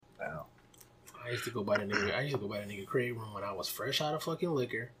I used to go by the nigga crib room when I was fresh out of fucking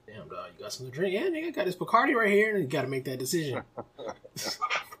liquor. Damn, dog, you got something to drink? Yeah, nigga, got this Bacardi right here, and you got to make that decision.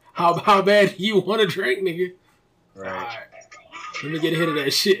 How bad do you want to drink, nigga? Right. All right. Let me get a hit of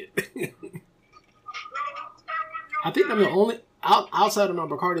that shit. I think I'm the only outside of my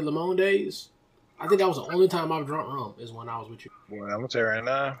Bacardi Limon days. I think that was the only time I've drunk rum is when I was with you. Well, I'm gonna tell you right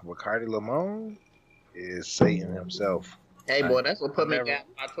now, Bacardi Limon is Satan himself. Hey, boy, that's what put me never- down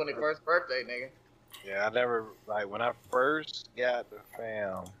my 21st birthday, nigga. Yeah, I never when I first got the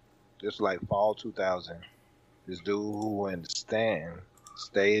fam, just like fall 2000. This dude who went to Stanton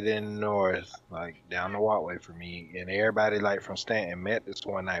stayed in the north, like down the walkway from me, and everybody like from Stanton met this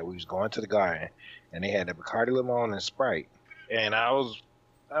one night. We was going to the garden, and they had the Bacardi Limon and Sprite, and I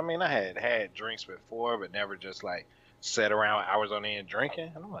had drinks before, but never just like sat around hours on end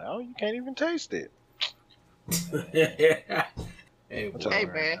drinking. And I'm like, oh, you can't even taste it. Hey, Hey,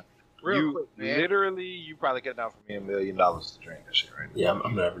 man. Real quick, man. Literally, you probably could have for me $1 million to drink that shit right now. Yeah,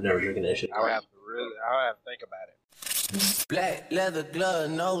 I'm never drinking that shit. I would have to think about it. Black leather glove,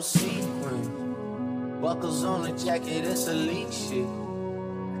 no sequin. Buckles on the jacket, it's elite shit.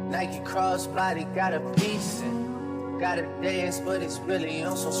 Nike crossbody got a piece in. Gotta dance, but it's really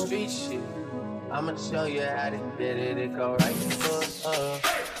on some street shit. I'ma show you how to get it. It go right foot up,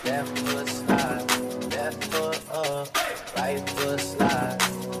 left foot slide, left foot up, right foot slide.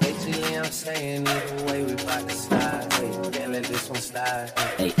 Basically, I'm saying either way we bout to slide. Hey, can't let this one slide.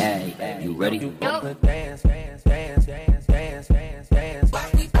 Hey, you ready? You wanna dance, dance, dance, dance, dance, dance, dance, dance,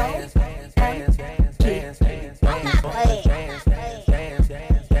 dance, dance, dance, dance, dance, dance, dance,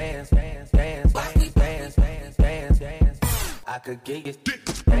 I could get you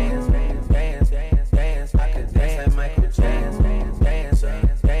dance, dance, dance, dance, dance. I could dance like Michael dance, dance, dance, dance,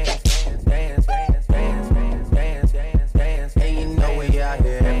 dance, dance, dance, dance, dance, dance, dance. And you know we out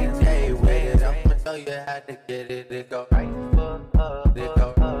here every day with it. I'ma show you how to get it. It go right foot up, it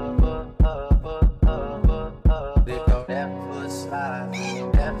go up, up, up, up, up. It go left foot slide,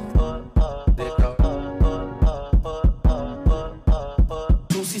 left foot up. It go up.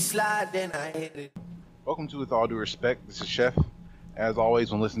 Juicy slide, then I hit it. Welcome to With All Due Respect. This is Chef. As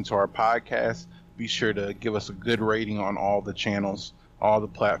always, when listening to our podcast, be sure to give us a good rating on all the channels, all the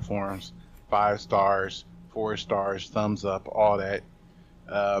platforms, 5 stars, 4 stars, thumbs up, all that.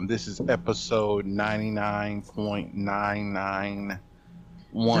 This is episode 99.991.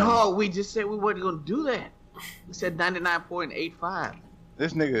 No, we just said we weren't going to do that. We said 99.85.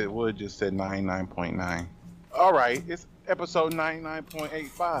 This nigga would just said 99.9. All right, it's episode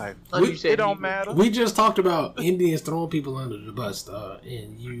 99.85. It don't matter. We just talked about Indians throwing people under the bus,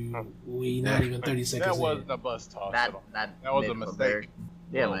 and we not even 30 seconds That in. wasn't a bus talk. That was a mistake.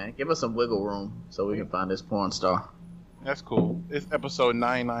 Yeah, man. Give us some wiggle room so we can find this porn star. That's cool. It's episode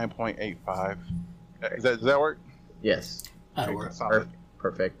 99.85. Does that work? Yes. That'll work. Solid.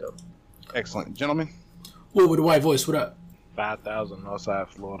 Perfecto. Excellent. Gentlemen? What with the white voice? What up? 5,000 Northside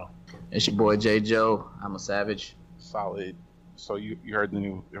Florida. It's your boy J. Joe. I'm a savage. Solid. So you heard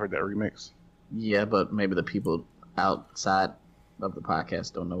that remix? Yeah, but maybe the people outside of the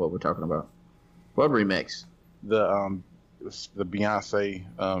podcast don't know what we're talking about. What remix? The Beyonce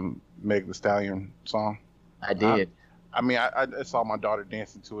Meg Thee Stallion song. I did. I saw my daughter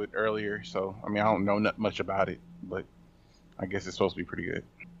dancing to it earlier, so I don't know much about it, but I guess it's supposed to be pretty good.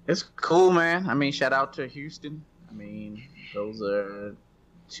 It's cool, man. Shout out to Houston. Those are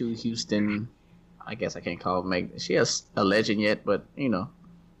 2 Houston. I guess I can't call Meg. She is a legend yet, but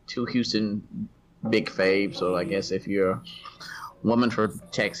 2 Houston big faves. So I guess if you're a woman from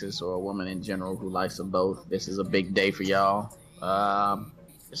Texas or a woman in general who likes them both, this is a big day for y'all.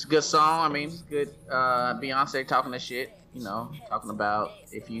 It's a good song. It's good. Beyonce talking the shit. Talking about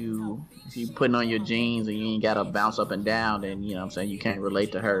if you putting on your jeans and you ain't gotta bounce up and down, then you can't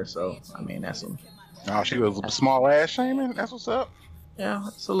relate to her. So that's some. Oh, she was small ass shaming. That's what's up. Yeah,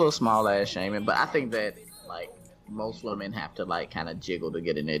 it's a little small ass shaming, but I think that most women have to kind of jiggle to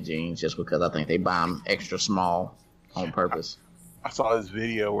get in their jeans just because I think they buy them extra small on purpose. I saw this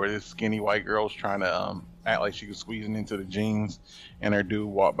video where this skinny white girl's trying to act like she was squeezing into the jeans, and her dude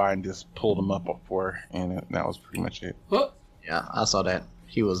walked by and just pulled them up for her, and that was pretty much it. What? Yeah, I saw that.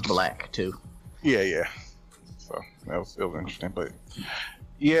 He was black too. Yeah. So it was interesting, but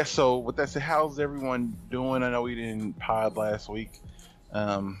yeah. So with that said, how's everyone doing? I know we didn't pod last week.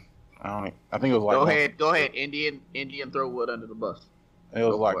 I think it was like go ahead, Indian throw wood under the bus. It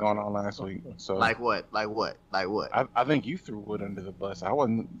was a lot going on last week. So like what? I think you threw wood under the bus. I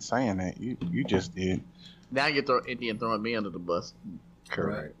wasn't saying that. You just did. Now you're throwing me under the bus.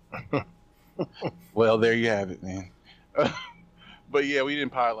 Correct. Well, there you have it, man. But yeah, we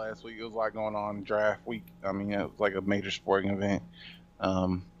didn't pod last week. It was a lot going on draft week. I mean, it was like a major sporting event.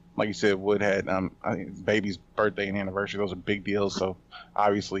 Like you said, Wood had I think baby's birthday and anniversary. Those are big deals. So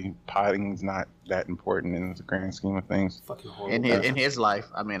obviously, potting is not that important in the grand scheme of things. Fucking horrible. In his life,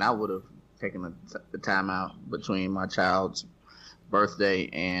 I mean, I would have taken the time out between my child's birthday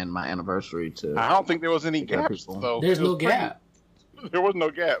and my anniversary to. I don't think there was any Yeah, gaps. people. So There's it was no gap. There was no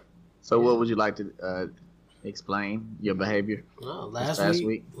gap. So, what would you like to explain your behavior? No, This last past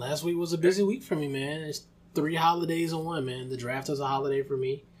week was a busy week for me, man. It's 3 holidays in one, man. The draft was a holiday for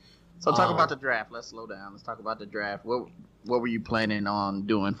me. So, talk about the draft. Let's slow down. Let's talk about the draft. What were you planning on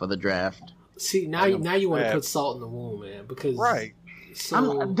doing for the draft? See, now you want to put salt in the wound, man, because Right.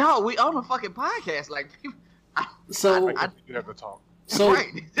 So Dog, we on a fucking podcast. Like, so You have to talk. so right.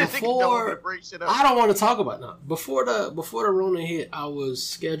 before Break shit up. I don't want to talk about that. Before the Rona hit, I was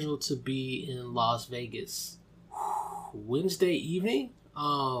scheduled to be in Las Vegas Wednesday evening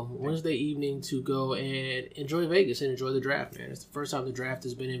to go and enjoy Vegas and enjoy the draft, man. It's the first time the draft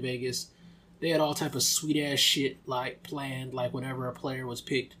has been in Vegas. They had all type of sweet ass shit like planned, like whenever a player was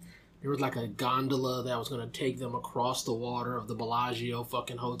picked. There was like a gondola that was going to take them across the water of the Bellagio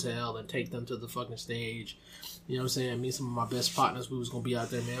fucking hotel and take them to the fucking stage. You know what I'm saying? Me and some of my best partners, we was going to be out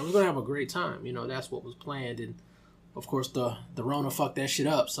there, man. We was going to have a great time. You know, that's what was planned. And, of course, the Rona fucked that shit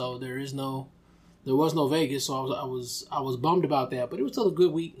up. So there was no Vegas. So I was bummed about that. But it was still a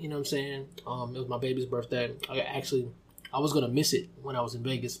good week. You know what I'm saying? It was my baby's birthday. I was going to miss it when I was in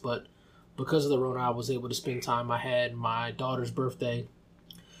Vegas. But because of the Rona, I was able to spend time. I had my daughter's birthday,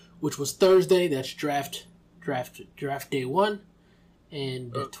 which was Thursday. That's draft day 1.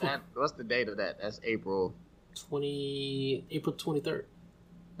 And what's the date of that? That's April 23rd.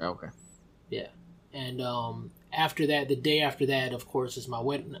 Okay. Yeah. And after that, the day after that, of course, is my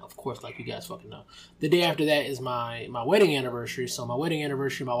wedding. Of course, like you guys fucking know. The day after that is my wedding anniversary. So my wedding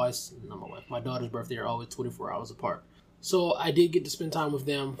anniversary, my daughter's birthday are always 24 hours apart. So I did get to spend time with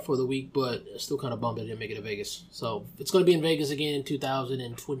them for the week, but still kind of bummed I didn't make it to Vegas. So it's going to be in Vegas again in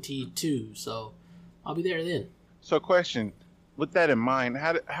 2022. So I'll be there then. So, question: with that in mind,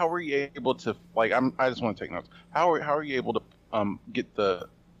 how were you able to I just want to take notes. How are you able to get the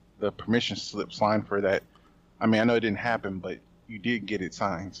permission slip signed for that? I mean, I know it didn't happen, but you did get it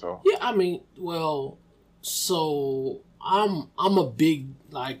signed. So yeah, I mean, well, so I'm a big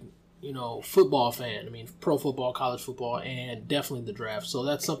football fan. I mean, pro football, college football, and definitely the draft. So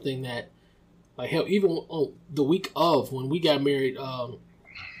that's something that, like, hell, even on the week of when we got married,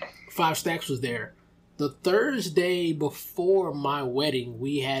 5 Stacks was there. The Thursday before my wedding,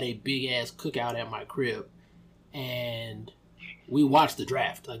 we had a big ass cookout at my crib, and we watched the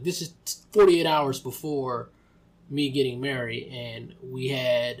draft. Like, this is 48 hours before me getting married, and we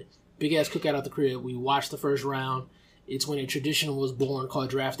had big ass cookout at the crib. We watched the first round. It's when a tradition was born called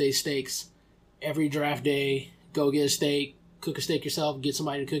Draft Day Steaks. Every draft day, go get a steak, cook a steak yourself, get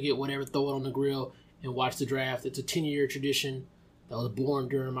somebody to cook it, whatever, throw it on the grill, and watch the draft. It's a 10-year tradition that was born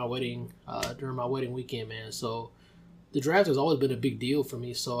during my wedding weekend, man. So the draft has always been a big deal for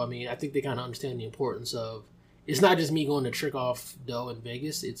me. So, I mean, I think they kind of understand the importance of, it's not just me going to trick off dough in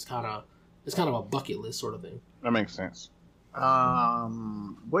Vegas. It's kind of a bucket list sort of thing. that makes sense.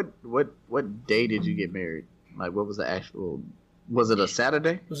 What day did you get married? Like, what was the actual? Was it a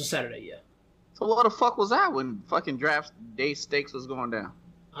Saturday? It was a Saturday, yeah. So what the fuck was that when fucking draft day steaks was going down?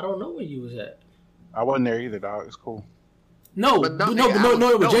 I don't know where you was at. I wasn't there either, dog. It's cool. No, but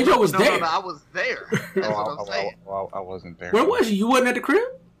JoJo was there. No, I was there. That's what I'm saying. I wasn't there. Where was you? You wasn't at the crib?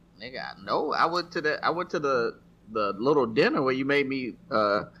 Nigga, no. I went to the little dinner where you made me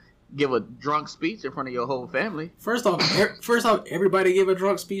give a drunk speech in front of your whole family. First off, everybody gave a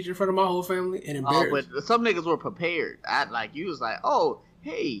drunk speech in front of my whole family and embarrassed. But some niggas were prepared. You was like, oh,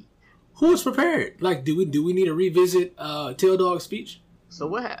 hey. Who was prepared? Like, do we need to revisit Tail Dog's speech? So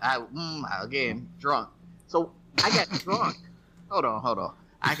what? Again, drunk. So I got drunk. Hold on.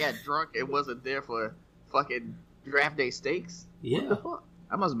 I got drunk and wasn't there for fucking draft day steaks. Yeah. What the fuck?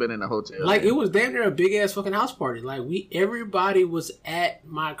 I must have been in a hotel. Like, it was damn near a big ass fucking house party. Like, everybody was at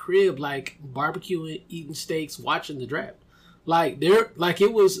my crib, like, barbecuing, eating steaks, watching the draft. Like,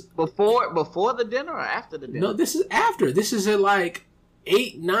 it was before the dinner or after the dinner? No, this is after. This is at like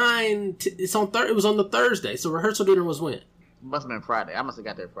 8, 9. It was on the Thursday. So rehearsal dinner was when? Must have been Friday. I must have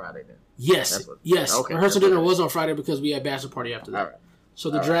got there Friday then. Yes. Okay, rehearsal dinner was on Friday because we had bachelor party after that. All right. So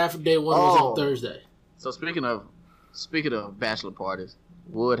the draft day 1 was on Thursday. So speaking of bachelor parties,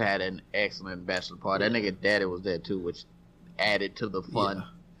 Wood had an excellent bachelor party. That nigga daddy was there too, which added to the fun.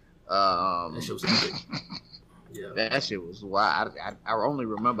 That shit was epic. Yeah. That shit was wild. I only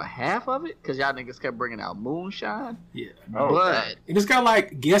remember half of it because y'all niggas kept bringing out moonshine. Yeah. Oh, But And it's got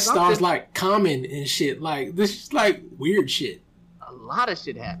like guest Something- stars like Common and shit. Like this is like weird shit. a lot of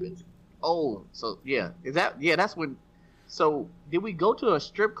shit happened. Oh, so yeah, that's when. So did we go to a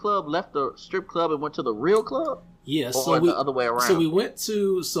strip club, left the strip club, and went to the real club, Yeah. or So the other way around? So we went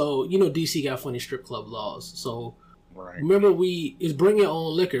to DC got funny strip club laws. So Right. remember is bring your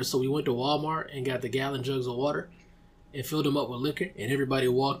own liquor. So we went to Walmart and got the gallon jugs of water and filled them up with liquor, and everybody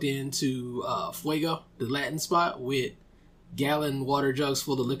walked into Fuego, the Latin spot, with gallon water jugs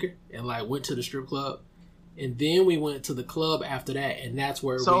full of liquor, and like went to the strip club, and then we went to the club after that, and that's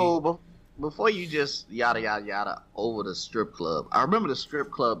where Before you just yada yada yada over the strip club, I remember the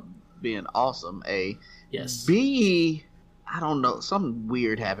strip club being awesome. yes. B, I don't know, something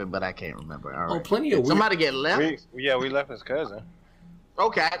weird happened, but I can't remember. All Oh, right. plenty of Did weird. somebody get left? We left his cousin.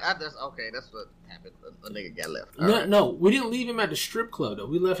 Okay, that's what happened. A nigga got left. All No, right. no, we didn't leave him at the strip club though.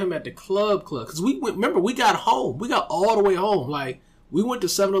 We left him at the club because we went. Remember, we got home. We got all the way home. Like we went to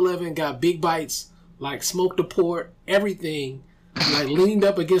 7-Eleven, got big bites, like smoked a port, everything. Like leaned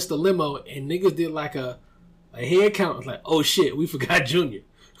up against the limo, and niggas did like a head count. It's like, oh shit, we forgot Junior.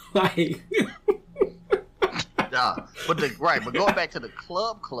 Like, Yeah, but going back to the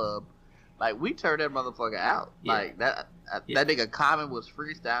club, like we turned that motherfucker out. Yeah. Like that Yeah. nigga Common was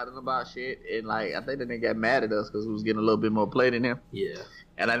freestyling about shit, and like I think the nigga got mad at us because we was getting a little bit more play than him. yeah,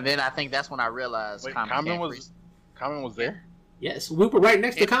 And then I think that's when I realized Wait, Common Common can't was there? yes, we were right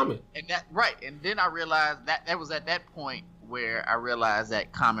next to Common. and then I realized that was at that point where I realized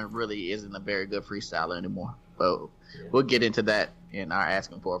that Common really isn't a very good freestyler anymore. But we'll get into that in our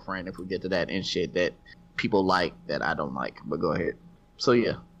asking for a friend if we get to that and shit that people like that I don't like. But go ahead. So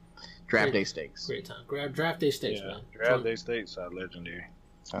yeah, draft day steaks. Great time. Grab draft day steaks, Yeah, man. Draft Day States are legendary.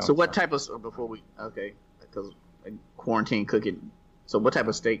 So what type of before we because quarantine cooking. So what type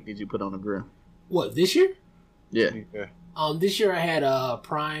of steak did you put on the grill? What this year? Yeah. Yeah. This year I had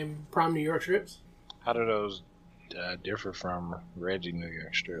prime New York strips. How do those differ from Reggie New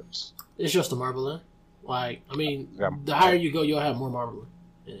York strips? It's just a marbling. Like, I mean, Yeah. the higher you go, you'll have more marbling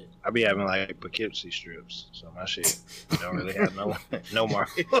in it. I be having like Poughkeepsie strips, so my shit don't really have no more. No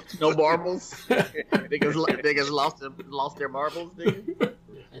marbles. niggas lost their marbles. Nigga.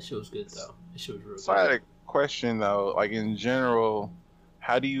 That shit was good though. That shit was real So I had good. a question though, like in general,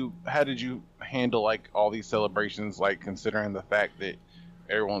 how did you handle like all these celebrations, like considering the fact that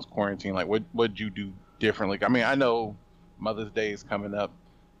everyone's quarantined? Like what'd you do differently? I mean, I know Mother's Day is coming up.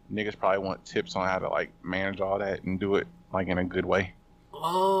 Niggas probably want tips on how to like manage all that and do it like in a good way.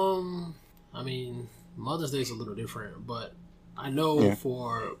 I mean, Mother's Day is a little different, but I know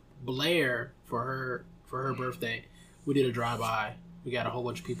for Blair, for her birthday, we did a drive-by. We got a whole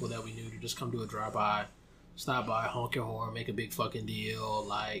bunch of people that we knew to just come do a drive-by, stop by, honk your horn, make a big fucking deal,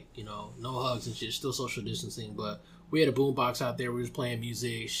 like, you know, no hugs and shit, still social distancing, but we had a boombox out there, we was playing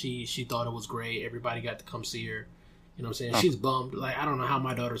music, she thought it was great, everybody got to come see her, you know what I'm saying, she's bummed, like, I don't know how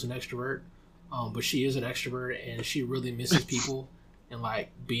my daughter's an extrovert, but she is an extrovert, and she really misses people, and, like,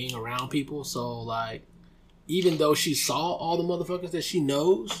 being around people, so, like, even though she saw all the motherfuckers that she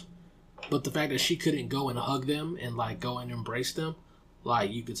knows, but the fact that she couldn't go and hug them and, like, go and embrace them,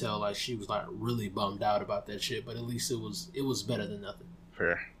 like, you could tell, like, she was, like, really bummed out about that shit, but at least it was better than nothing.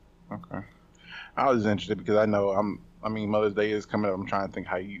 Fair. Okay. I was interested because I know Mother's Day is coming up. I'm trying to think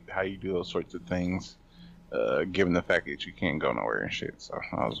how you do those sorts of things, given the fact that you can't go nowhere and shit. So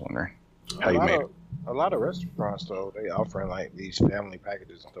I was wondering how you made it. A lot of restaurants though, they offering like these family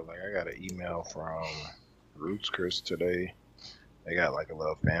packages and stuff. Like I got an email from Roots Chris today. They got like a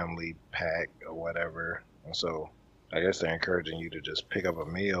little family pack or whatever, and so I guess they're encouraging you to just pick up a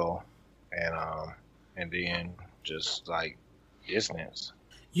meal and then just like distance.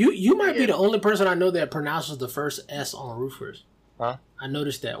 You might be the only person I know that pronounces the first S on Roofers. Huh? I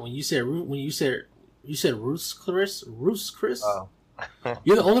noticed that when you said Roots Chris. Oh.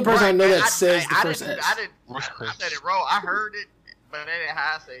 You're the only person I know that says the I first didn't, S. I said it wrong. I heard it, but that ain't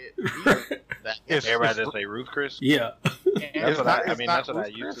how I say it. Either. Everybody just say Roots Chris. Yeah. That's what not- I it's mean. not That's what I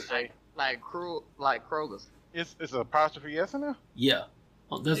Ruth's used to say. like Kroger's. It's an apostrophe yes or no? Yeah.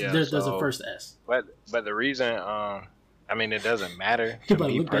 There's Yeah, there's a so- first S. But the reason, I mean, it doesn't matter You to better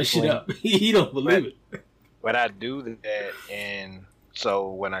me look that shit personally. up. He don't believe it. But I do that, and so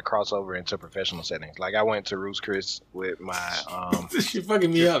when I cross over into professional settings, like I went to Roots Chris with my This shit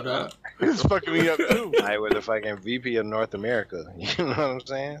fucking me up, dog. It's fucking me up too. I was the fucking VP of North America. You know what I'm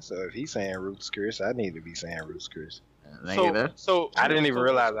saying? So if he's saying Roots Chris, I need to be saying Roots Chris. So I didn't even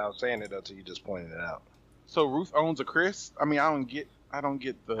realize I was saying it until you just pointed it out. So Ruth owns a Chris. I mean, I don't get I don't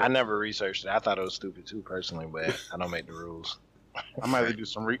get the. I never researched it. I thought it was stupid too, personally, but I don't make the rules. I might have to do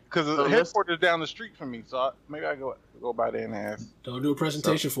some because the So headquarters down the street from me, so maybe I go by there and ask. Don't do a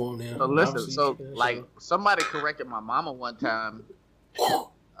presentation for him now. So listen, Obviously, so yeah, like sure. somebody corrected my mama one time.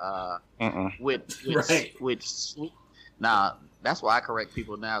 With Right. sweet. Now that's why I correct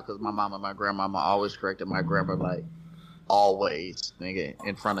people now because my mama, and my grandmama always corrected my grandma like always, nigga,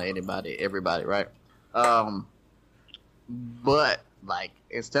 in front of everybody, right? But like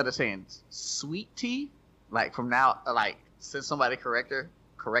instead of saying sweet tea, like from now, like since somebody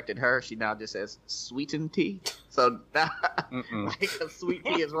corrected her, she now just says sweetened tea. So now, like sweet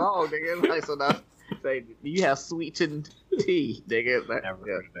tea is wrong, nigga. Like so now, say you have sweetened tea, nigga. Like, Never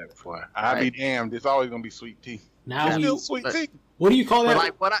heard of that before. I'd be Right. damned. It's always gonna be sweet tea. Now It's we, still sweet but- tea. what do you call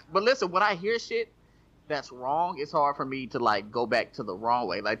that? But listen, when I hear shit that's wrong, it's hard for me to like go back to the wrong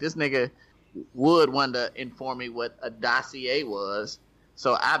way. Like this nigga Wood wanted to inform me what a dossier was.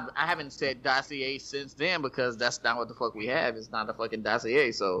 So I haven't said dossier since then because that's not what the fuck we have. It's not a fucking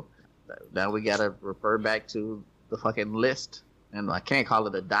dossier. So now we gotta refer back to the fucking list. And I can't call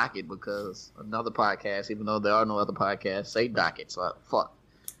it a docket because another podcast, even though there are no other podcasts, say docket. So fuck.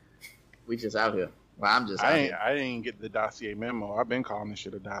 We just out here. Well, I'm just out here. I didn't get the dossier memo. I've been calling this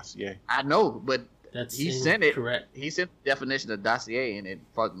shit a dossier. I know, but That's he sent it. correct. He sent the definition of dossier and it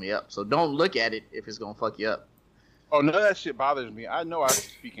fucked me up. So don't look at it if it's gonna fuck you up. Oh, none of that shit bothers me. I know I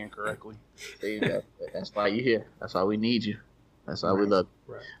speak incorrectly. There you go. That's why you're here. That's why we need you. That's why we look.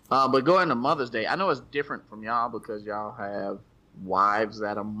 Right. But going to Mother's Day, I know it's different from y'all because y'all have wives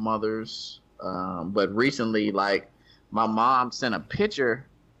that are mothers. But recently, like my mom sent a picture.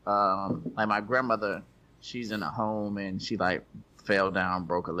 Like my grandmother, she's in a home and she like fell down,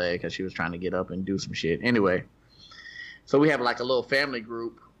 broke a leg because she was trying to get up and do some shit. Anyway, so we have like a little family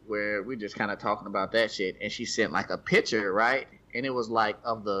group where we just kind of talking about that shit. And she sent like a picture, right? And it was like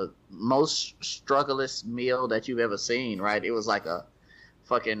of the most strugglest meal that you've ever seen, right? It was like a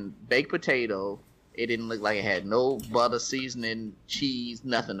fucking baked potato. It didn't look like it had no butter, seasoning, cheese,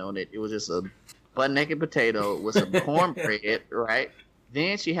 nothing on it. It was just a butt-naked potato with some cornbread, right?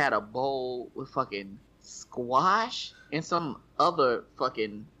 Then she had a bowl with fucking squash and some other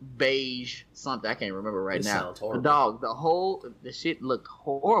fucking beige something. I can't remember right This now. sounds The horrible. the shit looked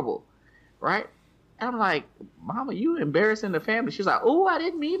horrible, right? And I'm like, Mama, you embarrassing the family. She's like, oh, I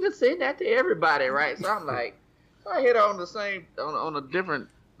didn't mean to send that to everybody, right? So I'm like, I hit her on the same, on a different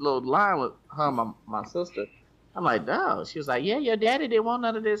little line with her and my sister. I'm like, no. She was like, yeah, your daddy didn't want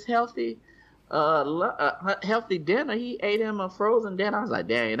none of this healthy dinner. He ate him a frozen dinner. I was like,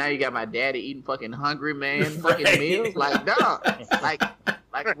 damn, now you got my daddy eating fucking Hungry Man fucking Right. meals. Like, dog,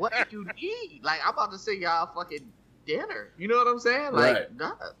 like what do you need? Like, I'm about to send y'all fucking dinner. You know what I'm saying? Like, Right.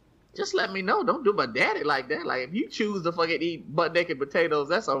 dog, just let me know. Don't do my daddy like that. Like, if you choose to fucking eat butt naked potatoes,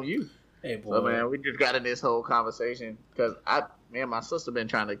 that's on you. Hey, boy. So man, we just got in this whole conversation because me and my sister been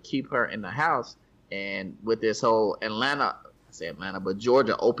trying to keep her in the house, and with this whole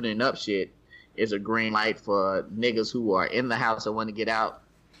Georgia opening up shit is a green light for niggas who are in the house and want to get out,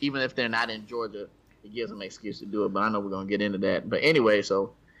 even if they're not in Georgia. It gives them an excuse to do it, but I know we're gonna get into that. But anyway,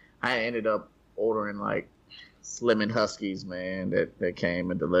 so I ended up ordering like Slim and Huskies, man, that came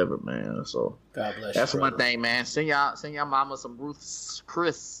and delivered, man. So God bless that's you. one brother. thing, man. Send y'all mama some Ruth's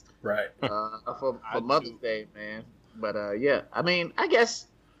Chris Right. for I Mother's do. Day, man. But yeah, I mean, I guess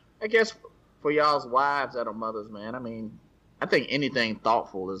for y'all's wives that are mothers, man. I mean, I think anything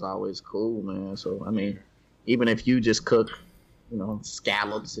thoughtful is always cool, man. So I mean, even if you just cook,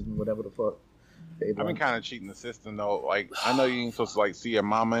 scallops and whatever the fuck. I've been kind of cheating the system though. Like I know you ain't supposed to like see your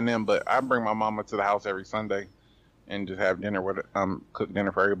mama and them, but I bring my mama to the house every Sunday and just have dinner with cook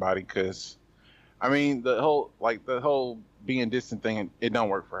dinner for everybody. Cause I mean the whole being distant thing, it don't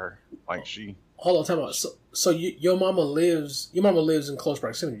work for her. Like she. Hold on, time out. So your mama lives in close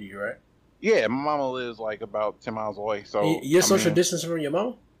proximity to you, right? Yeah, my mama lives like about 10 miles away. So You're social distancing from your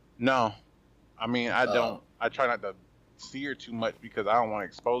mama? No, I mean I don't. I try not to see her too much because I don't want to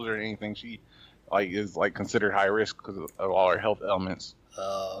expose her to anything. She is considered high risk because of all her health elements.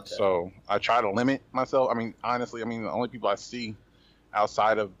 Oh, okay. So I try to limit myself. I mean, honestly, the only people I see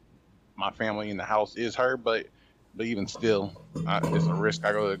outside of my family in the house is her. But even still, it's a risk.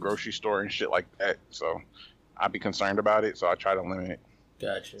 I go to the grocery store and shit like that. So I'd be concerned about it. So I try to limit it.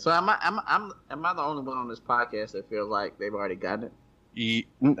 Gotcha. So am I the only one on this podcast that feels like they've already gotten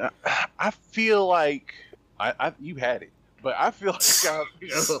it? I feel like you had it, but I feel like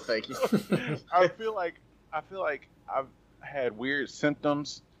Oh, thank you. I feel like I've had weird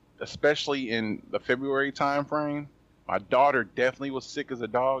symptoms, especially in the February time frame. My daughter definitely was sick as a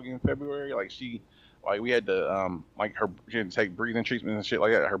dog in February. Like she Like we had to like she had to take breathing treatment and shit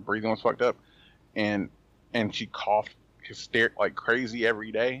like that. Her breathing was fucked up, and she coughed like crazy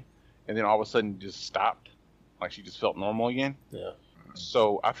every day, and then all of a sudden just stopped. Like she just felt normal again. Yeah.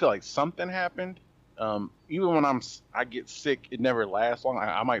 So I feel like something happened. Even when I get sick, it never lasts long.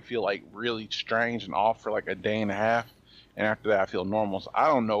 I might feel like really strange and off for like a day and a half, and after that I feel normal. So I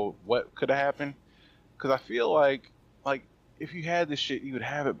don't know what could have happened, because I feel like if you had this shit, you would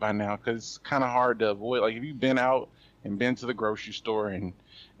have it by now. Because it's kind of hard to avoid. Like if you've been out and been to the grocery store and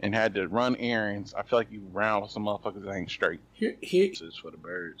had to run errands, I feel like you around with some motherfuckers that ain't straight. Here, This is for the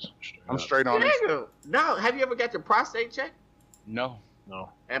birds. I'm straight on it. Nigga, no, have you ever got your prostate checked? No.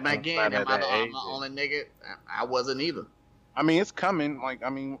 And I'm again, not am at I that the age only nigga? I wasn't either. I mean, it's coming. Like, I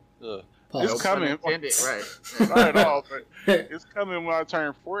mean, Pause. it's coming. Intended, right. Not at all, but it's coming when I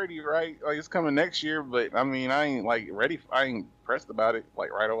turn 40, right? Like, it's coming next year, but I mean, I ain't like ready. I ain't pressed about it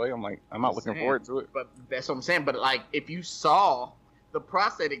like right away. I'm not looking forward to it. But that's what I'm saying. But like, if you saw the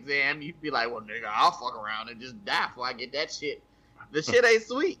prostate exam, you'd be like, well, nigga, I'll fuck around and just die before I get that shit. The shit ain't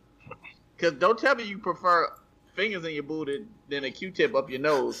sweet. Because don't tell me you prefer fingers in your booty than a Q-tip up your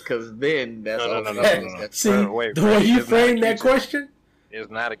nose, because then that's No. See, Wait, the way you it's not a framed that Q-tip. question,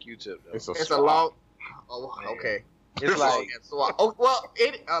 It's not a Q-tip though. It's a It's a swab. long. Oh, okay. It's long like ass swab. Oh, well,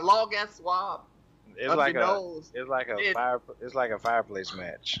 a long ass swab it's up like your a nose. it's like a fireplace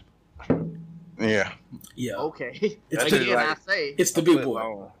match. Yeah. yeah, Okay. It's Again, just like- I say, it's the big Foot boy.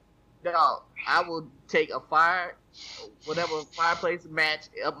 long. dog, I will take a fireplace match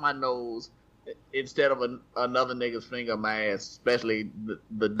up my nose instead of another nigga's finger on my ass, especially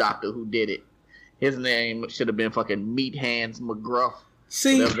the doctor who did it. His name should have been fucking Meat Hands McGruff.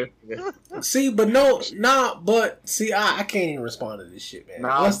 See, Whatever. I can't even respond to this shit, man.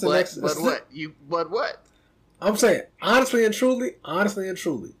 Nah, What's the next? But what? I'm saying, honestly and truly,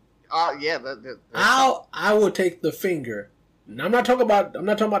 Yeah, I would take the finger. And I'm not talking about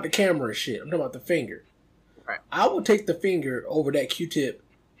the camera shit. I'm talking about the finger. Right. I would take the finger over that Q-tip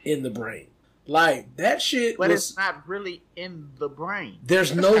in the brain. Like that shit but was. it's not really in the brain.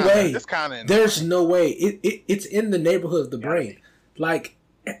 There's no way. It's kind of. There's no way. It's in the neighborhood of the brain. Like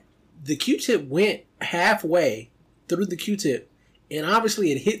the Q-tip went halfway through the Q-tip, and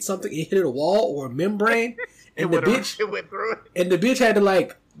obviously it hit something. It hit a wall or a membrane, and It went through it. And the bitch had to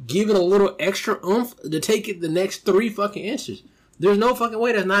like give it a little extra oomph to take it the next 3 fucking inches. There's no fucking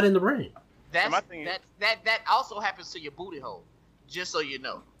way that's not in the brain. That also happens to your booty hole. Just so you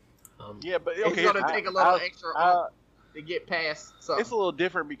know, Yeah, but it's okay. gonna take a little extra oomph to get past something. It's a little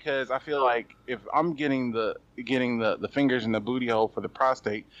different because I feel like if I'm getting the fingers in the booty hole for the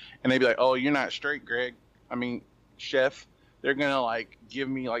prostate, and they be like, "Oh, you're not straight, Greg." I mean, Chef. They're gonna like give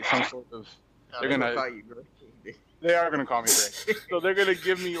me like some sort of. They're gonna call you Greg. They are gonna call me Greg. So they're gonna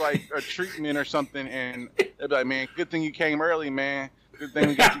give me like a treatment or something, and they'll be like, "Man, good thing you came early, man. Good thing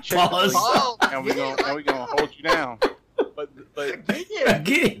we got you checked, Pause. Oh, and we gonna hold you down." But yeah,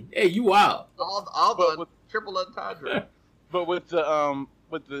 Again, hey, you wild. all But the with- triple entendre. But with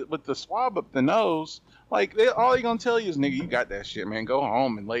the swab up the nose, like all they gonna tell you is, "Nigga, you got that shit, man. Go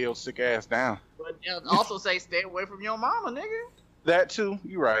home and lay your sick ass down." But they'll also say, stay away from your mama, nigga. That too.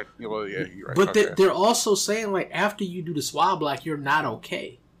 You right. Well, yeah, you right. But Okay. they're also saying like after you do the swab, like you're not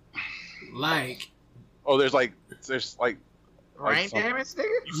okay. Like Oh, there's like Brain some- damage, nigga.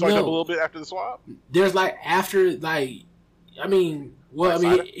 you fucked up No. a little bit after the swab. there's like after like, I mean, well,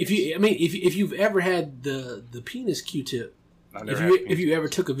 I mean, if you've ever had the penis Q-tip, I never if had you ever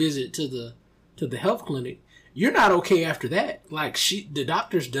took a visit to the health clinic, you're not okay after that. Like the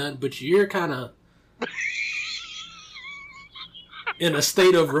doctor's done, but you're kind of in a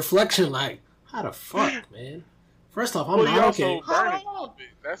state of reflection. Like, how the fuck, man? First off, I'm Well, you not also okay. burn it a Hold on. little bit.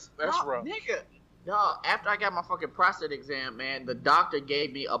 That's Dog, rough. nigga. Dog, after I got my fucking prostate exam, man, the doctor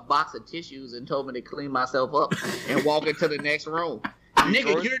gave me a box of tissues and told me to clean myself up and walk into the next room.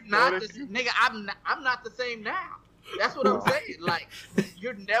 Nigga, you're not the nigga. I'm not the same now. That's what I'm saying. Like,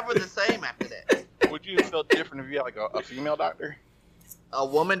 you're never the same after that. Would you have felt different if you had like a female doctor? A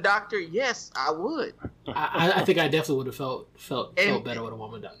woman doctor, yes, I would. I think I definitely would have felt And- better with a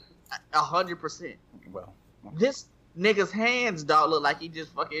woman doctor. 100%. Well, This nigga's hands, dog, look like he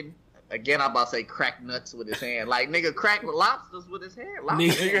just fucking. Again, I'm about to say crack nuts with his hand. Like, nigga crack lobsters with his hand. Lobster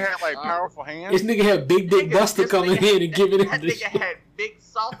Nigga nigga had like dog. powerful hands. This nigga had Big Dick Nigga, Buster this coming nigga- in and giving him That this nigga shit. had big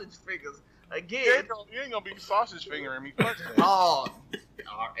sausage fingers. You Again, ain't gonna be sausage fingering me. Fuck that. oh,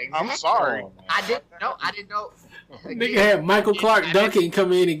 I'm exactly. sorry. I didn't know. Nigga Again, had Michael Clark I Duncan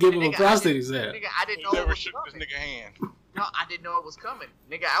come in and give him a Nigga, prostate I exam. Nigga, I didn't He know it never was shook this coming. nigga hand. No, I didn't know it was coming.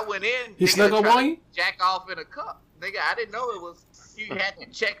 Nigga, I went in. He nigga, snuck up tried on you? to jack off in a cup. Nigga, I didn't know it was. You had to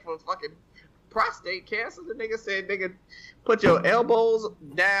check for fucking prostate cancer. The nigga said, nigga, put your elbows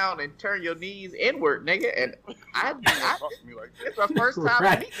down and turn your knees inward, nigga. And it's my first time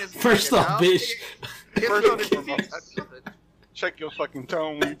Right. meeting this First nigga, off, dog. bitch. Check your fucking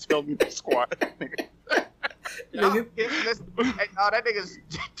tone when you tell me to squat, nigga. Nigga. Hey, that nigga's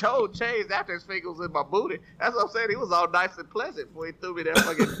toe changed after his finger was in my booty. That's what I'm saying. He was all nice and pleasant before he threw me that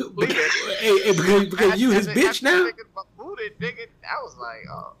fucking bleeder. Hey, because you his bitch now? My booty, nigga, I was like,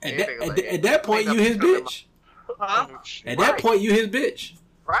 oh. At that point, you his bitch. Huh? At that point, you his bitch.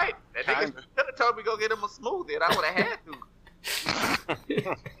 Right. That nigga could have told me to go get him a smoothie, and I would have had to.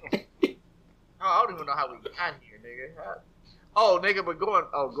 I don't even know how we got here, nigga. Oh, nigga, but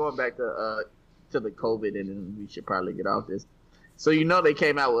going back to the COVID, and then we should probably get off this. So they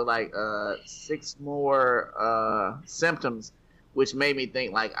came out with like 6 more symptoms, which made me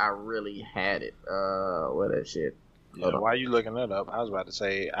think like I really had it. What that shit? Yeah, why are you looking that up? I was about to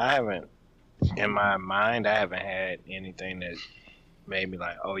say I haven't had anything that made me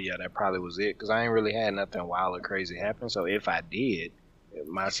like, oh yeah, that probably was it, because I ain't really had nothing wild or crazy happen. So if I did,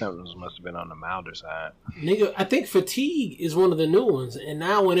 my symptoms must have been on the milder side. Nigga, I think fatigue is one of the new ones, and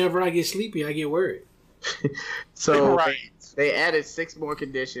now whenever I get sleepy, I get worried. So right. they added 6 more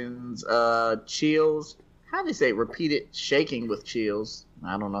conditions. Chills. How do they say repeated shaking with chills?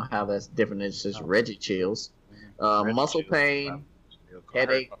 I don't know how that's different. It's just rigid chills. Muscle pain,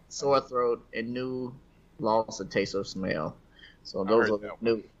 headache, sore throat, and new loss of taste or smell. So those are the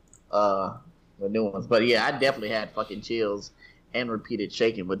new ones. But yeah, I definitely had fucking chills and repeated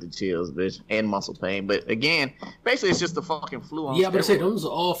shaking with the chills, bitch, and muscle pain. But again, basically it's just the fucking flu on Yeah, but I said steroids. those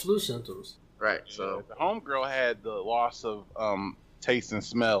are all flu symptoms. Right. So the homegirl had the loss of taste and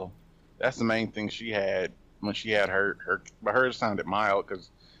smell. That's the main thing she had when she had her. But hers sounded mild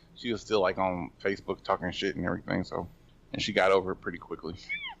because she was still like on Facebook talking shit and everything. So, and she got over it pretty quickly.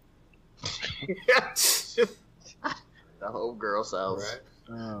 the whole girl sounds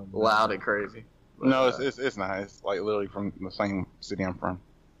wild and crazy. But, No, it's not. It's like literally from the same city I'm from.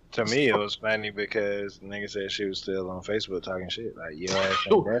 To me, it was funny because nigga said she was still on Facebook talking shit. Like, your ass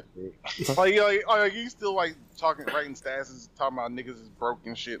ain't that big. Like you still like writing statuses, talking about niggas is broke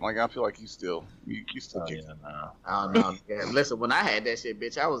and shit. Like I feel like you still Oh, kick. yeah, nah. I don't know. Yeah, listen, when I had that shit,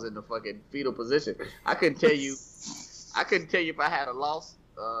 bitch, I was in the fucking fetal position. I couldn't tell you if I had a lost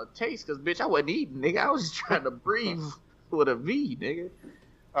taste, because bitch, I wasn't eating, nigga. I was just trying to breathe with a V, nigga.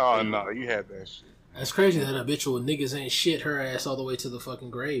 Oh no, you had that shit. That's crazy that a bitch with niggas ain't shit her ass all the way to the fucking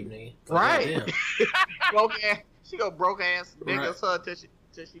grave, nigga. Right. Goddamn. Broke ass. She go broke ass niggas Right.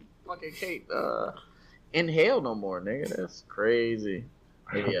 till she fucking can't inhale no more, nigga. That's crazy.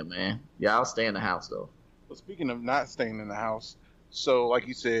 Yeah, man. Yeah, I'll stay in the house though. Well, speaking of not staying in the house, so like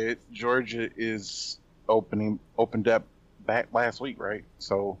you said, Georgia is opened up back last week, right?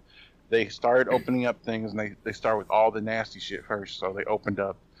 So they started opening up things, and they start with all the nasty shit first. So they opened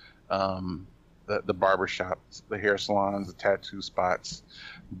up the barber shops, the hair salons, the tattoo spots,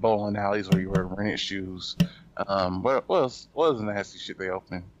 bowling alleys where you wear rented shoes. What was the nasty shit they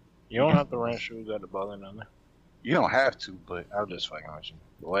opened? You don't have to rent shoes at the bowling on there. You don't have to, but I was just fucking with you.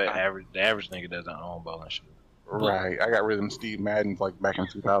 The average nigga doesn't own bowling shoes. right. I got rid of them Steve Maddens like back in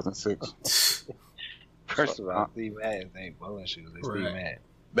 2006. First of all, Steve Madden ain't bowling shoes. They Steve Right. Madden.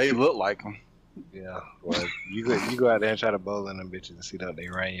 They look like them. Yeah. Well, you go out there and try to bowl in them bitches and see that they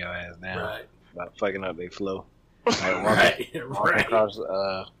rain your ass down. Right. By fucking up they flow. Like Right. walking Right. across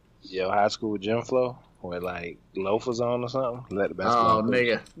your high school gym floor with like loafers on or something. Let the basketball. Oh,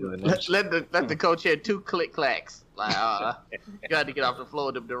 nigga. Let the coach hear 2 click clacks. Like, you got to get off the floor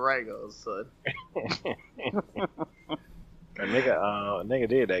with them Durangos, son. A nigga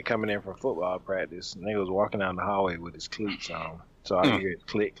did that coming in from football practice. Nigga was walking down the hallway with his cleats on. So I could hear it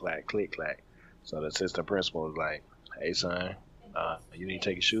click clack, click clack. So the assistant principal was like, "Hey son, you need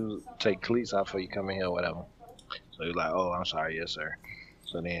to take cleats off before you come in here or whatever." So he was like, "Oh, I'm sorry, yes sir."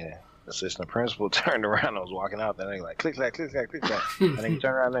 So then the assistant principal turned around and was walking out. Then they like click clack, click clack, click clack. And then he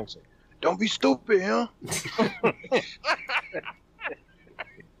turned around and said, "Don't be stupid, huh?"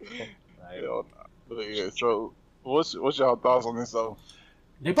 Yeah, so what's y'all thoughts on this? So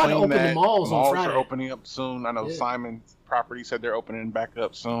They about to open the malls on Friday. are opening up soon. I know Yeah. Simon's property said they're opening back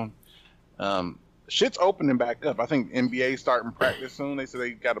up soon. Shit's opening back up. I think NBA starting practice soon. They said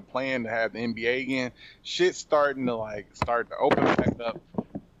they got a plan to have the NBA again. Shit's starting to open back up.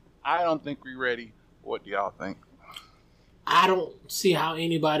 I don't think we're ready. What do y'all think? I don't see how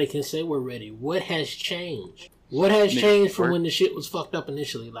anybody can say we're ready. What has changed? What has changed from when the shit was fucked up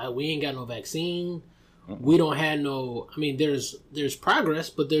initially? Like, we ain't got no vaccine. We don't have no. I mean, there's progress,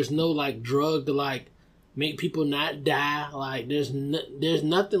 but there's no like drug to like make people not die. Like, there's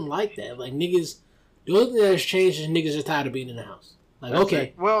nothing like that. Like, niggas, the only thing that's changed is niggas are tired of being in the house. Like, That's okay.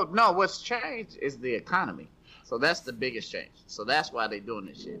 it. Well, no, what's changed is the economy. So that's the biggest change. So that's why they doing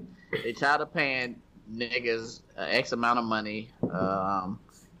this shit. They tired of paying niggas X amount of money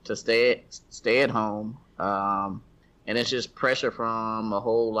to stay at home. And it's just pressure from a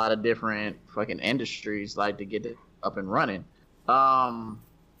whole lot of different fucking industries, like, to get it up and running.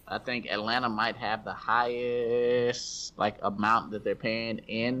 I think Atlanta might have the highest, like, amount that they're paying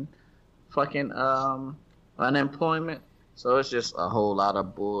in fucking unemployment. So it's just a whole lot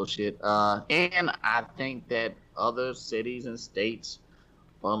of bullshit. And I think that other cities and states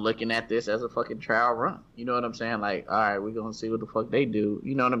are looking at this as a fucking trial run. You know what I'm saying? Like, all right, we're going to see what the fuck they do.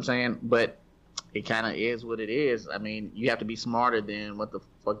 You know what I'm saying? But it kind of is what it is. I mean, you have to be smarter than what the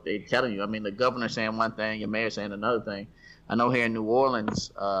fuck they telling you. I mean, the governor's saying one thing, your mayor's saying another thing. I know here in New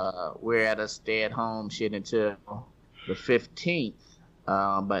Orleans, we're at a stay-at-home shit until the 15th.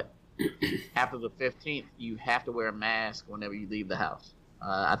 But after the 15th, you have to wear a mask whenever you leave the house.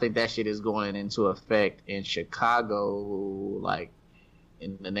 I think that shit is going into effect in Chicago, like,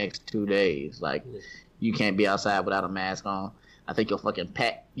 in the next 2 days. Like, you can't be outside without a mask on. I think your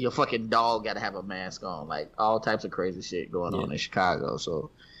fucking dog got to have a mask on. Like, all types of crazy shit going on in Chicago.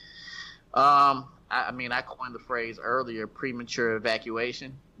 So, I mean, I coined the phrase earlier, premature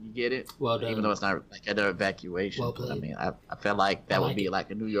evacuation. You get it? Well done. Even though it's not like an evacuation. Well But, I played. mean, I felt like that would be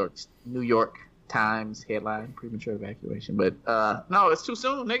like a New York Times headline, premature evacuation. But no, it's too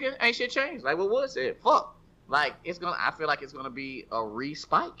soon, nigga. Ain't shit changed. Like, what was it? Fuck. Like, I feel like it's gonna be a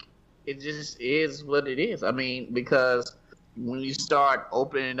re-spike. It just is what it is. I mean, because when you start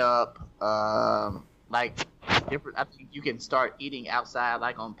opening up, like, different, I think you can start eating outside,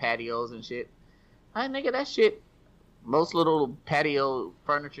 like on patios and shit. I nigga, that shit. Most little patio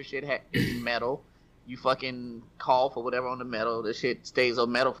furniture shit is metal. You fucking call for whatever on the metal. The shit stays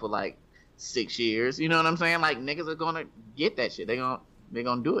on metal for like 6 years. You know what I'm saying? Like, niggas are gonna get that shit. They're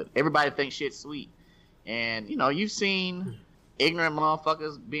gonna do it. Everybody thinks shit's sweet. And, you know, you've seen ignorant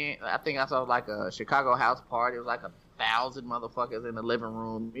motherfuckers being, I think I saw like a Chicago house party. It was like 1,000 motherfuckers in the living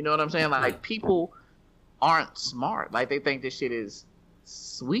room. You know what I'm saying? Like, people aren't smart. Like, they think this shit is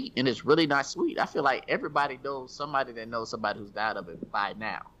sweet, and it's really not sweet. I feel like everybody knows somebody that knows somebody who's died of it by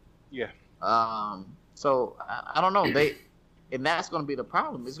now. Yeah. So I don't know. And that's going to be the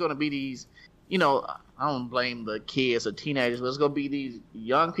problem. It's going to be these, you know, I don't blame the kids or teenagers, but it's going to be these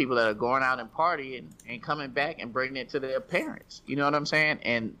young people that are going out and partying and coming back and bringing it to their parents. You know what I'm saying?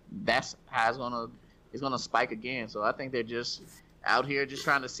 And that's how it's going to spike again. So I think they're just out here just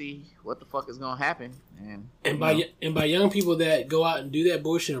trying to see what the fuck is going to happen. And by young people that go out and do that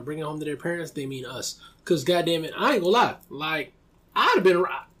bullshit and bring it home to their parents, they mean us. Because, goddamn it, I ain't gonna lie. Like, I'd have been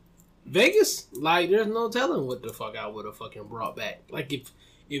Vegas. Like, there's no telling what the fuck I would have fucking brought back. Like,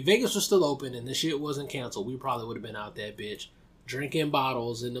 if Vegas was still open and the shit wasn't canceled, we probably would have been out that bitch drinking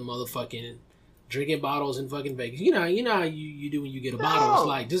bottles in fucking Vegas. You know how you do when you get a bottle. It's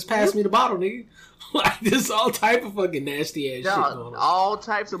like, just pass me the bottle, nigga. Like, this all type of fucking nasty ass shit going on. All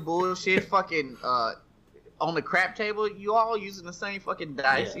types of bullshit. Fucking on the crap table, you all using the same fucking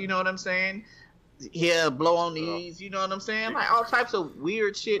dice. Yeah. You know what I'm saying? Here, blow on these. You know what I'm saying? Like, all types of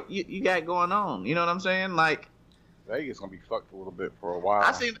weird shit you got going on. You know what I'm saying? Like, Vegas gonna be fucked a little bit for a while.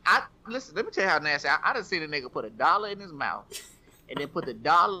 Listen, let me tell you how nasty. I done seen a nigga put $1 in his mouth and then put the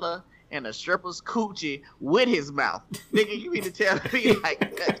 $1 in a stripper's coochie with his mouth. Nigga, you mean to tell me like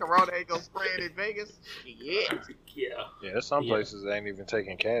that Corona ain't gonna spread in Vegas? Yeah. Yeah. Yeah, there's some places that ain't even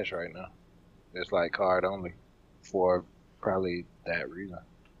taking cash right now. It's like card only for probably that reason.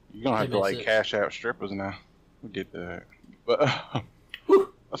 You're gonna have That to makes like sense. cash out strippers now. We get that. But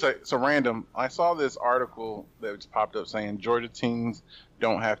I'll say so random. I saw this article that just popped up saying Georgia teens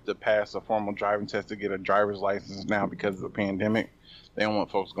don't have to pass a formal driving test to get a driver's license now because of the pandemic. They don't want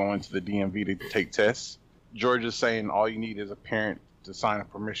folks going to the DMV to take tests. Georgia's saying all you need is a parent to sign a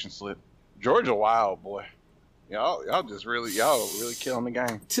permission slip. Georgia, wild boy. Y'all really killing the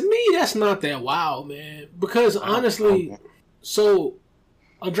game. To me, that's not that wild, man. Because honestly, so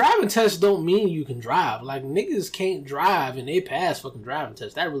a driving test don't mean you can drive. Like, niggas can't drive and they pass fucking driving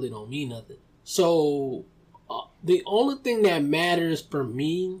tests. That really don't mean nothing. So the only thing that matters for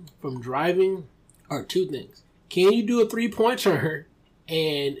me from driving are two things. Can you do a 3-point turn?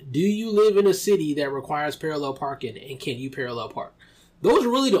 And do you live in a city that requires parallel parking? And can you parallel park? Those are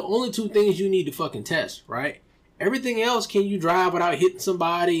really the only two things you need to fucking test, right? Everything else, can you drive without hitting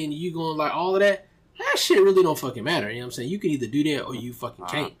somebody and you going like all of that? That shit really don't fucking matter. You know what I'm saying? You can either do that or you fucking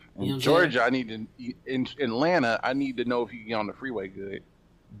can't. You know what In I'm Georgia, saying? I need to. In Atlanta, I need to know if you can get on the freeway good.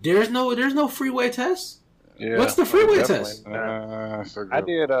 There's no freeway test. Yeah. What's the freeway Definitely test? not. So I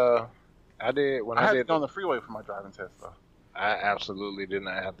good. did when I I had to did go on the freeway for my driving test though. I absolutely did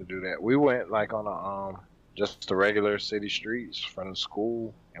not have to do that. We went like on a just the regular city streets from the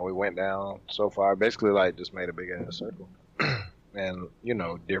school, and we went down so far. Basically, like just made a big ass circle, and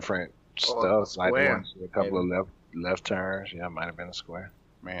different stuff like square, once a couple of left turns. Yeah, it might have been a square.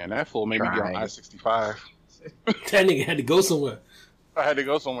 Man, that fool made me get on Triangle. I-65. That nigga had to go somewhere. I had to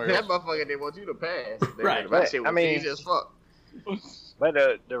go somewhere That else. motherfucker didn't want you to pass. Right. That shit was I mean- easy as fuck. But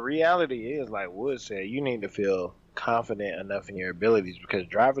the reality is, like Wood said, you need to feel confident enough in your abilities because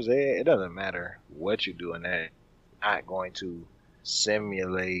driver's ed, it doesn't matter what you do in that, not going to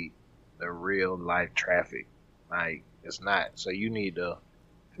simulate the real life traffic. Like it's not. So you need to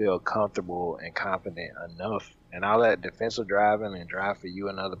feel comfortable and confident enough. And all that defensive driving and drive for you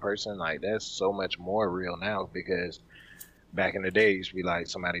and another person, like that's so much more real now because back in the day, it used to be like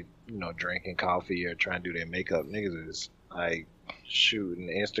somebody, drinking coffee or trying to do their makeup. Niggas is like shooting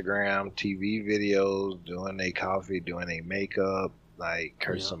Instagram, TV videos, doing their coffee, doing their makeup, like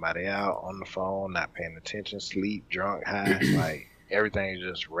curse somebody out on the phone, not paying attention, sleep, drunk, high. Like everything is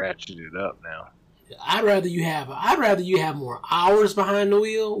just ratcheted up now. I'd rather you have more hours behind the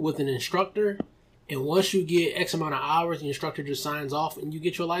wheel with an instructor, and once you get X amount of hours, the instructor just signs off and you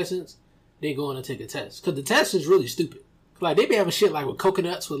get your license, then go in and take a test. Because the test is really stupid. Like they be having shit like with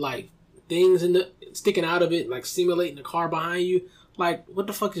coconuts with like things sticking out of it, like simulating the car behind you. Like what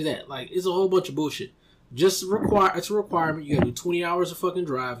the fuck is that? Like it's a whole bunch of bullshit. It's a requirement. You gotta do 20 hours of fucking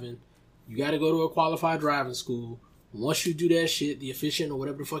driving. You gotta go to a qualified driving school. Once you do that shit, the officiant or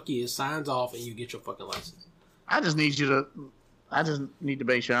whatever the fuck he is signs off and you get your fucking license. I just need to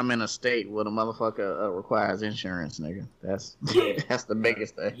make sure I'm in a state where the motherfucker requires insurance, nigga. That's the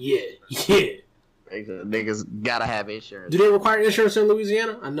biggest thing. Yeah. Niggas gotta have insurance. Do they require insurance in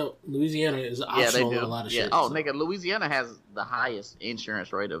Louisiana? I know Louisiana is optional they do. in a lot of yeah. shit. Oh, so. nigga, Louisiana has the highest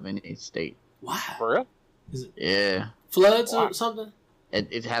insurance rate of any state. Wow. For real? Is it Yeah. floods or something?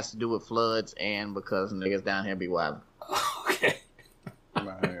 It has to do with floods and because niggas down here be wild. Okay.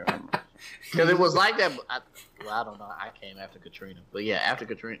 Because it was like that. I don't know. I came after Katrina, but yeah, after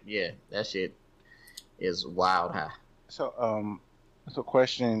Katrina, yeah, that shit is wild high. So,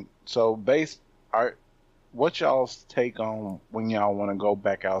 question. So, what's y'all's take on when y'all want to go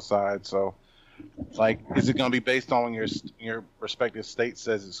back outside? So, like, is it going to be based on when your respective state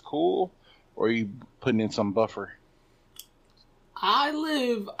says it's cool, or are you putting in some buffer? I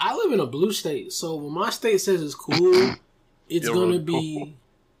live in a blue state, so when my state says it's cool, it's It'll gonna really be. cool.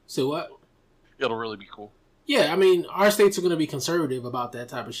 So what? It'll really be cool. Yeah, I mean, our states are gonna be conservative about that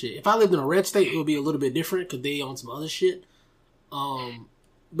type of shit. If I lived in a red state, it would be a little bit different because they on some other shit.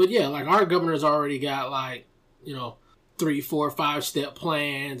 But yeah, like our governor's already got like 3, 4, 5 step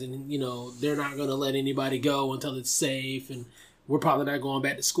plans, and they're not gonna let anybody go until it's safe, and we're probably not going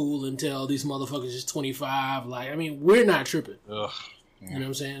back to school until these motherfuckers is 25. Like, I mean, we're not tripping. Ugh. You know what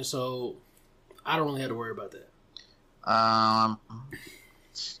I'm saying? So I don't really have to worry about that. I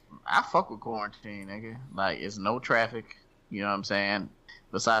fuck with quarantine, nigga. Like, it's no traffic. You know what I'm saying?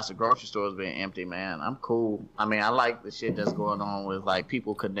 Besides the grocery stores being empty, man, I'm cool. I mean, I like the shit that's going on with like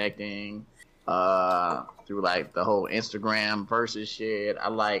people connecting through like the whole Instagram versus shit. I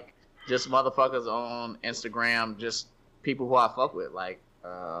like just motherfuckers on Instagram, just people who I fuck with, like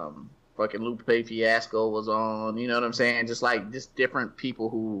fucking Lupe Fiasco was on. You know what I'm saying? Just different people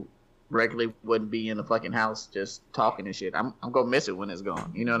who regularly wouldn't be in the fucking house just talking and shit. I'm gonna miss it when it's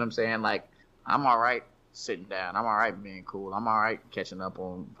gone. You know what I'm saying? Like, I'm alright sitting down. I'm alright being cool. I'm alright catching up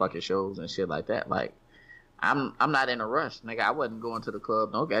on fucking shows and shit like that. Like, I'm not in a rush, nigga. I wasn't going to the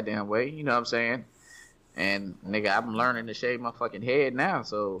club no goddamn way. You know what I'm saying? And nigga, I'm learning to shave my fucking head now.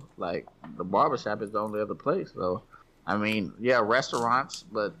 So like, the barbershop is the only other place. So I mean, yeah, restaurants,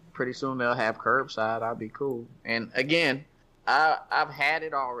 but pretty soon they'll have curbside. I'll be cool. And again, I've had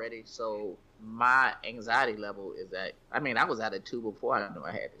it already, so my anxiety level is that, I mean, I was at it too before I knew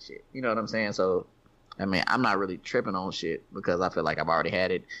I had this shit. You know what I'm saying? So, I mean, I'm not really tripping on shit because I feel like I've already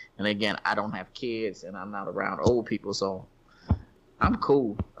had it. And again, I don't have kids and I'm not around old people, so I'm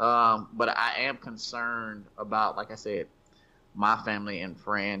cool. But I am concerned about, like I said, my family and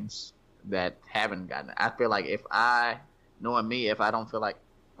friends that haven't gotten it. I feel like knowing me, if I don't feel like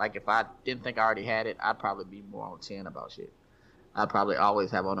if I didn't think I already had it, I'd probably be more on 10 about shit. I'd probably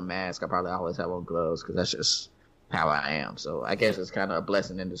always have on a mask. I probably always have on gloves because that's just how I am. So I guess it's kind of a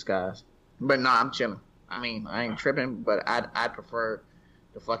blessing in disguise. But no, I'm chilling. I mean, I ain't tripping, but I'd prefer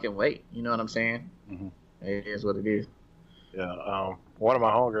to fucking wait. You know what I'm saying? Mm-hmm. It is what it is. Yeah. One of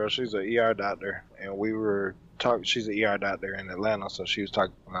my homegirls, she's an ER doctor, and we were talking. She's an ER doctor in Atlanta, so she was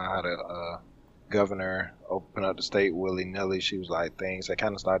talking about how to governor opened up the state willy nilly, she was like things that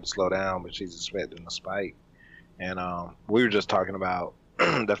kind of started to slow down, but she's expecting a spike. And we were just talking about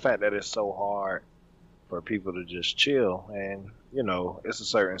the fact that it's so hard for people to just chill. And, you know, it's a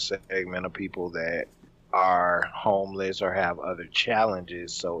certain segment of people that are homeless or have other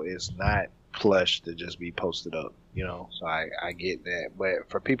challenges. So it's not plush to just be posted up, you know. So I get that. But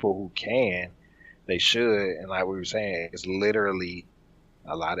for people who can, they should. And like we were saying, it's literally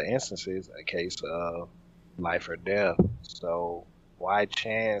a lot of instances a case of life or death. So why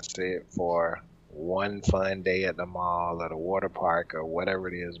chance it for one fun day at the mall or the water park or whatever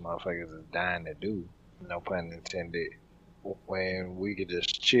it is motherfuckers is dying to do, no pun intended, when we could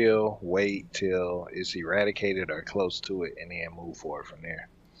just chill, wait till it's eradicated or close to it, and then move forward from there.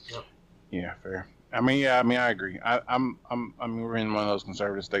 Yeah, fair. I mean, I agree. We're in one of those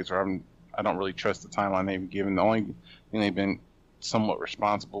conservative states where I don't really trust the timeline they've given. The only thing they've been somewhat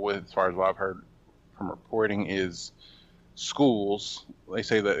responsible with, as far as what I've heard from reporting, is schools. They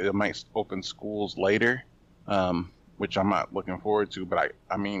say that it might open schools later, which I'm not looking forward to. But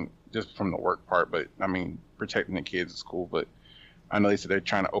I mean, just from the work part. But I mean, protecting the kids at school. But I know they said they're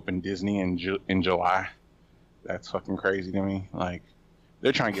trying to open Disney in July. That's fucking crazy to me. Like,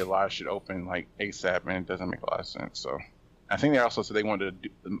 they're trying to get a lot of shit open like ASAP, and it doesn't make a lot of sense. So I think they also said they wanted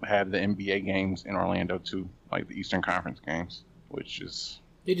to have the NBA games in Orlando too, like the Eastern Conference games, which is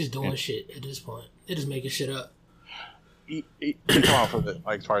they're just doing shit at this point. They're just making shit up. You talking about for the,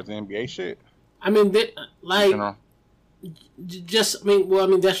 like, as far as the NBA shit? I mean, like, just, I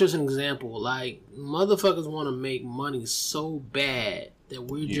mean, that's just an example. Like, motherfuckers want to make money so bad that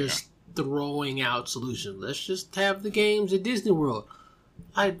we're just throwing out solutions. Let's just have the games at Disney World.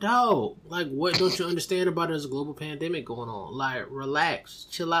 Like, no. Like, what don't you understand about there's a global pandemic going on? Like, relax,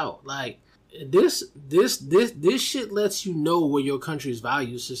 chill out. Like, this shit lets you know where your country's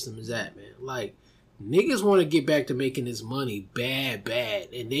value system is at, man. Like, niggas want to get back to making this money bad,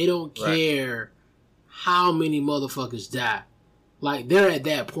 and they don't care how many motherfuckers die. Like, they're at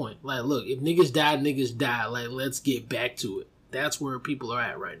that point. Like, look, if niggas die. Like, let's get back to it. That's where people are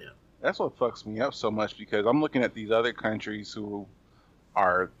at right now. That's what fucks me up so much, because I'm looking at these other countries who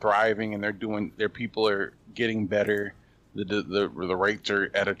are thriving and their people are getting better. The rates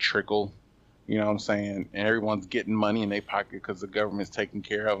are at a trickle. You know what I'm saying? And everyone's getting money in their pocket because the government's taking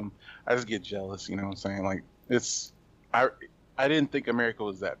care of them. I just get jealous. You know what I'm saying? Like, I didn't think America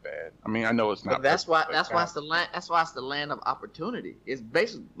was that bad. I mean, I know it's not. But that's why it's the land of opportunity. It's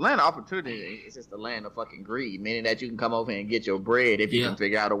basically land of opportunity. It's just the land of fucking greed, meaning that you can come over and get your bread if you can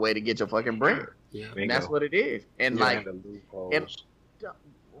figure out a way to get your fucking bread. Yeah, and that's what it is. And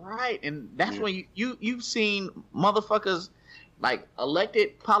and that's when you've seen motherfuckers like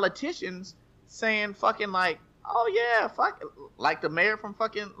elected politicians saying fucking like, oh yeah, fuck, like the mayor from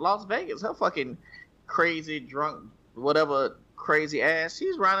fucking Las Vegas, her fucking crazy drunk whatever crazy ass,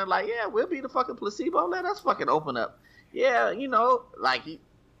 she's running like, yeah, we'll be the fucking placebo, let us fucking open up. Yeah, you know, like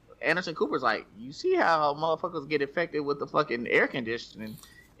Anderson Cooper's like, you see how motherfuckers get infected with the fucking air conditioning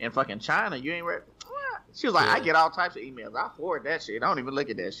in fucking China, you ain't ready. She was like, I get all types of emails. I forward that shit. I don't even look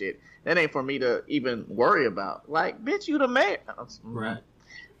at that shit. That ain't for me to even worry about. Like, bitch, you the mayor. Right.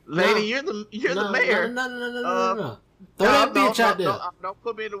 Lady, you're the mayor. No. Throw that bitch out there. Don't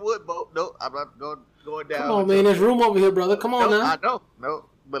put me in the wood boat. No, I'm not going down. Come on, man. There's room over here, brother. Come on now. I know. No.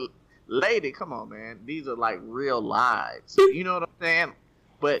 But, lady, come on, man. These are like real lives. You know what I'm saying?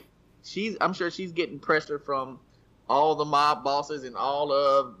 But I'm sure she's getting pressure from all the mob bosses and all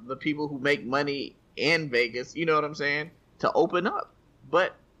of the people who make money in Vegas, you know what I'm saying, to open up.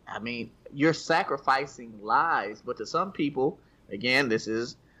 But I mean, you're sacrificing lives. But to some people, again, this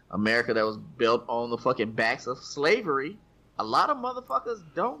is America that was built on the fucking backs of slavery. A lot of motherfuckers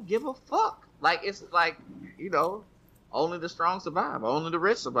don't give a fuck. Like, it's like, you know, only the strong survive, only the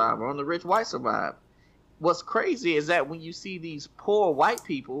rich survive, only the rich white survive. What's crazy is that when you see these poor white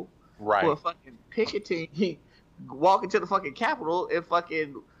people who are fucking picketing, walking to the fucking Capitol in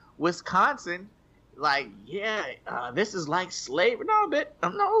fucking Wisconsin, like, this is like slavery.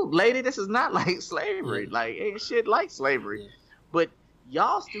 No, lady, this is not like slavery. Like, ain't shit like slavery. But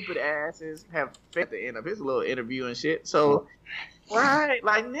y'all stupid asses have at the end of his little interview and shit. So, like,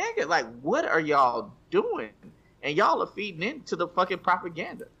 nigga, like, what are y'all doing? And y'all are feeding into the fucking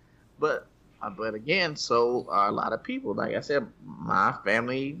propaganda. But again, so are a lot of people. Like I said, my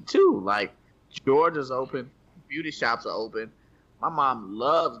family too. Like, Georgia's open, beauty shops are open. My mom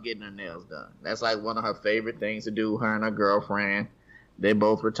loves getting her nails done. That's like one of her favorite things to do. Her and her girlfriend, they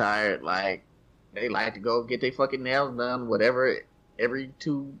both retired. Like, they like to go get their fucking nails done, whatever, every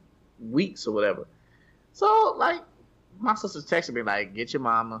 2 weeks or whatever. So, like, my sister's texting me like, get your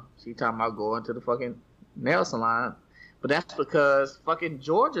mama. She talking about going to the fucking nail salon. But that's because fucking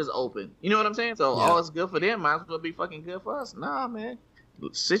Georgia's open. You know what I'm saying? So all it's good for them might as well be fucking good for us. Nah, man.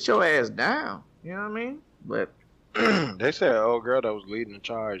 Sit your ass down. You know what I mean? But they said an old girl that was leading the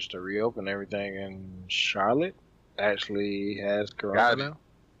charge to reopen everything in Charlotte actually has corona now.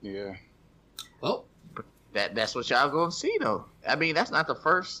 Yeah. Well, that's what y'all gonna see though. I mean, that's not the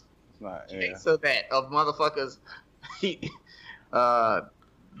first case of that of motherfuckers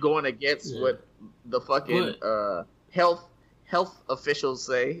going against what the fucking health officials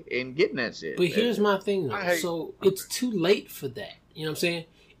say and getting that shit. But here's my thing though. So it's too late for that. You know what I'm saying?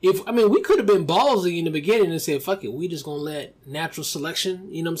 We could have been ballsy in the beginning and said, fuck it, we just gonna let natural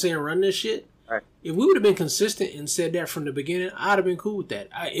selection, you know what I'm saying, run this shit. Right. If we would have been consistent and said that from the beginning, I'd have been cool with that.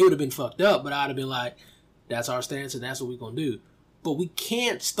 It would have been fucked up, but I'd have been like, that's our stance and that's what we're gonna do. But we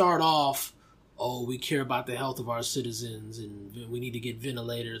can't start off, we care about the health of our citizens and we need to get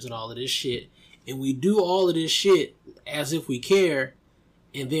ventilators and all of this shit. And we do all of this shit as if we care,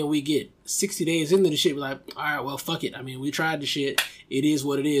 and then we get 60 days into the shit, we're like, all right, well, fuck it. I mean, we tried the shit. It is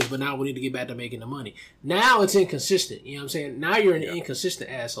what it is, but now we need to get back to making the money. Now it's inconsistent. You know what I'm saying? Now you're an inconsistent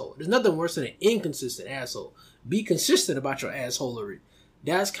asshole. There's nothing worse than an inconsistent asshole. Be consistent about your assholery.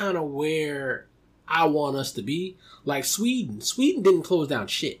 That's kind of where I want us to be. Like Sweden. Sweden didn't close down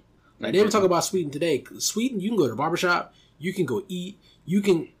shit. Like, they were talking about Sweden today. Sweden, you can go to the barbershop. You can go eat.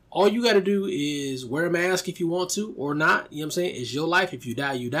 All you got to do is wear a mask if you want to or not. You know what I'm saying? It's your life. If you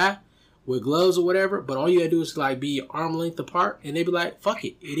die, you die. With gloves or whatever. But all you got to do is like be arm length apart. And they be like, fuck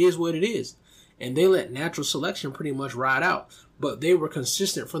it. It is what it is. And they let natural selection pretty much ride out. But they were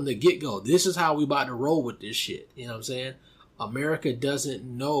consistent from the get-go. This is how we about to roll with this shit. You know what I'm saying? America doesn't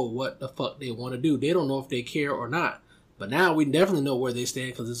know what the fuck they want to do. They don't know if they care or not. But now we definitely know where they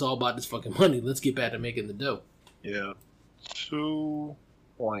stand because it's all about this fucking money. Let's get back to making the dough. Yeah. 2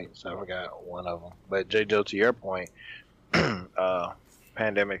 points. I forgot one of them. But J. Joe, to your point,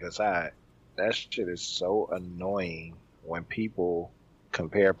 pandemic aside, that shit is so annoying when people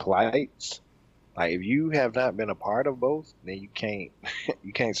compare plights. Like, if you have not been a part of both, then you can't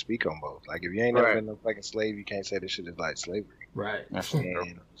speak on both. Like, if you ain't never been a fucking slave, you can't say this shit is like slavery. Right.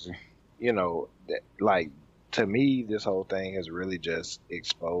 And, you know, like, to me, this whole thing has really just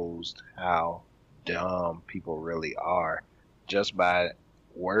exposed how dumb people really are just by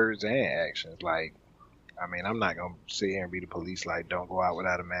words and actions. Like, I mean, I'm not going to sit here and be the police, like, don't go out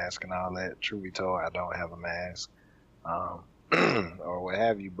without a mask and all that. Truth be told, I don't have a mask or what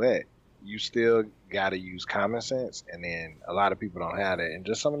have you, but you still got to use common sense. And then a lot of people don't have that. And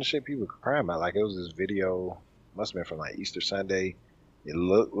just some of the shit people crying about, like, it was this video, must have been from like Easter Sunday. It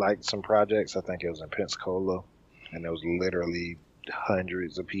looked like some projects. I think it was in Pensacola. And there was literally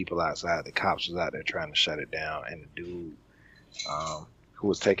hundreds of people outside. The cops was out there trying to shut it down. And the dude who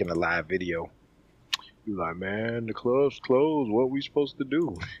was taking the live video, he was like, man, the club's closed. What we supposed to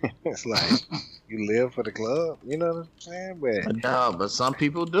do? It's like, you live for the club? You know what I'm saying? But no, but some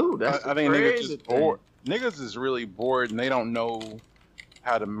people do. That's I think niggas just bored. Niggas is really bored and they don't know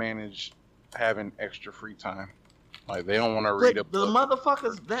how to manage having extra free time. Like, they don't want to read a book. The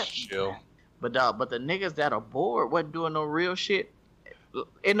motherfuckers that chill. But the niggas that are bored wasn't doing no real shit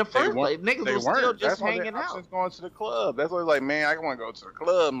in the first place. Niggas was still just hanging out. Just going to the club. That's why, like, man, I want to go to the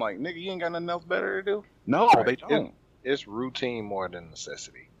club. I'm like, nigga, you ain't got nothing else better to do? No, they don't. It's routine more than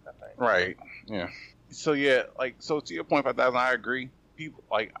necessity, I think. Right. Yeah. So yeah, like, so to your point, 5,000, I agree. People,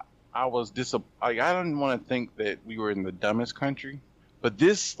 like, I was I didn't want to think that we were in the dumbest country, but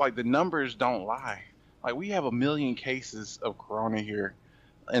this, like, the numbers don't lie. Like, we have 1 million cases of corona here,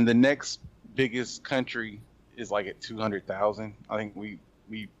 and the next biggest country is like at 200,000. I think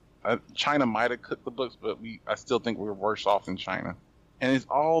China might have cooked the books, but I still think we're worse off than China. And it's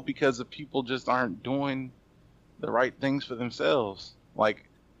all because of people just aren't doing the right things for themselves. Like,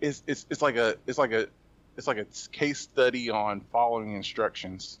 it's like a case study on following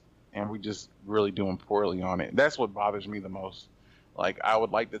instructions, and we just really doing poorly on it. That's what bothers me the most. Like, I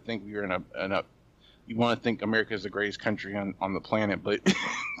would like to think we were in a you want to think America is the greatest country on the planet, but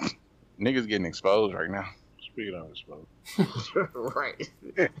niggas getting exposed right now. Speaking of exposed. Right.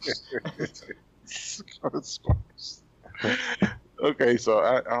 Okay, so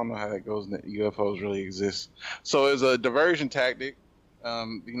I don't know how that goes. That UFOs really exist. So as a diversion tactic,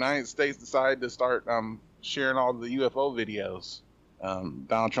 the United States decided to start sharing all the UFO videos.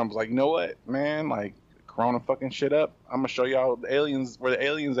 Donald Trump was like, you know what, man? Like, Corona fucking shit up. I'm gonna show y'all where the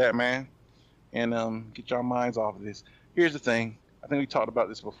aliens at, man, and get y'all minds off of this. Here's the thing. I think we talked about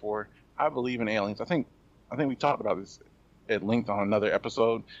this before. I believe in aliens. I think we talked about this at length on another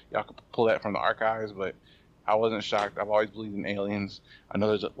episode. Y'all could pull that from the archives, but I wasn't shocked. I've always believed in aliens. I know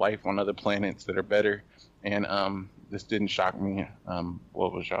there's life on other planets that are better, and this didn't shock me.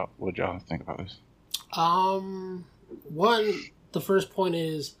 What y'all think about this? The first point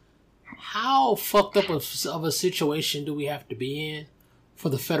is, how fucked up of a situation do we have to be in for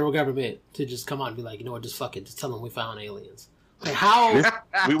the federal government to just come out and be like, you know what, just fuck it, just tell them we found aliens? Like, how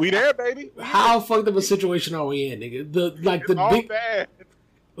we there, baby. How fucked up a situation are we in, nigga? The big bad.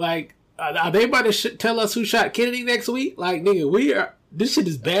 Like, are they about to tell us who shot Kennedy next week? Like, nigga, this shit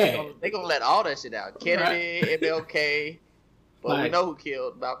is bad. They gonna let all that shit out. Kennedy, right. MLK. Well, we know who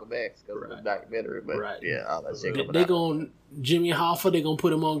killed Malcolm X because of the documentary, but yeah, all that shit. They gonna Jimmy Hoffa. They gonna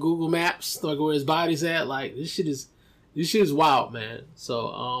put him on Google Maps, like where his body's at. Like, this shit is wild, man.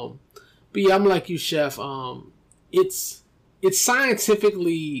 So, but yeah, I'm like you, Chef. It's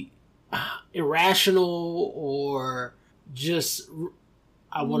scientifically irrational, or just,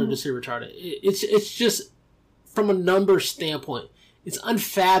 I wanted to say retarded. It's just, from a numbers standpoint, it's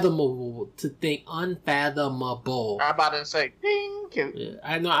unfathomable to think, unfathomable. I'm about to say, ding. Yeah,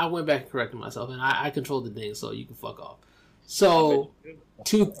 I know, I went back and corrected myself, and I controlled the ding, so you can fuck off. So,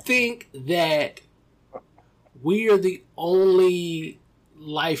 to think that we are the only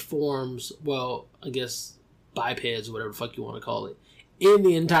life forms, well, I guess bipeds, whatever the fuck you want to call it, in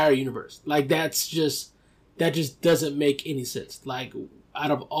the entire universe. Like, that just doesn't make any sense. Like, out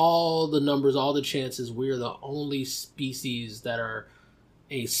of all the numbers, all the chances, we're the only species that are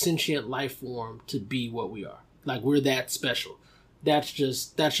a sentient life form to be what we are. Like, we're that special. That's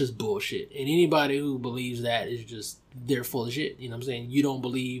just bullshit. And anybody who believes that is just, they're full of shit. You know what I'm saying? You don't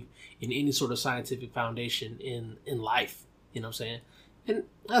believe in any sort of scientific foundation in life. You know what I'm saying? And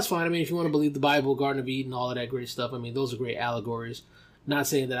that's fine. I mean, if you want to believe the Bible, Garden of Eden, all of that great stuff, I mean, those are great allegories. Not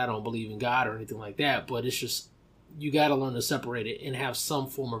saying that I don't believe in God or anything like that, but it's just, you got to learn to separate it and have some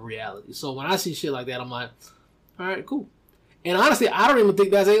form of reality. So when I see shit like that, I'm like, all right, cool. And honestly, I don't even think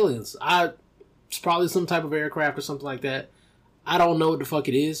that's aliens. It's probably some type of aircraft or something like that. I don't know what the fuck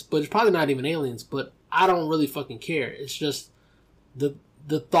it is, but it's probably not even aliens, but I don't really fucking care. It's just the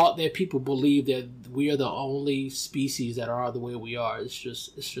thought that people believe that we are the only species that are the way we are. It's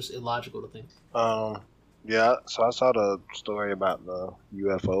just illogical to think. Yeah, so I saw the story about the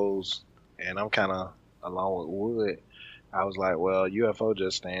UFOs, and I'm kind of along with Wood. I was like, well, UFO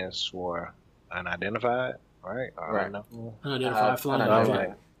just stands for unidentified, right? Right. Unidentified flying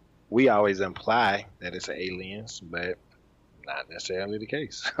object. We always imply that it's aliens, but not necessarily the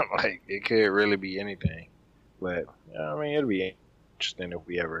case. Like, it could really be anything. But, I mean, it'll be interesting if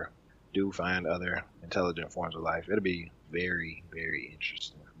we ever do find other intelligent forms of life. It'll be very, very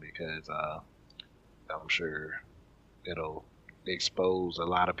interesting because I'm sure it'll expose a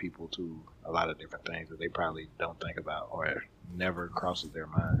lot of people to a lot of different things that they probably don't think about or never crosses their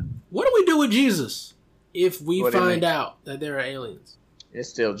mind. What do we do with Jesus if we find out that there are aliens? It's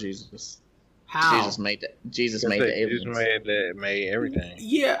still Jesus. How? Jesus made the aliens. Jesus made everything.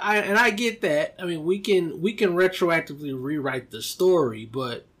 Yeah, I get that. I mean, we can retroactively rewrite the story,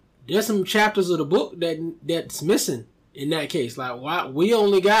 but there's some chapters of the book that's missing in that case. Like, why we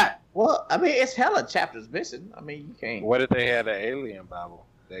only got. Well, I mean, it's hella chapters missing. I mean, you can't. What if they had an alien Bible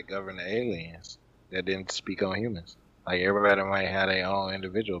that governed the aliens that didn't speak on humans? Like, everybody might have their own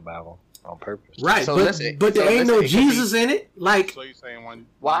individual Bible on purpose. Right, so but there ain't no Jesus in it. Like, so you saying one?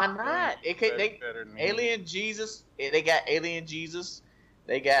 Why not? Alien Jesus. They got alien Jesus.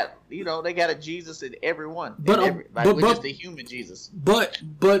 They got a Jesus in everyone. But just the human Jesus. But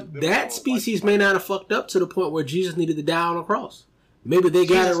that species may not have fucked up to the point where Jesus needed to die on a cross. Maybe they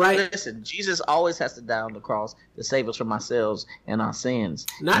got it right. Listen, Jesus always has to die on the cross to save us from ourselves and our sins.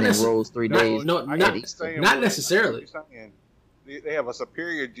 Not necessarily. Rose 3 days. Not necessarily. They have a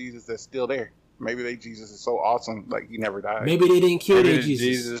superior Jesus that's still there. Maybe their Jesus is so awesome, like he never died. Maybe they didn't kill their Jesus.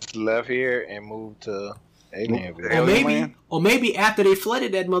 Jesus left here and moved to alien. Or maybe after they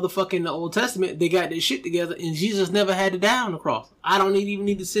flooded that motherfucker in the Old Testament, they got their shit together and Jesus never had to die on the cross. I don't even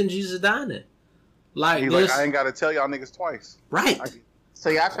need to send Jesus down there. Like, he's like, I ain't got to tell y'all niggas twice. Right. So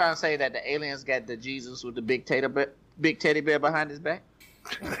y'all trying to say that the aliens got the Jesus with the big teddy bear behind his back?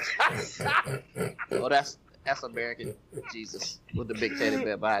 Oh, that's American Jesus with the big teddy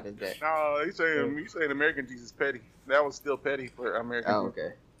bear behind his back. No, you saying American Jesus petty. That was still petty for American. Oh,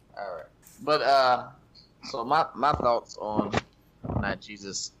 okay. All right. But so my thoughts on not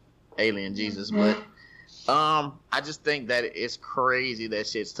Jesus, alien Jesus, but I just think that it's crazy that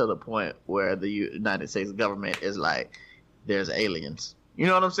shit's to the point where the United States government is like, there's aliens. You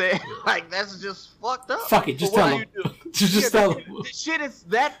know what I'm saying? Like, that's just fucked up. Fuck it, just tell them. Just tell them. The shit is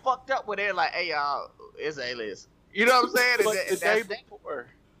that fucked up where they're like, hey, y'all, it's aliens. You know what I'm saying?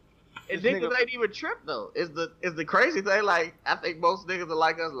 And niggas ain't even tripped though. Is the crazy thing? Like, I think most niggas are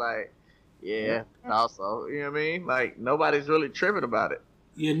like us. Like, yeah, also, you know what I mean? Like, nobody's really tripping about it.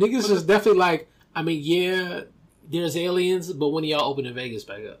 Yeah, niggas is definitely like, I mean, yeah, there's aliens, but when y'all opening Vegas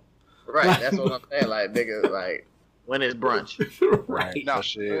back up? Right, that's what I'm saying. Like, nigga, like, when it's brunch. Right. No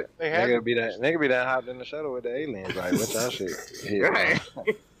shit. Nigga be that hopped in the shuttle with the aliens. Like, what y'all shit? Yeah, Right.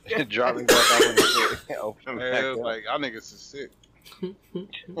 Drop me back off in the shit. Open Yeah, back it was up. like, y'all niggas is sick.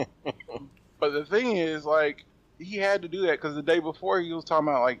 But the thing is, like, he had to do that because the day before he was talking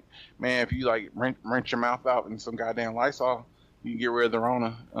about, like, man, if you, like, rinse your mouth out in some goddamn Lysol, you can get rid of the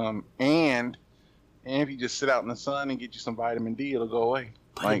Rona. And if you just sit out in the sun and get you some vitamin D, it'll go away.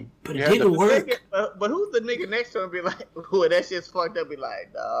 Like, But you it had didn't to- work. But who's the nigga next to him be like, when that shit's fucked up, be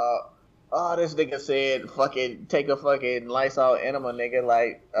like, dawg, oh, this nigga said fucking take a fucking Lysol enema, nigga.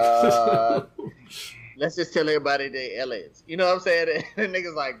 Like, let's just tell everybody they aliens. You know what I'm saying? And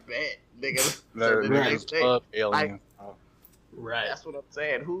niggas like, bet, nigga. So They're the Right. next day, love aliens. Right. that's what I'm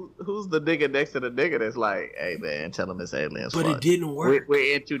saying. Who's the nigga next to the nigga that's like, hey man, tell him it's aliens. But fuck. it didn't work.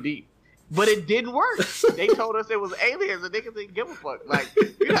 We're in too deep. But it didn't work. They told us it was aliens, and niggas didn't give a fuck. Like,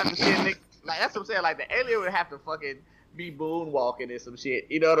 you have to see a nigga. Like, that's what I'm saying. Like, the alien would have to fucking be moonwalking and some shit.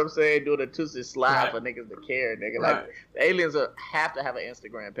 You know what I'm saying? Doing a Tootsie slide Right. for niggas to care, nigga. Like, Right. the aliens have to have an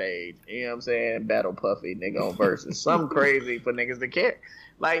Instagram page. You know what I'm saying? Battle Puffy, nigga, on Versus. Something crazy for niggas to care.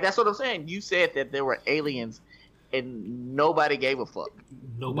 Like, that's what I'm saying. You said that there were aliens, and nobody gave a fuck.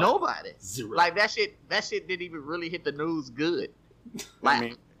 Nobody. Zero. Like, that shit didn't even really hit the news good. Like, I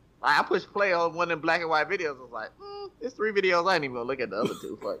mean, I pushed play on one of them black and white videos. I was like, there's 3 videos. I ain't even gonna look at the other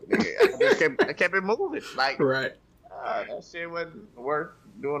 2. Fuck, nigga. I kept it moving. Like, Right. that shit wasn't worth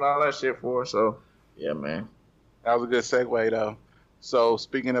doing all that shit for. So, yeah, man. that was a good segue, though. So,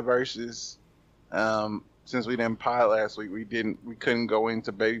 speaking of verses, since we didn't pod last week, we couldn't go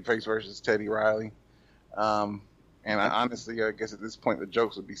into Babyface versus Teddy Riley. And honestly, I guess at this point the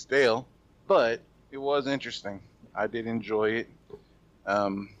jokes would be stale, but it was interesting. I did enjoy it.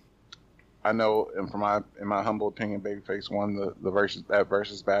 I know, and in my humble opinion, Babyface won the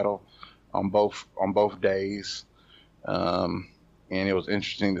versus battle on both days, and it was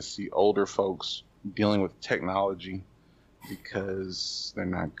interesting to see older folks dealing with technology because they're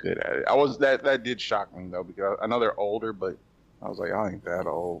not good at it. That did shock me though, because I know they're older, but I was like, I ain't that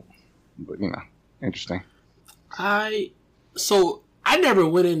old, but interesting. I never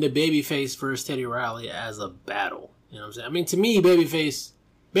went into Babyface versus Teddy Riley as a battle. You know what I'm saying? I mean, to me, Babyface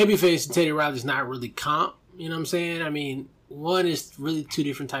and Teddy Riley is not really comp. You know what I'm saying? I mean, one is really 2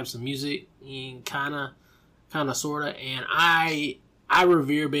 different types of music, and kind of, sorta. And I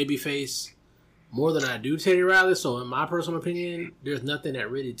revere Babyface more than I do Teddy Riley. So, in my personal opinion, there's nothing that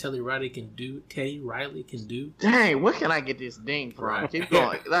really Teddy Riley can do. Dang, where can I get this ding from? Right. Keep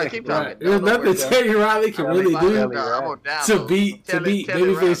going. Keep talking. Right. There's nothing Teddy Riley can really do I'm gonna download. to beat Teddy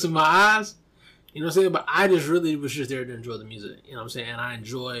Babyface in my eyes. You know what I'm saying? But I just really was just there to enjoy the music. You know what I'm saying? And I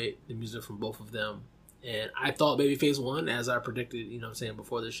enjoy the music from both of them. And I thought Babyface won, as I predicted, you know what I'm saying,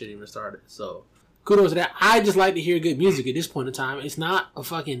 before this shit even started. So, kudos to that. I just like to hear good music at this point in time. It's not a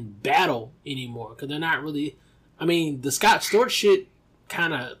fucking battle anymore. Because they're not really... I mean, the Scott Storch shit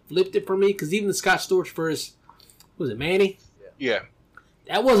kind of flipped it for me. Because even the Scott Storch versus... Was it Manny? Yeah.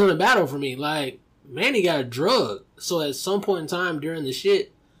 That wasn't a battle for me. Like, Manny got a drug. So at some point in time during the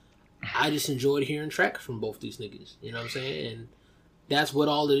shit, I just enjoyed hearing tracks from both these niggas. You know what I'm saying? And that's what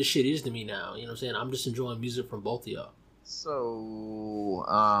all of this shit is to me now. You know what I'm saying? I'm just enjoying music from both of y'all. So,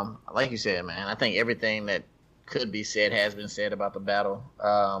 like you said, man, I think everything that could be said has been said about the battle.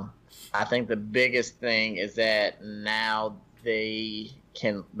 I think the biggest thing is that now they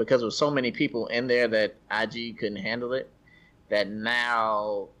can, because with so many people in there that IG couldn't handle it, that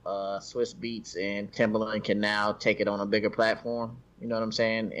now Swiss Beats and Timbaland can now take it on a bigger platform. You know what I'm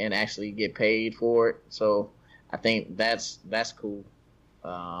saying? And actually get paid for it. So I think that's cool.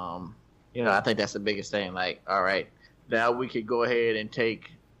 I think that's the biggest thing. Like, all right, now we could go ahead and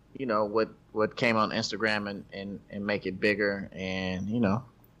take, what came on Instagram and make it bigger, and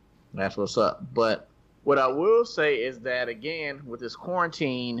that's what's up. But what I will say is that, again, with this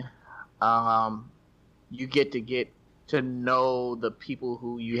quarantine, you get to know the people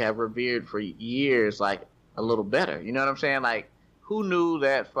who you have revered for years, like, a little better. You know what I'm saying? Like, who knew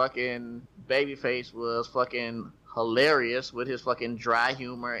that fucking Babyface was fucking hilarious with his fucking dry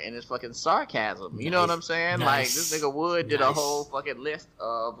humor and his fucking sarcasm? You know what I'm saying? Nice. Like, this nigga Wood did a whole fucking list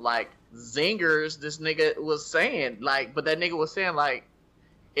of, like, zingers this nigga was saying. Like, but that nigga was saying, like,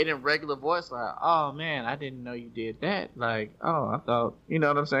 it in regular voice, like, oh, man, I didn't know you did that. Like, oh, I thought, you know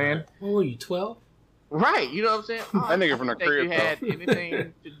what I'm saying? What were you, 12? Right, you know what I'm saying? That nigga from the crib, You had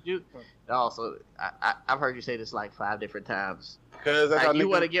anything to do? Also, I've heard you say this like 5 different times. Because that's how you niggas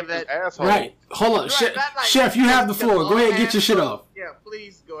want to give that asshole. Right. Hold on. Right, not like- Chef, you have the floor. Go ahead and get your shit off. Yeah,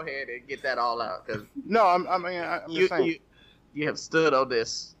 please go ahead and get that all out because No, I'm just saying. you have stood on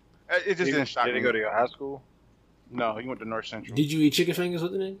this. It just didn't shock Did me. he go to your high school? No, he went to North Central. Did you eat chicken fingers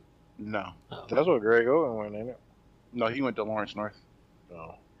with the nigga? No. Oh. That's what Greg Owen went, ain't it? No, he went to Lawrence North.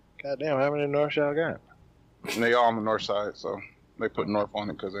 Oh. Goddamn, how many North y'all got? And they all on the north side, so they put North on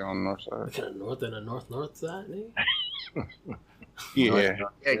it because they're on the north What side. kind of north and a north side, nigga? Yeah.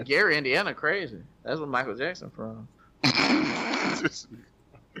 Yeah, Gary, Indiana, crazy. That's where Michael Jackson from.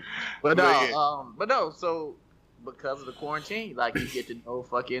 But no, Yeah. but no. So because of the quarantine, like you get to know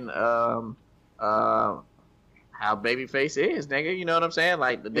fucking how Babyface is, nigga. You know what I'm saying?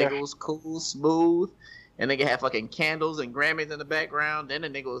 Like the nigga was cool, smooth, and nigga had fucking candles and Grammys in the background. Then the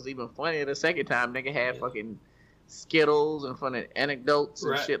nigga was even funnier the second time. Nigga had fucking Skittles and funny anecdotes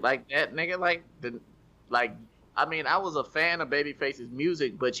and shit like that. Nigga, I mean, I was a fan of Babyface's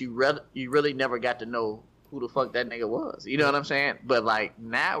music, but you really never got to know who the fuck that nigga was. You know what I'm saying? But like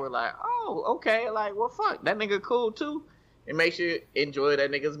now we're like, oh, okay, like well, fuck, that nigga cool too. It makes you enjoy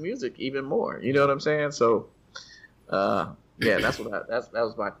that nigga's music even more. You know what I'm saying? So, yeah, that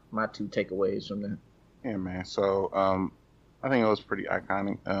was my 2 takeaways from that. Yeah, man. So, I think it was pretty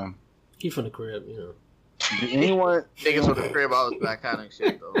iconic. He from the crib, you know. Did anyone Niggas from the crib always iconic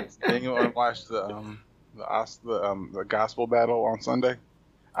shit though. did anyone watch the gospel battle on Sunday?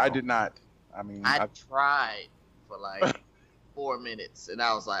 I did not. I mean, I tried for like 4 minutes, and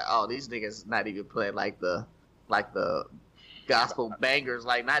I was like, "Oh, these niggas not even playing like the gospel bangers,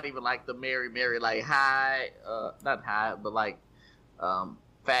 like not even like the Mary Mary, like high, not high, but like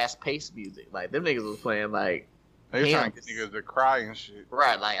fast paced music. Like them niggas was playing like they were trying to get niggas to cry and shit.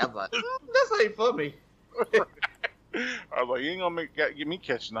 right. Like I'm like, this ain't for me. I was like, you ain't gonna get me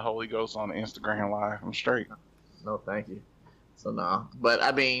catching the Holy Ghost on the Instagram live. I'm straight. No, thank you. So no, but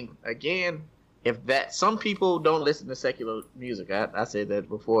I mean, again, if that some people don't listen to secular music. I said that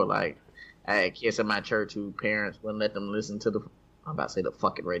before. Like I had kids in my church who parents wouldn't let them listen to I'm about to say the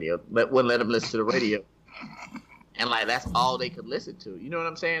fucking radio, but wouldn't let them listen to the radio, and like that's all they could listen to. You know what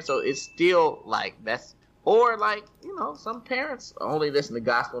I'm saying? So it's still like that's or like some parents only listen to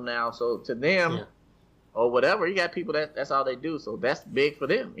gospel now. So to them. Or whatever, you got people that's all they do, so that's big for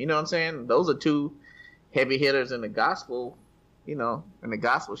them. You know what I'm saying? Those are 2 heavy hitters in the gospel, in the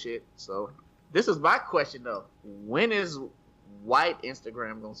gospel shit. So this is my question though: when is white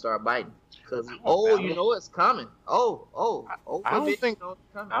Instagram gonna start biting? Because it's coming. I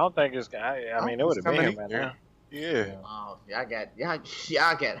don't think it's. I mean, it would have been him, man. Yeah. Oh, y'all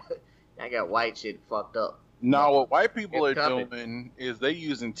got white shit fucked up. No, what white people It's are coming. doing is they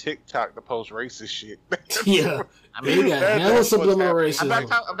using TikTok to post racist shit. Yeah. I We mean, got That's hella what's subliminal happening.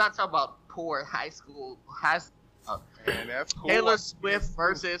 racism. I'm not talking about poor high school. Man, that's cool. Taylor Swift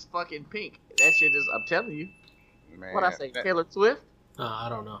versus fucking Pink. That shit is. I'm telling you. Man, What I say, that- Taylor Swift? I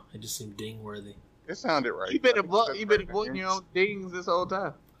don't know. It just seemed ding worthy. It sounded right. You been avoiding your own things this whole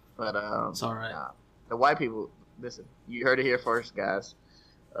time. But It's all right. the white people, listen. You heard it here first, guys.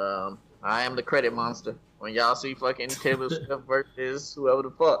 I am the credit monster. When y'all see fucking Taylor Swift versus whoever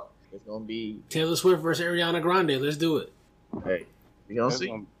the fuck, it's gonna be. Taylor Swift versus Ariana Grande. Let's do it. Hey, you gonna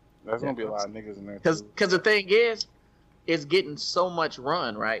see? There's gonna be a lot of niggas in there. Because too. the thing is, it's getting so much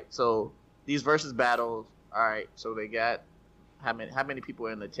run, right? So these versus battles. All right, so they got how many people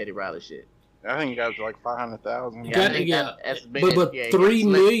are in the Teddy Riley shit? I think you guys are like 500,000. You got- I think yeah. that's big. But Yeah, 3 yeah,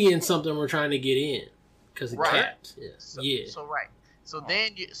 million something we're trying to get in because it Right. capped. Yeah. So right. So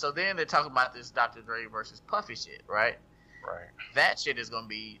then they're talking about this Dr. Dre versus Puffy shit, right? Right. That shit is gonna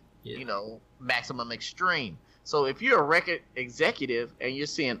be, Yeah. maximum extreme. So if you're a record executive and you're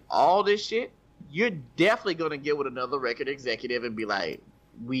seeing all this shit, you're definitely gonna get with another record executive and be like,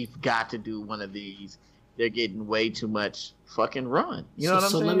 "We've got to do one of these. They're getting way too much fucking run." You know what I'm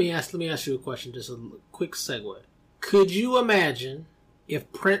so saying? let me ask you a question. Just a quick segue. Could you imagine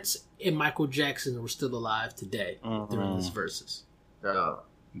if Prince and Michael Jackson were still alive today during this versus?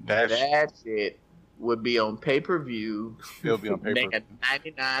 That shit would be on pay-per-view. It'll be on paper. Make it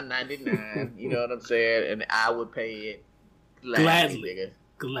 $99.99. You know what I'm saying? And I would pay it Gladly. nigga.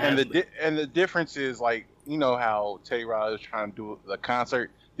 Gladly. And the difference is like how Teddy Riley was trying to do the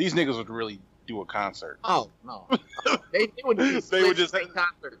concert. These niggas would really do a concert. Oh no, they would do They would split just- screen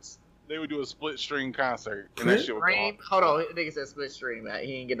concerts. They would do a split string concert, and that shit would go Stream. off. Hold on, nigga said split stream. Man.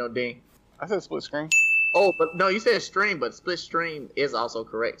 He ain't get no ding. I said split screen. Oh, but no, you said stream, but split stream is also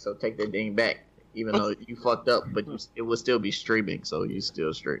correct. So take that ding back, even though you fucked up, but it would still be streaming, so you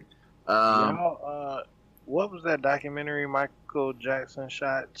still stream. Y'all, what was that documentary Michael Jackson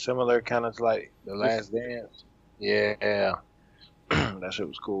shot? Similar kind of like The Last Dance. Yeah, that shit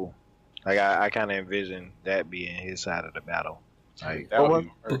was cool. Like I kind of envisioned that being his side of the battle. Like That would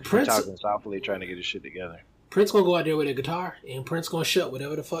be But Prince, talking softly, trying to get his shit together. Prince gonna go out there with a guitar, and Prince gonna shut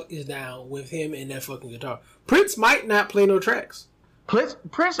whatever the fuck is down with him and that fucking guitar. Prince might not play no tracks.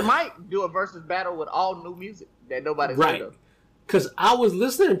 Prince might do a versus battle with all new music that nobody's Right. heard of. Because I was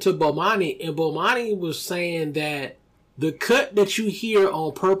listening to Bomani, and Bomani was saying that the cut that you hear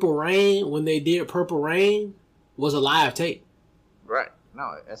on Purple Rain when they did Purple Rain was a live tape. Right.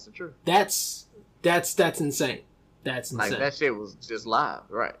 No, that's the truth. That's insane. That's insane. Like, that shit was just live.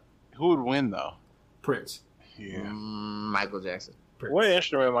 Right. Who would win though? Prince. Yeah, Michael Jackson. Prince. What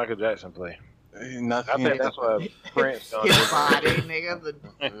instrument Michael Jackson play? nothing. I think that's what Prince done. His body,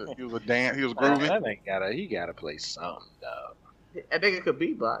 nigga. He was a dance. He was That grooving. nigga he gotta play something, dog. That nigga could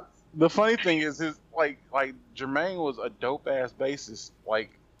beatbox. The funny thing is, his like Jermaine was a dope ass bassist. Like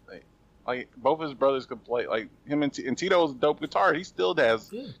both his brothers could play. Like him and Tito was a dope guitar. He still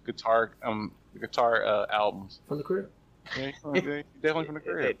has guitar albums. From the crib. Yeah, he's definitely from the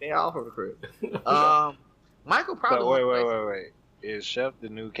crib. They all from the crib. Michael But probably. wait. Is Chef the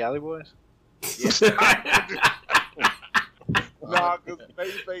new Cali Boys? Nah, because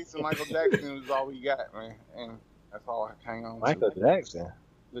Babyface and Michael Jackson was all we got, man, and that's all I hang on Michael to. Jackson.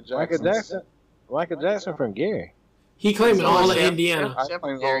 The Michael Jackson from Gary. He claiming all of Chef- Indiana. I Chef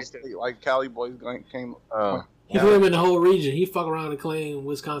claim Gary all state, like Cali Boys came. He claiming the whole region. He fuck around and claim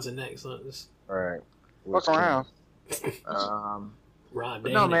Wisconsin next. So it's All right. Fuck around. Ron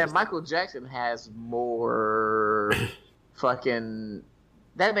But no, Dane. man, Michael Jackson has more fucking.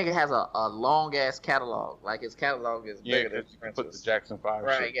 That nigga has a long ass catalog. Like, his catalog is Yeah, bigger than because you can put the Prince's. Jackson 5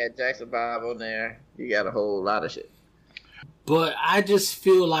 Right, shit. you got Jackson 5 on there. You got a whole lot of shit. But I just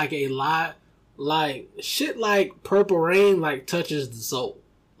feel like a lot, like shit, like Purple Rain, like touches the soul.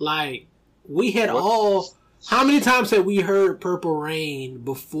 Like we had all. How many times have we heard Purple Rain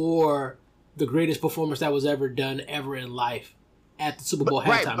before the greatest performance that was ever done ever in life at the Super Bowl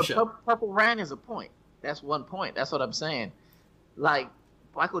halftime but show? Purple Rain is a point. That's one point. That's what I'm saying. Like,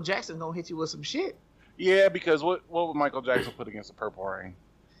 Michael Jackson gonna hit you with some shit. Yeah, because what would Michael Jackson put against the Purple Rain?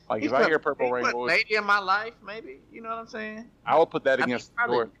 Like, if I hear Purple Rain, what would- Lady in My Life, maybe. You know what I'm saying? I would put that I mean, against the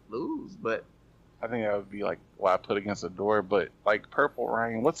probably door. lose, but I think that would be like what I put against the door. But like Purple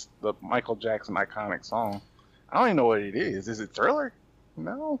Rain, what's the Michael Jackson iconic song? I don't even know what it is. Is it Thriller?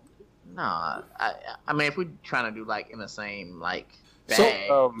 No. nah. I mean, if we're trying to do like in the same like So,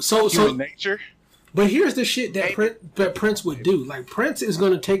 bag, So Human Nature. but here's the shit that Prince would do. Like Prince is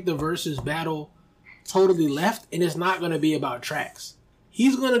gonna take the versus battle totally left, and it's not gonna be about tracks.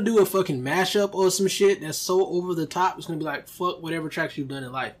 He's gonna do a fucking mashup or some shit that's so over the top. It's gonna be like fuck whatever tracks you've done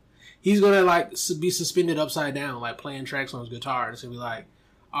in life. He's gonna like be suspended upside down, like playing tracks on his guitar. It's gonna be like,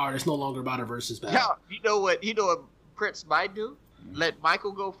 all right, it's no longer about a versus battle. yeah, you know what Prince might do? Let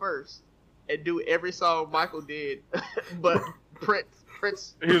Michael go first and do every song Michael did, but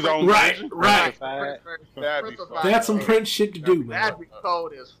Prince. His own Right, version. right. Prince first. That'd be Prince fun. will That's some find- Prince shit to do, man. That'd be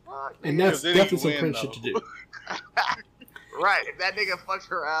cold as fuck. And nigga. that's Then he definitely some win, Prince though. shit to do. Right, if that nigga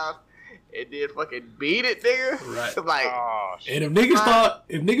fucks around and then fucking beat it, nigga. Right. Like, Oh, shit. And if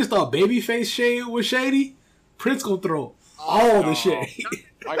niggas thought Babyface shade was shady, Prince gonna throw all the shade.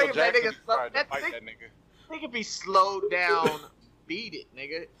 Michael Think that Jackson nigga- tried to that fight thing- that nigga. they could be slowed down, beat it,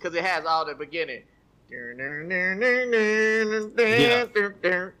 nigga, because it has all the beginning.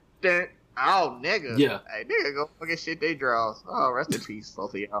 Oh, nigga. Yeah. Hey, nigga, go fucking shit they draws. Oh, rest in peace,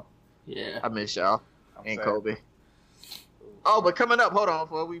 both of y'all. Yeah. I miss y'all I'm and sad. Kobe. Oh, but coming up, hold on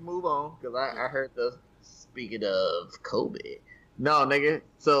before we move on, because I heard the speaking of Kobe. No, nigga.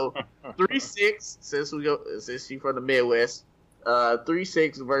 So 3-6 since she from the Midwest.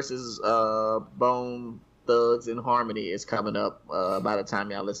 3-6 versus Bone Thugs and Harmony is coming up by the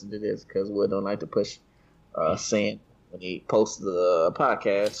time y'all listen to this, because we don't like to push Sam when he posts the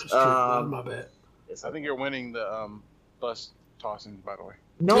podcast. That's true. My bad. I think you're winning the bus tossing, by the way.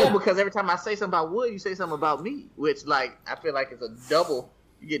 No, Yeah. because every time I say something about Wood, you say something about me, which like I feel like it's a double.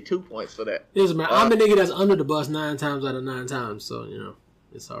 You get 2 points for that. Listen, man, I'm a nigga that's under the bus 9 times out of 9 times, so you know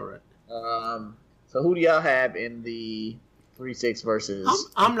it's all right. So who do y'all have in the 3-6 versus?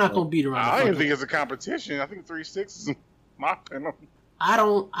 I'm not gonna beat around. I the don't even fucking- think it's a competition. I think 3-6 is mopping them. I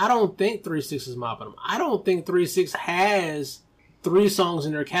don't think 3-6 is mopping them. I don't think 3-6 has 3 songs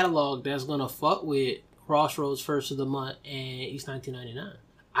in their catalog that's gonna fuck with Crossroads, First of the Month, and East 1999.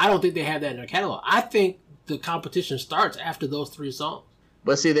 I don't think they have that in their catalog. I think the competition starts after those 3 songs.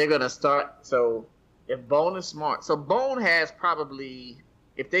 But see, they're gonna start. So if Bone is smart, so Bone has probably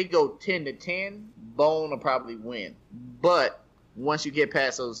if they go 10-10, Bone will probably win. But once you get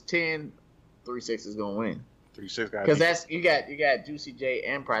past those 10, 3-6 is gonna win. 3-6 guys. Because that's you got Juicy J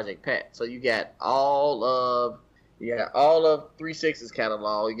and Project Pat. So you got all of 3-6's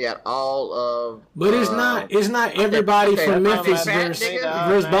catalog. You got all of. But it's not everybody from Memphis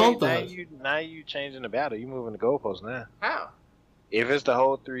versus Bone Thugs. Now you changing the battle. You moving the goalposts now. How? If it's the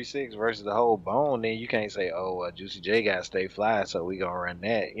whole 3-6 versus the whole Bone, then you can't say, "Oh, Juicy J got to stay fly, so we gonna run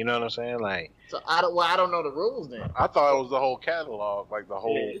that." You know what I'm saying? Like, so I don't know the rules then. I thought it was the whole catalog, like the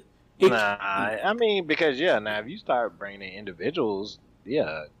whole. Nah, I mean, because now if you start bringing in individuals,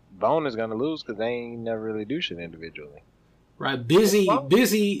 Bone is gonna lose because they ain't never really do shit individually. Right, busy,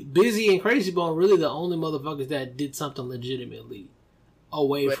 and Crazy Bone really the only motherfuckers that did something legitimately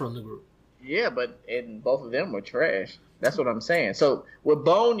away from the group. Yeah, and both of them were trash. That's what I'm saying. So with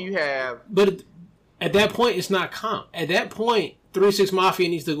Bone, you have. But at that point, it's not comp. At that point, 3-6 Mafia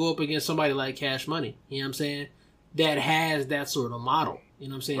needs to go up against somebody like Cash Money. You know what I'm saying? That has that sort of model. You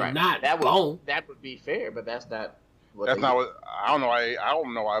know what I'm saying? Right. Not that Bone. That would be fair, but that's not. That's not what I don't know. I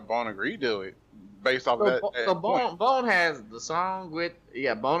don't know why Bone agreed to it based off that. So Bone has the song with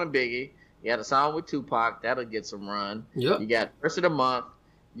Bone and Biggie. You got a song with Tupac that'll get some run. Yep. You got Verse of the Month.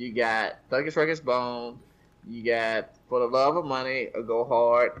 You got Thuggish Records Bone. You got For the Love of Money, Go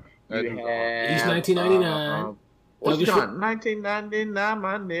Hard. You have East 1999. What's it on? 1999,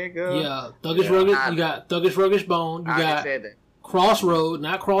 my nigga. Yeah, Thuggish Rugged. You got Thuggish Rugged Bone. You got that. Crossroad,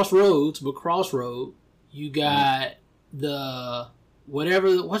 not Crossroads, but Crossroad. You got the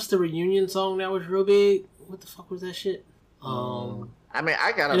whatever. What's the reunion song that was real big? What the fuck was that shit? I mean,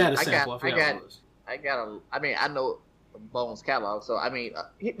 I know Bone's catalog, so I mean,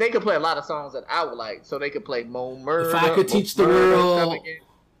 they could play a lot of songs that I would like. So they could play Mo Murder. If I Could Teach the World,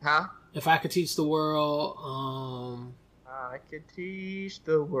 huh? If I Could Teach the World, I could teach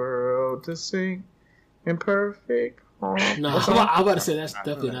the world to sing in perfect harmony. No, I'm about to say that's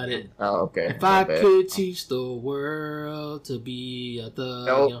definitely not it. Oh, okay. If I could teach the world to be a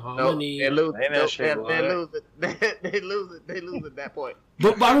thug in harmony. They lose it. They lose it at that point.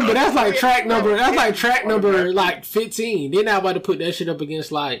 But that's like track number. That's like track number like 15. They're not about to put that shit up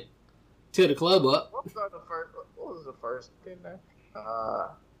against like Tear the Club Up. What was the first? Didn't I? I'm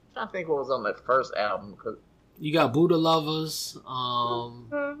trying to think what was on that first album. Cause you got Buddha Lovers.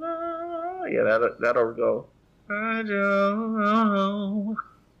 Yeah, that'll go.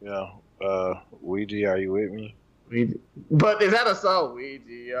 Yeah. Ouija, are you with me? But is that a song?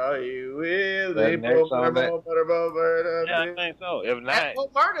 Ouija, are you with me? Yeah, I think so. If not, Mo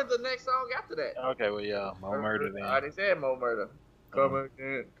Murder's the next song after that. Okay, well, yeah, Mo Murder then. I already said Mo Murder. Come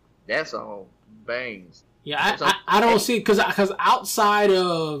again. That song bangs. Yeah, I don't see because outside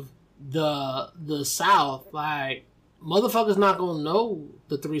of the South, like motherfuckers not gonna know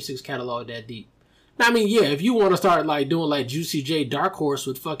the 3-6 catalog that deep. I mean, yeah, if you want to start like doing like Juicy J Dark Horse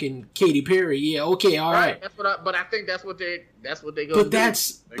with fucking Katy Perry, yeah, okay, all right. But I think that's what they go. But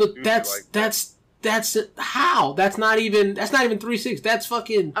that's how that's not even 3-6. That's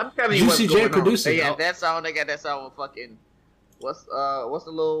fucking I'm telling you Juicy J producing. They got that song. They got that song with fucking what's the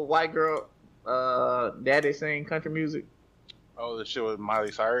little white girl daddy sing country music. Oh, the shit with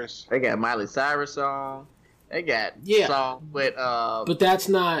Miley Cyrus. They got Miley Cyrus song. They got song with But that's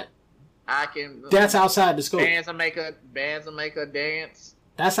not. That's outside the scope. Bands will make her dance.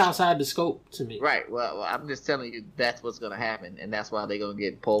 That's outside the scope to me. Right. Well, I'm just telling you that's what's gonna happen, and that's why they're gonna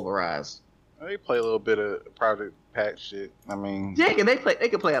get pulverized. They play a little bit of Project Pat shit. I mean, yeah, they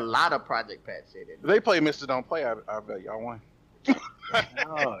could play a lot of Project Pat shit. If they play Mr. Don't Play, I bet y'all won.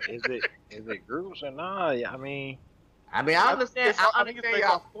 No, is it groups or not? I mean, I understand. I think it's based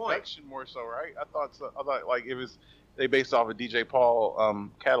off production more so, right? I thought like it was. They based off of DJ Paul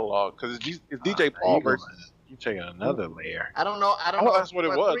catalog because it's DJ Paul versus. You taking another layer. I don't know. That's what it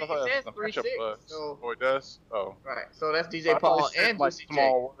was. I thought that's the matchup was. So, it does. Oh, right. So that's DJ Paul and like Juicy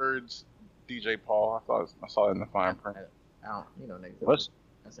small words. DJ Paul. I saw it in the fine print. I don't. What's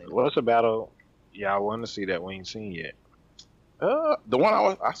the battle y'all want to see that we ain't seen yet? The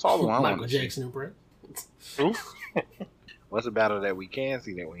one I saw the one Michael Jackson and Prince. What's the battle that we can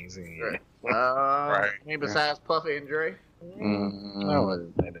see that we ain't seen yet? Right. I mean, besides Puffy and Dre. I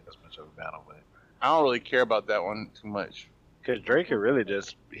wasn't saying that much of a battle, but I don't really care about that one too much. Because Drake could really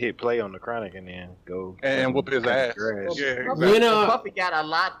just hit play on the Chronic and then go and whoop his ass. Yeah, exactly. Puffy got a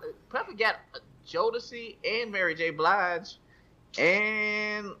lot. Puffy got Jodeci and Mary J. Blige,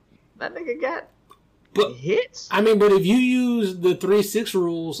 and that nigga got hits. I mean, but if you use the 3-6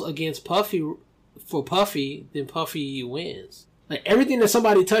 rules against Puffy, then Puffy wins. Like everything that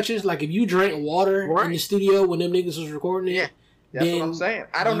somebody touches, like if you drank water in the studio when them niggas was recording it, That's what I'm then saying.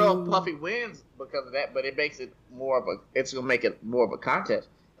 I don't know if you- Puffy wins because of that, but it makes it more of a. It's gonna make it more of a contest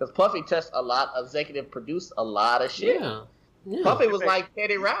because Puffy touched a lot. Executive produced a lot of shit. Yeah. Yeah. Puffy was like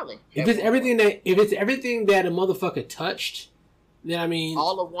Teddy Riley. If it's everything that a motherfucker touched, then I mean,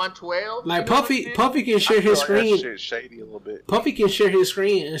 all of 112. like you know what I'm saying? Puffy can I share feel his like that screen. shit's shady a little bit. Puffy can share his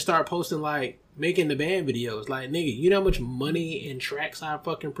screen and start posting like making the band videos. Like nigga, you know how much money and tracks I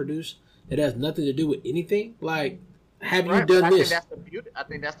fucking produce that has nothing to do with anything. Like, have you Right, but done I this? think that's the beauty. I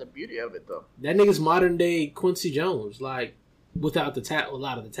think that's the beauty of it, though. That nigga's modern day Quincy Jones. Like without a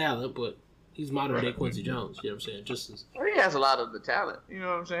lot of the talent, but he's modern day Quincy Jones. You know what I'm saying? Just as He has a lot of the talent. You know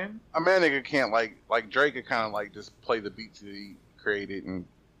what I'm saying? A man nigga can't like Drake could kind of like just play the beats that he created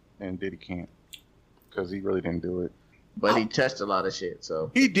and Diddy can't because he really didn't do it. But he touched a lot of shit. So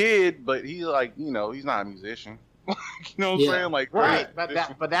He did, but he like he's not a musician. You know what I'm Yeah. saying? Like right,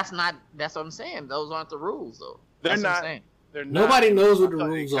 Drake's but that's not. That's what I'm saying. Those aren't the rules, though. They're That's what I'm not. saying. they're not- nobody knows what the I thought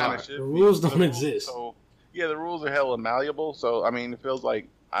they rules kinda are. should The be. rules The don't exist. So, yeah, the rules are hella malleable. So I mean, it feels like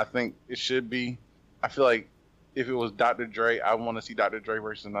I think it should be. I feel like if it was Dr. Dre, I want to see Dr. Dre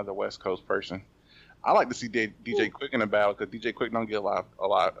versus another West Coast person. I like to see DJ Quick in a battle because DJ Quick don't get enough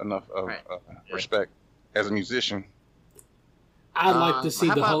of Right. respect as a musician. I'd like to see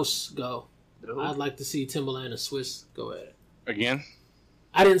how the about- hosts go. The who? I'd like to see Timbaland and Swiss go at it. Again,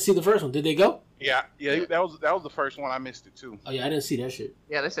 I didn't see the first one. Did they go? yeah. That was the first one. I missed it too. Oh yeah, I didn't see that shit.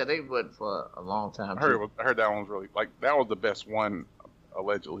 Yeah, they said they would for a long time. I heard that one was really like that was the best one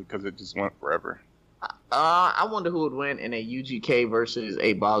allegedly because it just went forever. I wonder who would win in a UGK versus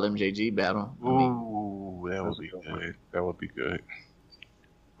a Ball MJG battle. I mean, Ooh, that would be good. That would be good.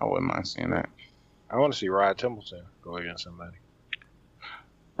 I wouldn't mind seeing that. I want to see Rod Templeton go against somebody.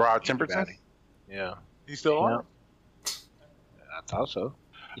 Rod Temperton, Anybody. Yeah, he's still on. I thought so.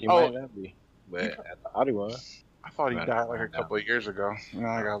 He Oh. might not be, but I thought he was. I thought he Right. died like a couple of years ago.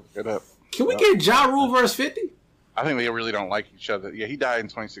 Now I gotta look it up. Can we get Ja Rule versus 50? I think they really don't like each other. Yeah, he died in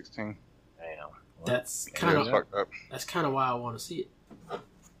 2016. Damn. Well, That's Yeah, kind it's of fucked up. why I want to see it.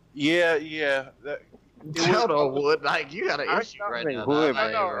 Yeah. That, Zelda would like you got an I issue thought right they now. would, dog.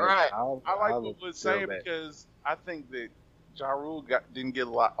 I know, right? I like I'll what was feel saying bad. because I think that Ja Rule didn't get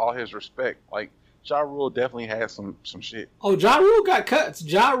all his respect. Like Ja Rule definitely had some shit. Oh, Ja Rule got cuts.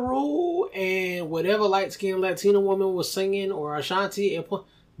 Ja Rule and whatever light skinned Latina woman was singing or Ashanti.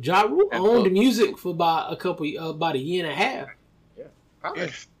 Ja Rule And owned look- the music for about a year and a half. Probably,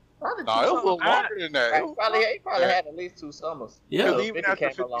 Yeah. probably No, it was a little summers. longer than that. It was- He probably had at least 2 summers. Yeah, Because So even 50 after came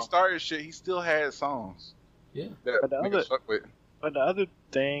 50 along. started shit, he still had songs. Yeah. That But the niggas other- fuck with. But the other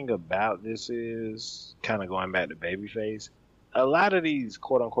thing about this is kind of going back to Babyface. A lot of these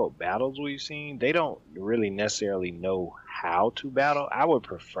quote unquote battles we've seen, they don't really necessarily know how to battle. I would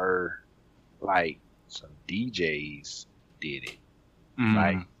prefer like some DJs did it.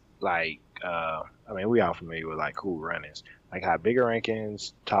 Mm. I mean, we all familiar with like Cool Runnings, like how Bigger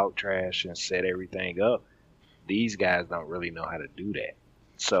Rankins talk trash and set everything up. These guys don't really know how to do that,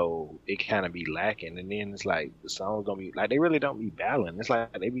 so it kind of be lacking. And then it's like the songs don't be like they really don't be battling. It's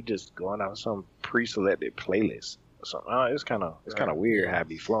like they be just going off some pre-selected playlist or something. It's kind of weird how it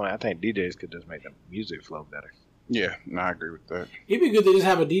be flowing. I think DJs could just make the music flow better. Yeah, no, I agree with that. It'd be good to just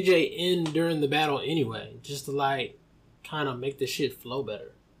have a DJ in during the battle anyway, just to like kind of make the shit flow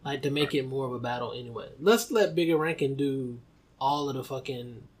better, like to make it more of a battle anyway. Let's let Bigger Rankin do all of the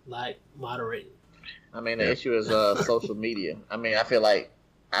fucking like moderating. I mean, the issue is social media. I mean, I feel like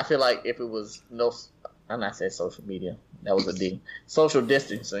if it was no, I'm not saying social media. That was a D. Social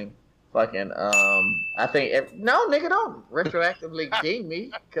distancing. Fucking. I think no nigga don't retroactively ding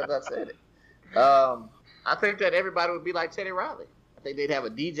me because I said it. I think that everybody would be like Teddy Riley. I think they'd have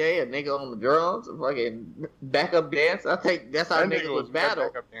a DJ, a nigga on the drums, a fucking backup dance. I think that's how That niggas would battle.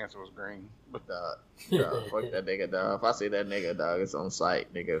 That backup dancer was green. Dog, fuck that nigga, dog. If I see that nigga, dog, it's on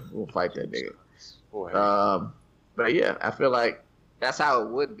site, nigga. We'll fight that nigga. Boy, But yeah, I feel like that's how it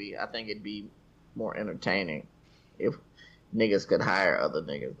would be. I think it'd be more entertaining if niggas could hire other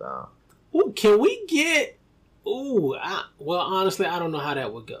niggas, dog. Ooh, can we get? Well, honestly, I don't know how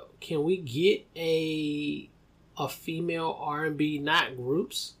that would go. Can we get a female R&B, not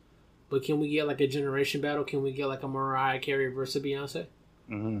groups, but can we get like a generation battle? Can we get like a Mariah Carey versus Beyonce?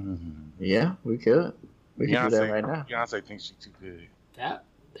 Yeah, we could. We could do that right now. Beyonce thinks she's too good.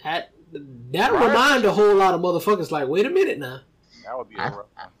 That'll remind a whole lot of motherfuckers. Like, wait a minute now. That would be a rough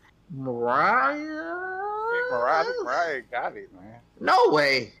one. Mariah? Mariah got it, man. No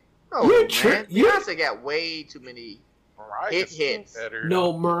way. No, You're man. Beyonce got way too many. Mariah's Hits. better.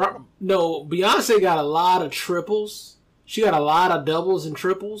 No, Beyonce got a lot of triples. She got a lot of doubles and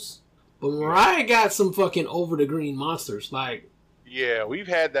triples. But Mariah got some fucking over the green monsters. Like, Yeah, we've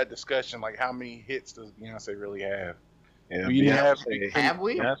had that discussion. Like, how many hits does Beyonce really have? Yeah, We didn't have. Have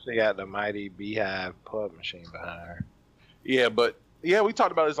we? Beyonce got the mighty Beehive pub machine behind her. Yeah, but we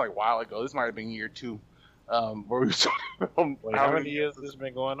talked about this like a while ago. This might have been year 2, where we were talking about Wait, how many years has this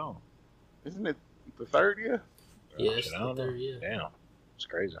been going on? Isn't it the 3rd year? Yeah, it's I don't the know. third year. Damn, it's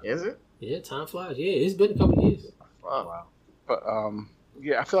crazy. Is it? Yeah, time flies. Yeah, it's been a couple years. Wow. But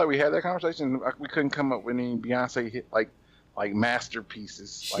I feel like we had that conversation. Like, we couldn't come up with any Beyonce hit like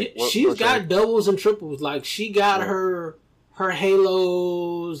masterpieces. She's got doubles and triples. Like she got her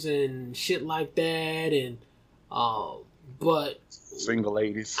halos and shit like that, and but single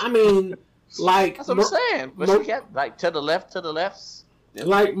ladies. I mean, like That's what I'm saying. But she got like to the left.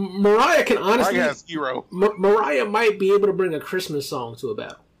 Like Mariah can honestly, Mariah has Hero. Mariah might be able to bring a Christmas song to a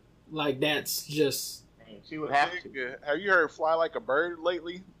battle. Like that's just She would have to. Have you heard "Fly Like a Bird"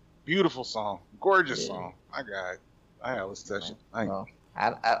 lately? Beautiful song, gorgeous Yeah. song. I gotta listen to that shit. I'm gonna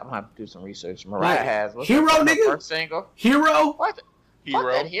have to do some research. Mariah Like, has what's Hero, her nigga? first single. Hero. What? Fuck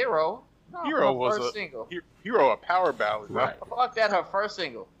Hero. that Hero. No, Hero her was first single. Hero, a power ballad. Right. Fuck that, her first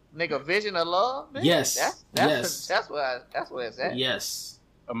single. Nigga, Vision of Love. Nigga. Yes. That's what it's at. Yes.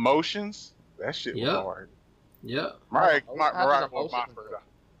 Emotions. That shit was Yep. hard. Yep. Mariah How's was my Emotions? first.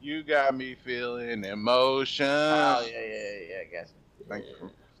 You got me feeling emotion. Oh yeah. I got you. Thank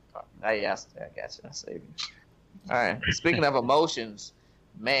you. I got you. I saved you. All right. Speaking of emotions,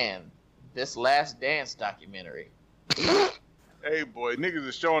 man, this Last Dance documentary. Hey boy, niggas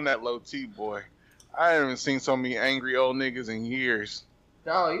is showing that low T boy. I haven't seen so many angry old niggas in years.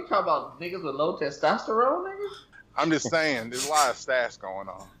 No, you talking about niggas with low testosterone, niggas? I'm just saying, there's a lot of stats going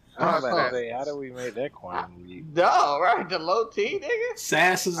on. I was Oh, about to say, how do we make that quantum leap? No, right? The low T, nigga.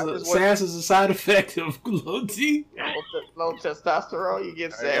 Sass is I a just want- side effect of low T. Low testosterone, you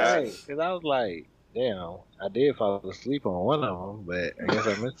get Hey, sass. Right, because I was like, damn, I did fall asleep on one of them, but I guess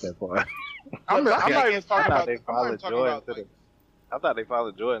I missed that part. I'm not even I talking thought about. they I'm not followed even talking Jordan about. to Like, I thought they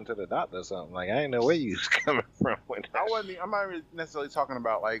followed Jordan to the doctor or something. Like, I didn't know where you was coming from with that. I'm not even necessarily talking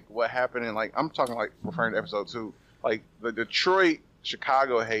about like what happened in like. I'm talking like referring to episode 2, like the Detroit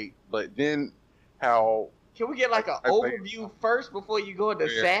Chicago hate, but then how Can we get like an I think- overview first before you go into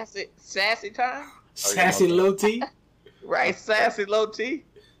Yeah. sassy time? Sassy low T. Right, sassy low T.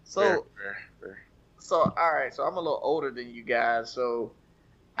 So fair. So, all right. So I'm a little older than you guys. So,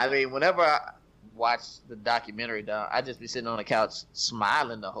 I mean, whenever I watch the documentary, dog, I just be sitting on the couch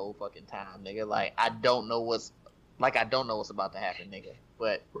smiling the whole fucking time, nigga. Like I don't know what's about to happen, nigga.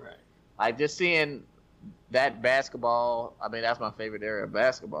 But Right. like just seeing that basketball, I mean, that's my favorite area of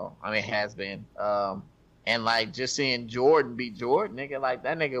basketball. I mean, it has been. And like just seeing Jordan be Jordan, nigga, like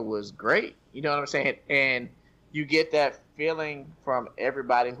that nigga was great. You know what I'm saying? And you get that feeling from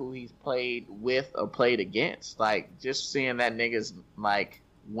everybody who he's played with or played against. Like just seeing that nigga's like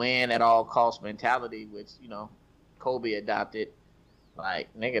win at all cost mentality, which, you know, Kobe adopted. Like,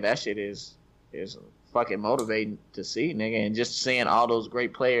 nigga, that shit is fucking motivating to see, nigga. And just seeing all those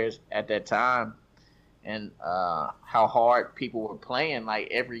great players at that time and how hard people were playing like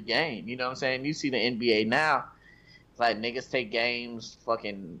every game. You know what I'm saying? You see the NBA now, it's like niggas take games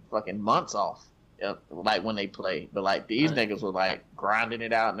fucking months off. Like when they play, but like these niggas were like grinding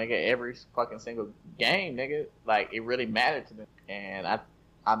it out, nigga, every fucking single game, nigga. Like it really mattered to them, and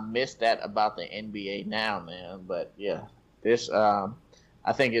I miss that about the NBA now, man. But yeah, this I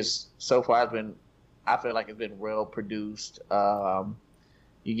think it's so far it's been, I feel like it's been well produced.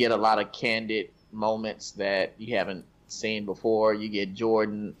 You get a lot of candid moments that you haven't seen before. You get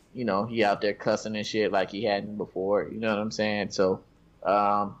Jordan, you know, he out there cussing and shit like he hadn't before. You know what I'm saying? So.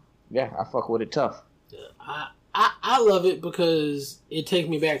 Yeah, I fuck with it tough. I love it because it takes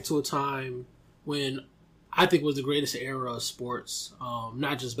me back to a time when I think was the greatest era of sports.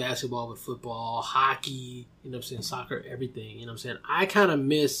 Not just basketball, but football, hockey, you know what I'm saying, soccer, everything. You know what I'm saying? I kind of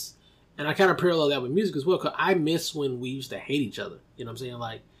miss, and I kind of parallel that with music as well, because I miss when we used to hate each other. You know what I'm saying?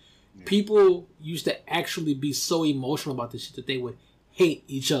 Like, people used to actually be so emotional about this shit that they would hate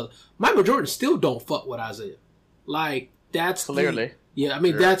each other. Michael Jordan still don't fuck with Isaiah. Like, that's Clearly. Yeah, I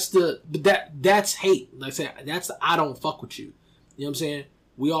mean, Sure. that's hate. Like I said, that's the I don't fuck with you. You know what I'm saying?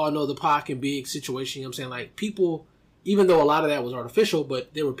 We all know the Pac and Big situation. You know what I'm saying? Like, people, even though a lot of that was artificial,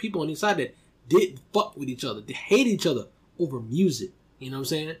 but there were people on each side that did fuck with each other. They hate each other over music. You know what I'm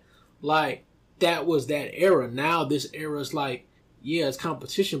saying? Like, that was that era. Now this era is like, yeah, it's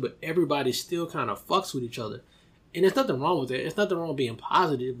competition, but everybody still kind of fucks with each other. And there's nothing wrong with that. It's nothing wrong with being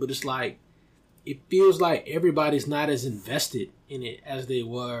positive, but it's like, it feels like everybody's not as invested in it as they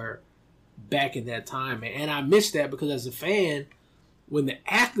were back in that time. And I miss that because as a fan, when the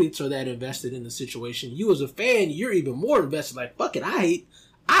athletes are that invested in the situation, you as a fan, you're even more invested. Like, fuck it, I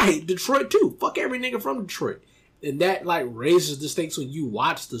hate Detroit too. Fuck every nigga from Detroit. And that, like, raises the stakes when you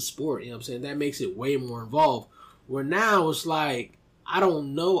watch the sport, you know what I'm saying? That makes it way more involved. Where now it's like, I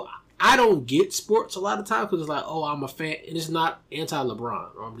don't know. I don't get sports a lot of times because it's like, oh, I'm a fan. And it's not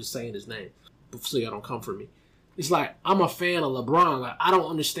anti-LeBron. Or I'm just saying his name so y'all don't come for me. It's like, I'm a fan of LeBron. Like, I don't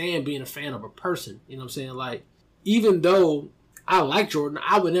understand being a fan of a person. You know what I'm saying? Like, even though I like Jordan,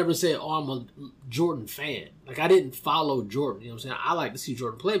 I would never say, oh, I'm a Jordan fan. Like, I didn't follow Jordan. You know what I'm saying? I like to see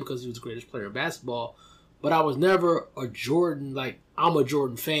Jordan play because he was the greatest player in basketball. But I was never a Jordan, like, I'm a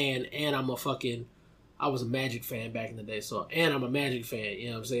Jordan fan and I was a Magic fan back in the day. So, and I'm a Magic fan, you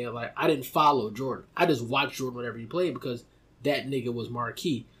know what I'm saying? Like, I didn't follow Jordan. I just watched Jordan whenever he played because that nigga was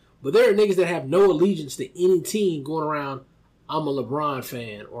marquee. But there are niggas that have no allegiance to any team going around, I'm a LeBron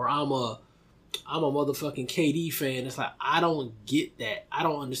fan or I'm a motherfucking KD fan. It's like, I don't get that. I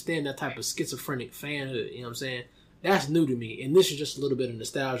don't understand that type of schizophrenic fanhood, you know what I'm saying? That's new to me. And this is just a little bit of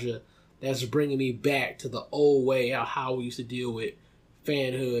nostalgia that's bringing me back to the old way of how we used to deal with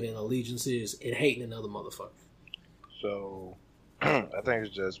fanhood and allegiances and hating another motherfucker. So, I think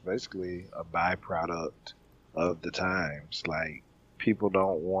it's just basically a byproduct of the times. Like, people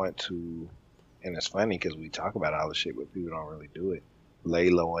don't want to, and it's funny because we talk about all the shit, but people don't really do it.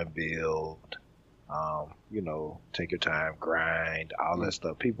 Lay low and build, take your time, grind, all that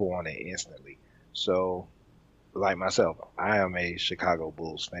stuff. People want it instantly. So, like myself, I am a Chicago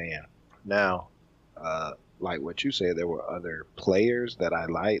Bulls fan. Now, like what you said, there were other players that I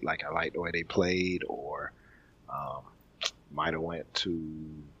liked. Like, I liked the way they played, or might have went to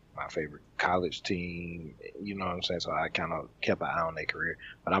my favorite college team. You know what I'm saying? So I kind of kept an eye on their career.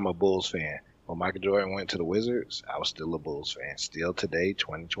 But I'm a Bulls fan. When Michael Jordan went to the Wizards, I was still a Bulls fan. Still today,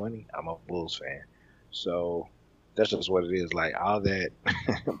 2020, I'm a Bulls fan. So that's just what it is. Like, all that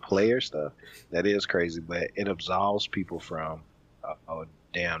player stuff, that is crazy. But it absolves people from, oh,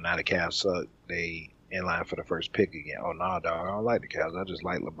 damn, now the Cavs suck. They in line for the first pick again. Oh, no, dog, I don't like the Cavs. I just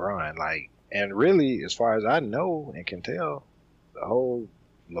like LeBron. Like, and really, as far as I know and can tell, the whole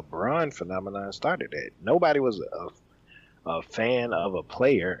LeBron phenomenon started that. Nobody was a fan of a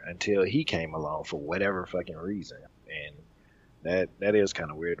player until he came along for whatever fucking reason. And that is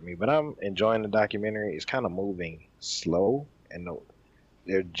kind of weird to me. But I'm enjoying the documentary. It's kind of moving slow, and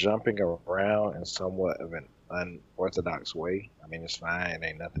they're jumping around in somewhat of an unorthodox way. I mean, it's fine.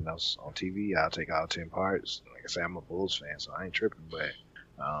 Ain't nothing else on TV. I'll take all 10 parts. Like I say, I'm a Bulls fan, so I ain't tripping. But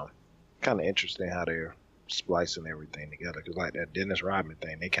kind of interesting how they're splicing everything together. Because like that Dennis Rodman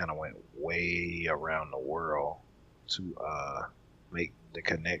thing, they kind of went way around the world to make the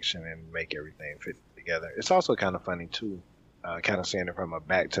connection and make everything fit together. It's also kind of funny too, kind of seeing it from a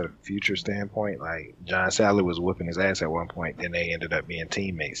Back to the Future standpoint. Like, John Sally was whooping his ass at one point, then they ended up being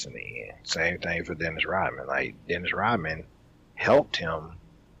teammates in the end. Same thing for Dennis Rodman. Like, Dennis Rodman helped him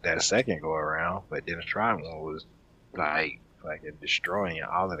that second go around, but Dennis Rodman was like destroying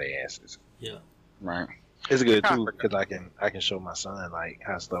all of their asses. Yeah, right. It's good too because I can show my son like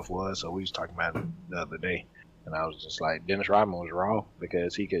how stuff was. So we was talking about it the other day, and I was just like, Dennis Rodman was raw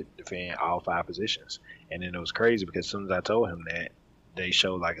because he could defend all 5 positions. And then it was crazy because as soon as I told him that, they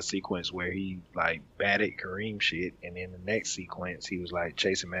showed like a sequence where he like batted Kareem shit, and then the next sequence he was like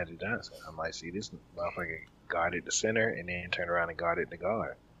chasing Magic Johnson. I'm like, see, this motherfucker guarded the center and then turned around and guarded the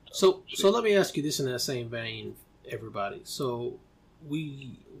guard. So let me ask you this in that same vein, everybody. So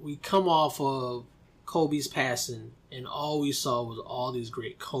we come off of Kobe's passing, and all we saw was all these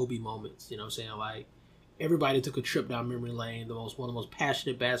great Kobe moments. You know what I'm saying? Like, everybody took a trip down memory lane. One of the most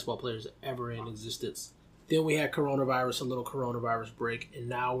passionate basketball players ever in existence. Then we had coronavirus, a little coronavirus break, and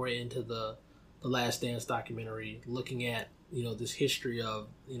now we're into the Last Dance documentary, looking at, this history of,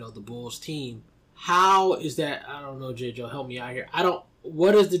 the Bulls team. How is that? I don't know, J. Joe, help me out here.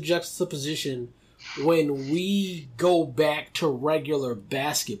 What is the juxtaposition when we go back to regular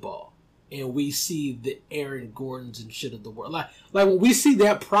basketball and we see the Aaron Gordons and shit of the world? Like when we see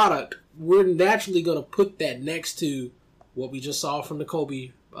that product, we're naturally going to put that next to what we just saw from the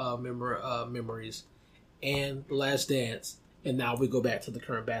Kobe memories and The Last Dance, and now we go back to the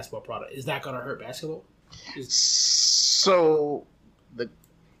current basketball product. Is that going to hurt basketball? So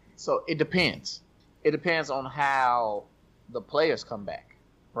it depends. It depends on how the players come back,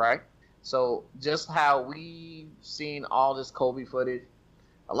 right? So just how we've seen all this Kobe footage,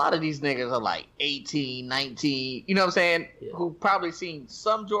 a lot of these niggas are like 18, 19, you know what I'm saying? Yeah. Who probably seen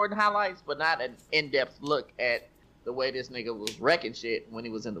some Jordan highlights, but not an in-depth look at the way this nigga was wrecking shit when he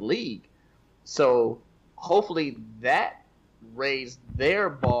was in the league. So hopefully that raised their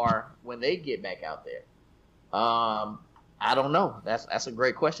bar when they get back out there. I don't know. That's a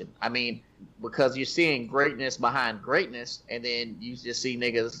great question. I mean, because you're seeing greatness behind greatness, and then you just see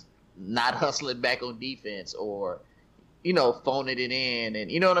niggas not hustling back on defense or, phoning it in,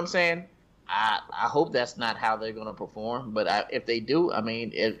 and you know what I'm saying. I hope that's not how they're gonna perform, but if they do, I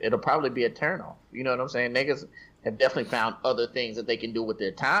mean, it'll probably be a turnoff. You know what I'm saying? Niggas have definitely found other things that they can do with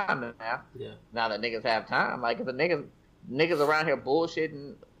their time now. Yeah. Now that niggas have time, like if the niggas around here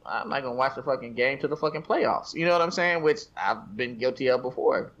bullshitting, I'm not gonna watch the fucking game to the fucking playoffs. You know what I'm saying? Which I've been guilty of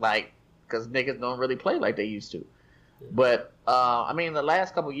before, like because niggas don't really play like they used to. Yeah. But I mean, the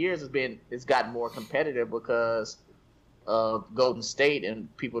last couple of years it's gotten more competitive because of Golden State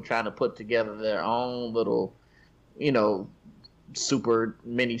and people trying to put together their own little, super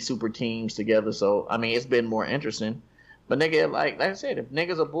teams together. So I mean, it's been more interesting. But nigga, like I said, if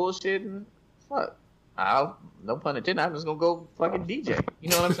niggas are bullshitting, fuck. No pun intended, I'm just gonna go fucking DJ. You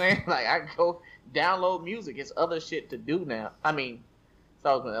know what I'm saying? Like I go download music. It's other shit to do now. I mean, it's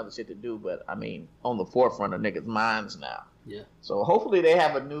always been other shit to do, but I mean, on the forefront of niggas' minds now. Yeah. So hopefully they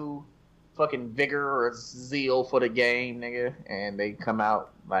have a new fucking vigor or zeal for the game, nigga, and they come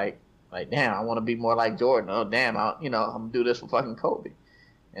out like damn, I want to be more like Jordan. Oh damn, I'm gonna do this for fucking Kobe,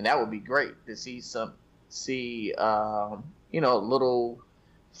 and that would be great to see little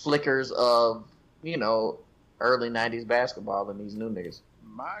flickers of early 90s basketball in these new niggas.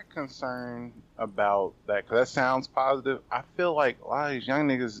 My concern about that, because that sounds positive, I feel like a lot of these young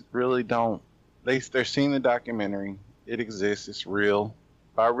niggas really don't. They're seeing the documentary. It exists. It's real.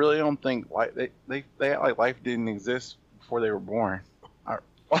 But I really don't think like they act like life didn't exist before they were born. I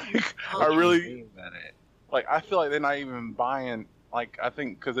feel like they're not even buying. Like I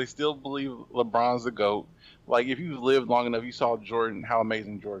think because they still believe LeBron's the GOAT. Like if you've lived long enough, you saw Jordan, how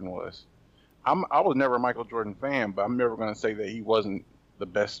amazing Jordan was. I was never a Michael Jordan fan, but I'm never going to say that he wasn't the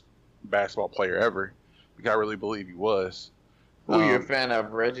best basketball player ever, because I really believe he was. Who you a fan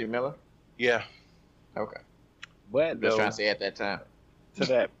of, Reggie Miller? Yeah. Okay. But just trying to say at that time. To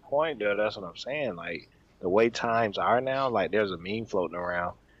that point, though, that's what I'm saying. Like the way times are now, like there's a meme floating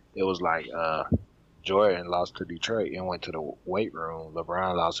around. It was like Jordan lost to Detroit and went to the weight room.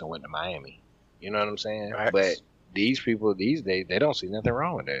 LeBron lost and went to Miami. You know what I'm saying? Right. But these people these days, they don't see nothing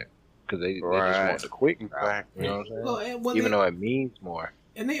wrong with that. Because they just want the quick route, you know what I'm saying? Even though it means more.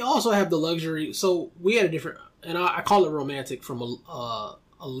 And they also have the luxury. So we had a different, and I call it romantic from a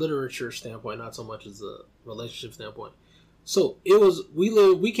literature standpoint, not so much as a relationship standpoint. So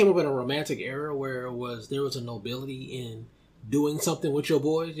we came up in a romantic era where there was a nobility in doing something with your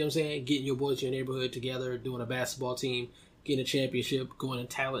boys. You know what I'm saying? Getting your boys to your neighborhood together, doing a basketball team, getting a championship, going to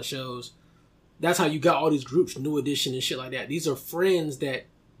talent shows. That's how you got all these groups, New Edition and shit like that. These are friends that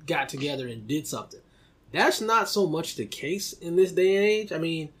got together and did something. That's not so much the case in this day and age. I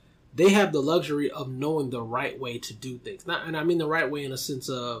mean, they have the luxury of knowing the right way to do things. And I mean the right way in a sense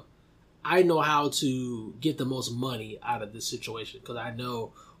of, I know how to get the most money out of this situation because I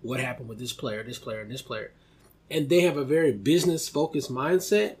know what happened with this player, and this player. And they have a very business-focused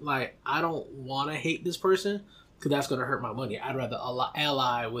mindset. Like, I don't want to hate this person because that's going to hurt my money. I'd rather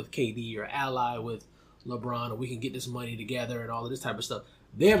ally with KD or ally with LeBron, or we can get this money together and all of this type of stuff.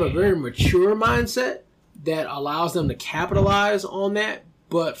 They have a very mature mindset that allows them to capitalize on that,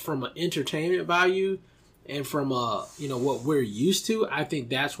 but from an entertainment value and from what we're used to, I think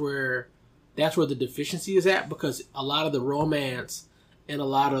that's where the deficiency is at, because a lot of the romance and a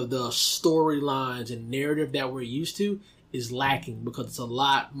lot of the storylines and narrative that we're used to is lacking because it's a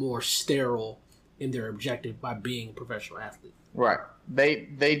lot more sterile in their objective by being a professional athlete. Right.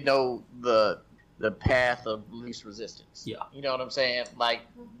 They know the path of least resistance. Yeah. You know what I'm saying? Like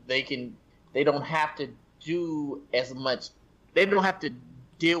they don't have to do as much. They don't have to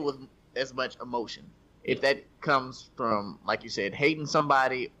deal with as much emotion. If that comes from, like you said, hating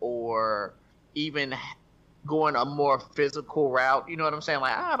somebody or even going a more physical route, you know what I'm saying?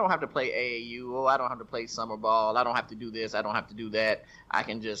 Like, I don't have to play AAU, or I don't have to play summer ball, I don't have to do this, I don't have to do that. I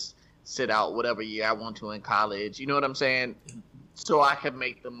can just sit out whatever year I want to in college. You know what I'm saying? So I can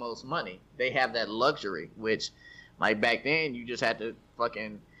make the most money. They have that luxury, which, like back then, you just had to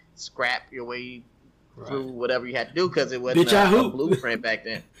fucking scrap your way through whatever you had to do because it wasn't a blueprint back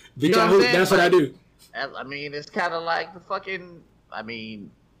then. Bitch, I hoop. That's what I do. I mean, it's kind of like the fucking, the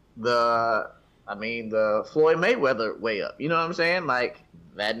Floyd Mayweather way up. You know what I'm saying? Like,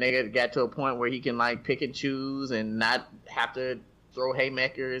 that nigga got to a point where he can, like, pick and choose and not have to throw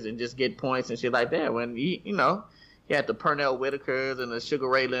haymakers and just get points and shit like that. When he had the Pernell Whitakers and the Sugar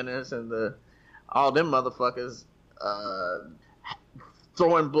Ray Leonards and all them motherfuckers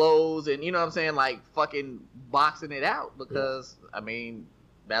throwing blows and, you know what I'm saying, like, fucking boxing it out because,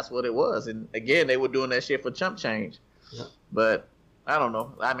 that's what it was. And, again, they were doing that shit for chump change. Yep. But I don't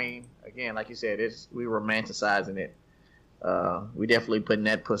know. I mean, again, like you said, we romanticizing it. We definitely putting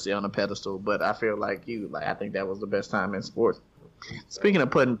that pussy on a pedestal. But I feel like I think that was the best time in sports. Speaking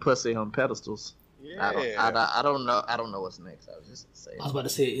of putting pussy on pedestals, I don't know. I don't know what's next. I was just saying. I was about to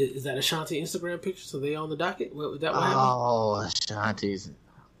say, is that Ashanti Instagram picture? So they on the docket? What happened? Oh, Ashanti's.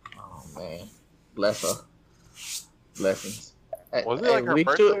 Oh man, bless her. Blessings. Was it like her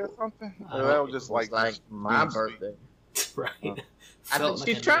birthday or something? Or that was just like my birthday. Right.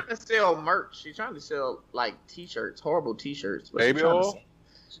 She's trying to sell merch. She's trying to sell like T-shirts, horrible T-shirts. Baby oil?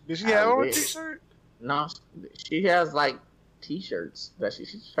 Did she have on a T-shirt? No, she has like T-shirts that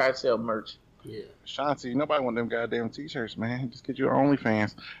she's trying to sell merch. Yeah. Shanti, nobody want them goddamn T-shirts, man. Just get your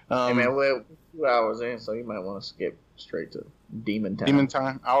OnlyFans. Hey man, we're 2 hours in, so you might want to skip straight to Demon Time. Demon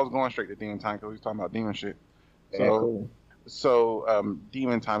Time? I was going straight to Demon Time because we was talking about demon shit. Yeah, cool. So,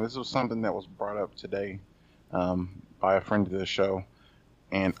 Demon Time, this was something that was brought up today by a friend of the show,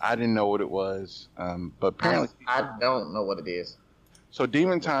 and I didn't know what it was, but apparently... I don't know what it is. So,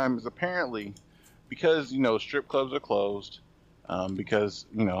 Demon Time is apparently, because, strip clubs are closed, because,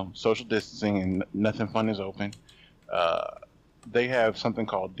 social distancing and nothing fun is open, they have something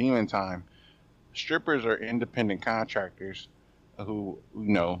called Demon Time. Strippers are independent contractors who,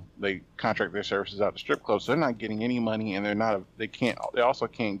 they contract their services out to strip clubs, so they're not getting any money, and they also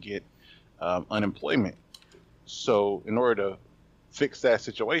can't get unemployment. So in order to fix that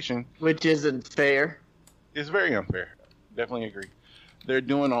situation, which isn't fair, it's very unfair. Definitely agree. They're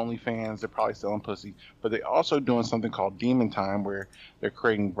doing OnlyFans, they're probably selling pussy, but they're also doing something called Demon Time, where they're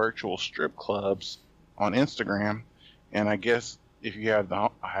creating virtual strip clubs on Instagram. And I guess if you have a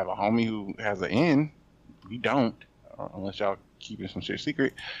homie who has an in, you don't, unless y'all keeping some shit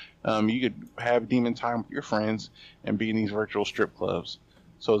secret. You could have Demon Time with your friends and be in these virtual strip clubs.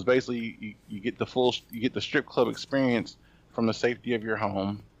 So it's basically you get the strip club experience from the safety of your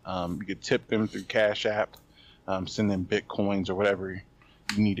home. You could tip them through Cash App, send them Bitcoins or whatever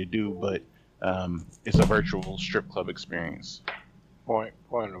you need to do, but it's a virtual strip club experience. Point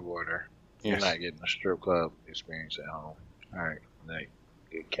of order. You're Yes. not getting a strip club experience at home. All right,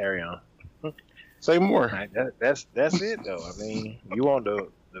 carry on. Say more. Like, that's it though. I mean, you want the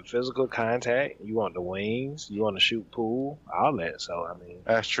physical contact, you want the wings, you want to shoot pool, all that. So I mean,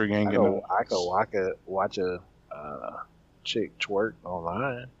 That's true. You ain't I getting could watch a chick twerk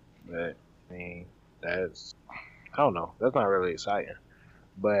online, but I mean I don't know. That's not really exciting.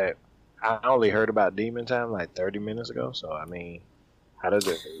 But I only heard about Demon Time like 30 minutes ago. So I mean, how does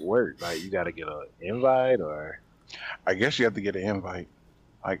it work? Like you got to get an invite, or I guess you have to get an invite.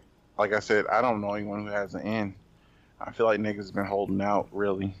 Like I said, I don't know anyone who has an in. I feel like niggas has been holding out,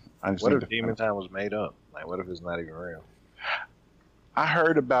 really. what if Demon Time was made up? Like, what if it's not even real? I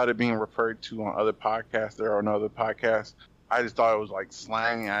heard about it being referred to on other podcasts. There are on other podcasts. I just thought it was like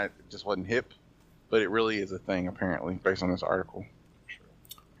slang. It just wasn't hip. But it really is a thing, apparently, based on this article.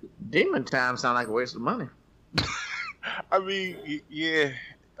 Demon Time sound like a waste of money. I mean, yeah,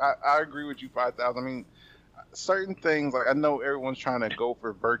 I agree with you, 5,000. I mean, certain things, like I know everyone's trying to go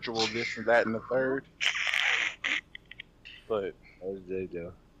for virtual this and that and the third. But What did they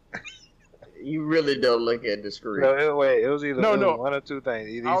do? You really don't look at the screen. No, it was either No. one or two things.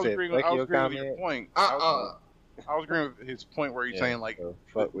 Either I he was said, agreeing fuck your with your comment. point. Uh-uh. I was agreeing with his point where he's saying, like, so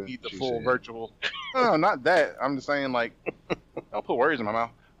fuck with eat the what you full said. virtual. No, not that. I'm just saying, like, don't put words in my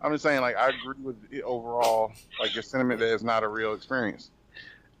mouth. I'm just saying, like, I agree with it overall, like, your sentiment that it's not a real experience.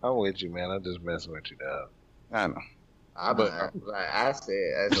 I'm with you, man. I'm just messing with you, dog. I know. I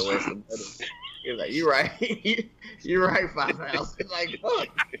said as a waste of money. He was like, "You right, you right, 5,000." Like,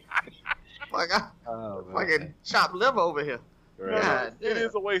 fuck, Oh, man. fucking chopped liver over here. Right. God It damn.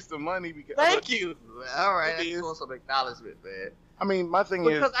 is a waste of money because. Thank you. All right, I It just is. want some acknowledgement, man. I mean, my thing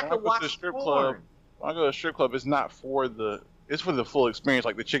Because is, I when can go to watch the strip porn. club, when I go to a strip club, it's not for it's for the full experience,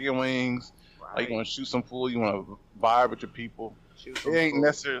 like the chicken wings. Like you want to shoot some food, you want to vibe with your people. It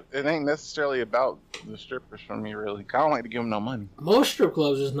ain't necessarily about the strippers for me, really. I don't like to give them no money. Most strip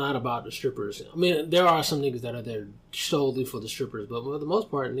clubs is not about the strippers. I mean, there are some niggas that are there solely for the strippers, but for the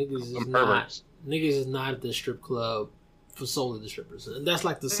most part, niggas is not at the strip club for solely the strippers. And that's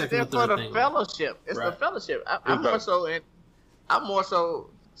like the second or It's for third the thing. fellowship. It's the Right. fellowship. I'm more so.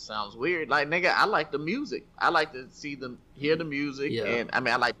 Sounds weird. Like, nigga, I like the music. I like to hear the music, Yeah. and I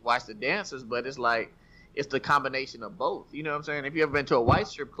mean, I like to watch the dancers. But it's like, it's the combination of both. You know what I'm saying? If you ever been to a white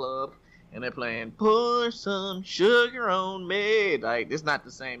strip club and they're playing "Pour Some Sugar on Me," like, it's not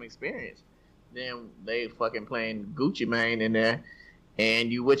the same experience. Then they fucking playing Gucci Mane in there,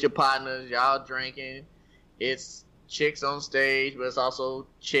 and you with your partners, y'all drinking. It's chicks on stage, but it's also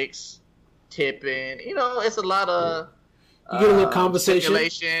chicks tipping. You know, it's a lot of You get a little conversation.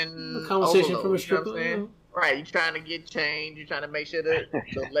 Stimulation A conversation overload, from a you know stripper. what I'm saying? Right, you're trying to get change. You're trying to make sure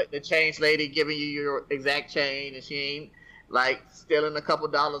that the change lady giving you your exact change, and she ain't like stealing a couple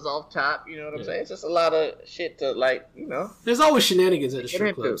dollars off top. You know what I'm saying? It's just a lot of shit to like, you know. There's always shenanigans at the get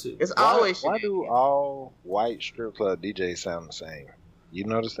strip club into. too. It's Why always do shenanigans. all white strip club DJs sound the same? You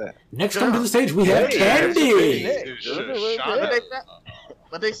notice that? Next time to the stage, we have Yeah, Candy.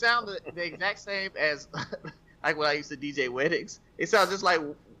 But they sound the exact same as like when I used to DJ weddings. It sounds just like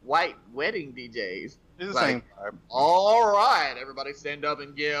white wedding DJs. It's the Like, same vibe. All right, everybody stand up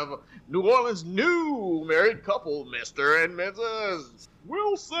and give New Orleans new married couple, Mr. and Mrs.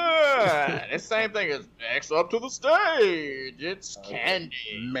 Wilson. It's the same thing as next up to the stage. It's Candy.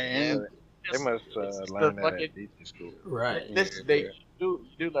 Man. They must it's learn the that fucking- at DJ school. Right. They do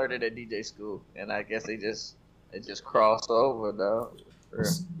learn it at DJ school, and I guess it just crossed over though.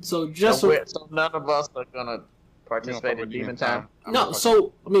 So just So none of us are gonna participate in Demon Time. no.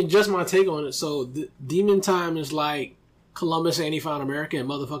 So I mean, just my take on it. So the Demon Time is like Columbus and he found America, and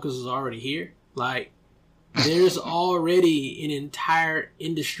motherfuckers is already here. Like there's already an entire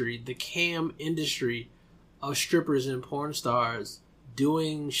industry, the cam industry, of strippers and porn stars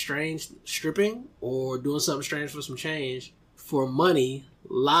doing strange stripping or doing something strange for some change for money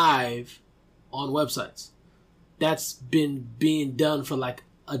live on websites. That's been being done for like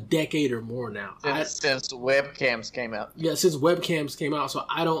a decade or more now. Since webcams came out. Yeah, since webcams came out, so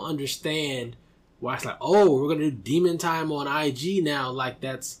I don't understand why it's like, oh, we're gonna do Demon Time on IG now. Like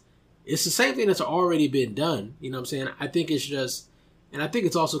it's the same thing that's already been done. You know what I'm saying? I think it's just, and I think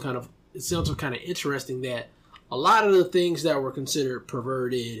it's also kind of interesting that a lot of the things that were considered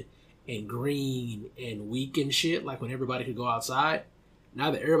perverted and green and weak and shit, like when everybody could go outside,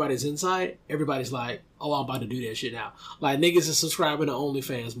 now that everybody's inside, everybody's like, oh, I'm about to do that shit now. Like, niggas is subscribing to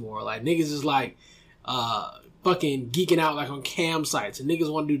OnlyFans more. Like, niggas is like, fucking geeking out like on cam sites. And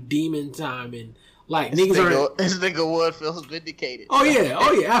niggas want to do Demon Time. And like, This niggas nigga Wood feels vindicated. Oh yeah,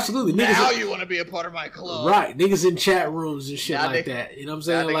 absolutely. Niggas Now are, you want to be a part of my club. right. Niggas in chat rooms and shit Now like niggas- that. You know what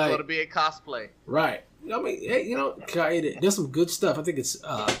I'm Now saying? niggas Like, want to be a cosplay. right. I mean, hey, you know, there's some good stuff. I think it's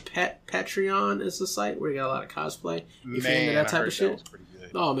Patreon is the site where you got a lot of cosplay. If you're into that type of shit. Was pretty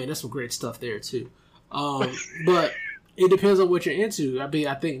good. Oh man, that's some great stuff there too. But it depends on what you're into.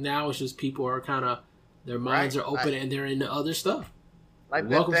 I think now it's just people are kind of their minds Right, are open right. and they're into other stuff. Like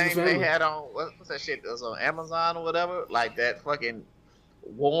Welcome to that the thing they family. had on, what's that shit that was on Amazon or whatever? Like that fucking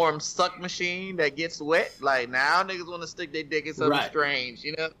warm suck machine that gets wet. Like now niggas want to stick their dick in something Right. strange.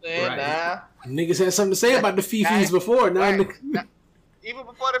 You know what I'm saying? Right. Nah. Niggas had something to say about the Fifis Right. before. Now, Right. niggas- Even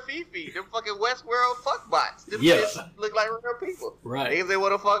before the Fifi, them fucking Westworld fuckbots. Them Yeah. shits look like real people. right. Niggas they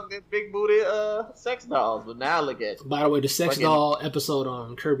want to fuck them big booty sex dolls, but now look at you. By the way, the sex Fucking- doll episode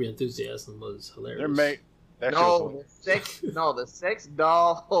on Kirby Enthusiasm was hilarious. They're made. That shit was The sex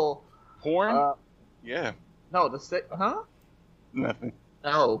doll. porn. Yeah, No, the sex. Huh? nothing.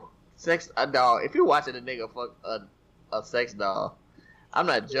 No, sex a doll. If you're watching a nigga fuck a sex doll, I'm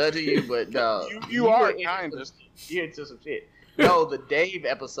not judging you, but You are into kind some- of you into some shit. No, the Dave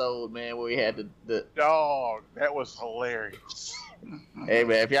episode, man, where we had the dog. That was hilarious. hey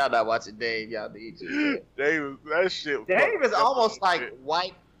man, if y'all not watching Dave, y'all need to. Dave, that shit. Dave is that almost was like shit.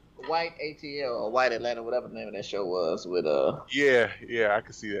 white ATL or White Atlanta, whatever the name of that show was with Yeah, I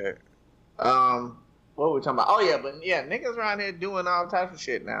can see that. what were we talking about? Oh yeah, but yeah, niggas around here doing all types of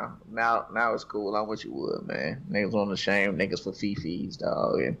shit now. Now it's cool. I'm what you would, man. Niggas want to shame niggas for fifis,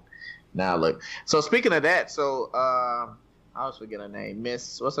 dog. And now look. So speaking of that, so I always forget her name.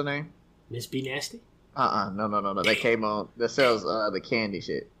 what's her name? Miss B Nasty? No. They came on that sells the candy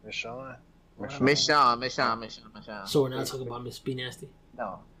shit. Miss Shawn? Miss Shawn. So we're not talking about Miss B Nasty?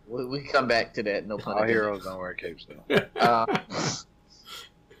 No. We come back to that. No pun All intended. heroes don't wear capes though.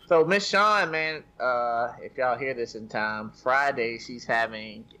 So Miss Shawn, man, if y'all hear this in time, Friday she's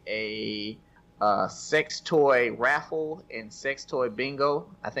having a sex toy raffle and sex toy bingo.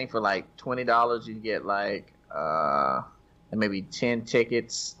 I think for like $20 you get like maybe 10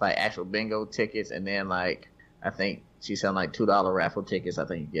 tickets, like actual bingo tickets, and then like I think she's selling like $2 raffle tickets. I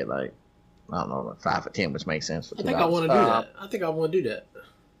think you get like I don't know, like 5 or 10, which makes sense for $2. I think I want to do that. I think I want to do that.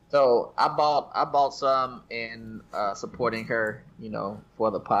 So I bought some in supporting her, you know, for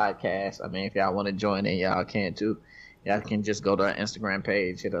the podcast. I mean, if y'all want to join in, y'all can too. Y'all can just go to our Instagram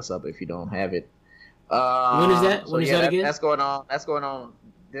page, hit us up if you don't have it. When is that? When is that again? That's going on. That's going on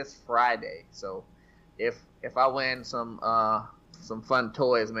this Friday. So if I win some fun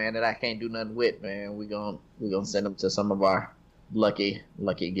toys, man, that I can't do nothing with, man, we gonna send them to some of our lucky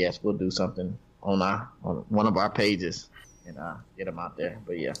guests. We'll do something on one of our pages and get them out there.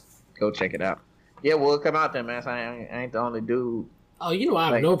 But yeah, go check it out. Yeah, we'll come out there, man. So I ain't the only dude. Oh, you know I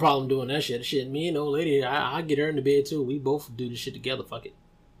have Like- no problem doing that shit. Shit, me and the old lady, I get her in the bed too. We both do this shit together. Fuck it.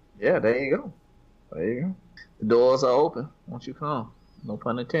 Yeah, there you go. There you go. The doors are open. Won't you come? No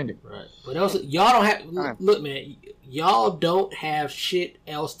pun intended. Right. But also, y'all don't have. Look, man, y'all don't have shit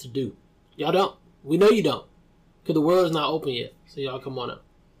else to do. Y'all don't. We know you don't, because the world's not open yet. So y'all come on up.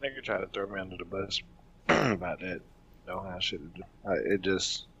 Nigga try to throw me under the bus about that. Don't have shit to do. It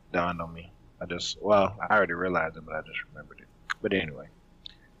just dawned on me. I already realized it, but I just remembered it. But anyway.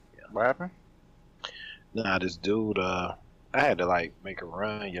 What happened? Nah, this dude, I had to like make a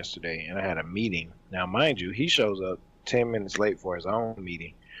run yesterday and I had a meeting. Now, mind you, he shows up 10 minutes late for his own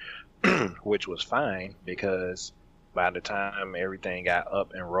meeting, which was fine because by the time everything got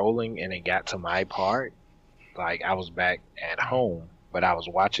up and rolling and it got to my part, like I was back at home, but I was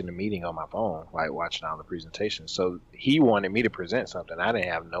watching the meeting on my phone, like watching all the presentations. So he wanted me to present something. I didn't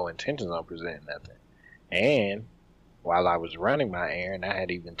have no intentions on presenting nothing. And while I was running my errand, I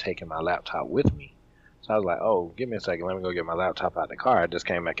had even taken my laptop with me. So I was like, oh, give me a second. Let me go get my laptop out of the car. I just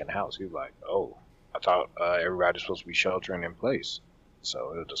came back in the house. He was like, oh, I thought everybody's supposed to be sheltering in place.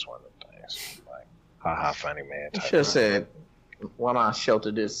 So it was just one of them things. Like, haha, funny, man. You should have said, why not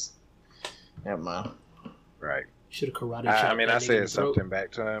shelter this? Never mind. Right. Should have karate. I mean, I chopped that nigga in said the throat. something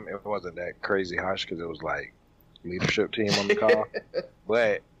back to him. It wasn't that crazy harsh because it was like leadership team on the call.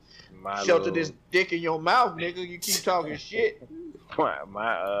 But my Shelter little, this dick in your mouth, nigga. You keep talking shit.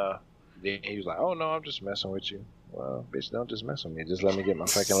 Then he was like, oh no, I'm just messing with you. Well, bitch, don't just mess with me. Just let me get my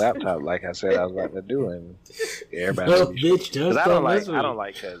fucking laptop, like I said I was about to do, and everybody. No, bitch, Because just I don't don't mess with I me. don't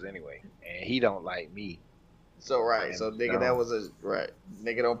like Cuz anyway, and he don't like me. So right, so nigga, that was a right.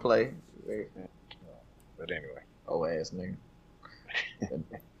 Nigga don't play. But anyway, Oh ass nigga.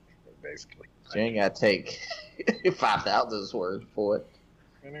 basically. You ain't gotta take $5,000 worth for it.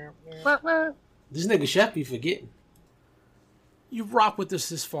 This nigga Chef be forgetting. You rock with us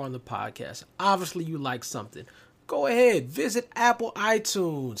this far on the podcast. Obviously, you like something. Go ahead, visit Apple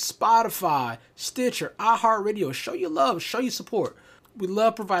iTunes, Spotify, Stitcher, iHeartRadio. Show your love, show your support. We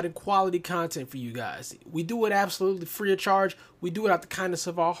love providing quality content for you guys. We do it absolutely free of charge. We do it out the kindness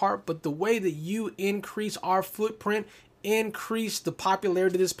of our heart. But the way that you increase our footprint, increase the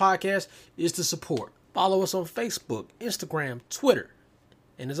popularity of this podcast, is to support. Follow us on Facebook, Instagram, Twitter.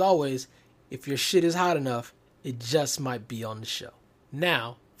 And as always, if your shit is hot enough, it just might be on the show.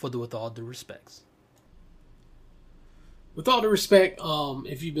 Now, for the With All Due Respects. With all due respect,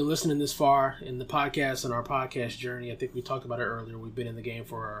 if you've been listening this far in the podcast and our podcast journey, I think we talked about it earlier. We've been in the game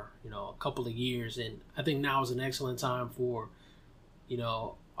for a couple of years, and I think now is an excellent time for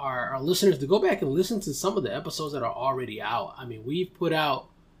our listeners to go back and listen to some of the episodes that are already out. I mean,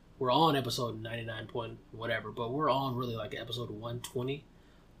 we're on episode 99 point whatever, but we're on really like episode 120.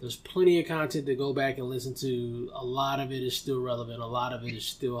 There's plenty of content to go back and listen to. A lot of it is still relevant. A lot of it is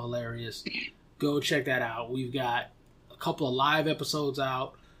still hilarious. Go check that out. We've got a couple of live episodes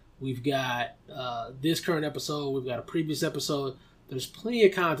out. We've got this current episode. We've got a previous episode. There's plenty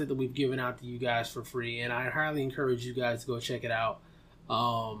of content that we've given out to you guys for free, and I highly encourage you guys to go check it out.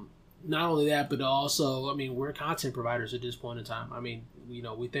 Not only that, but also, I mean, we're content providers at this point in time. I mean,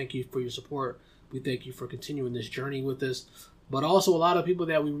 we thank you for your support. We thank you for continuing this journey with us. But also a lot of people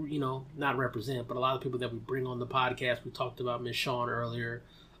that we, not represent, but a lot of people that we bring on the podcast. We talked about Miss Shawn earlier.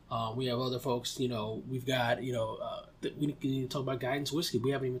 We have other folks, we've got, we need to talk about Guidance Whiskey.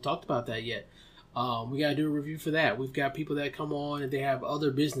 We haven't even talked about that yet. We got to do a review for that. We've got people that come on and they have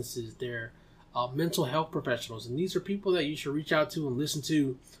other businesses. They're mental health professionals. And these are people that you should reach out to and listen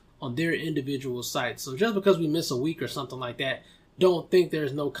to on their individual sites. So just because we miss a week or something like that, don't think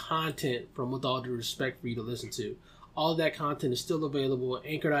there's no content from With All Due Respect for you to listen to. All of that content is still available at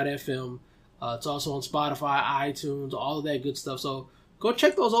Anchor.fm. It's also on Spotify, iTunes, all of that good stuff. So go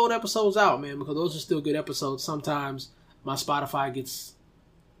check those old episodes out, man, because those are still good episodes. Sometimes my Spotify gets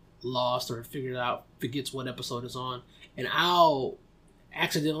lost or forgets what episode it's on. And I'll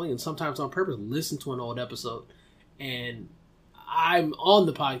accidentally and sometimes on purpose listen to an old episode. And I'm on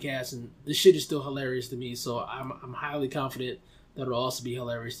the podcast, and this shit is still hilarious to me. So I'm highly confident that it'll also be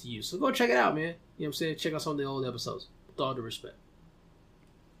hilarious to you. So go check it out, man. You know what I'm saying? Check out some of the old episodes. With all due respect.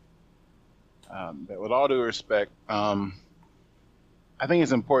 With all due respect, I think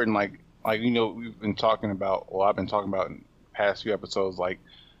it's important, we've been talking about, I've been talking about in the past few episodes, like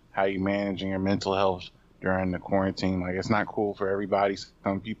how you managing your mental health during the quarantine. Like, it's not cool for everybody.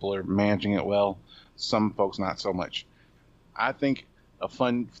 Some people are managing it well. Some folks not so much. I think a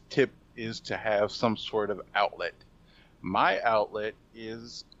fun tip is to have some sort of outlet. My outlet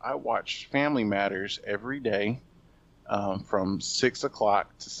is I watch Family Matters every day from 6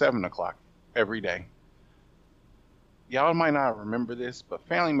 o'clock to 7 o'clock every day. Y'all might not remember this, but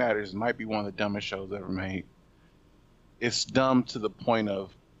Family Matters might be one of the dumbest shows ever made. It's dumb to the point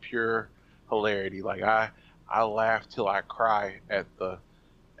of pure hilarity. Like I laugh till I cry at the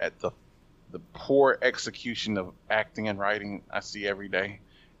poor execution of acting and writing I see every day,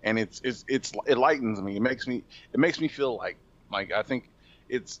 and it lightens me. It makes me feel like I think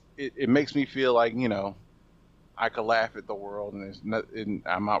it makes me feel like, you know, I could laugh at the world, and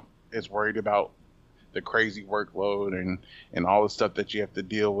I'm not as worried about the crazy workload and all the stuff that you have to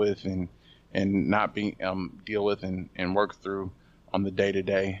deal with and not being deal with and work through on the day to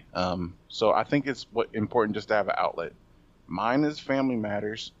day. So I think it's important just to have an outlet. Mine is Family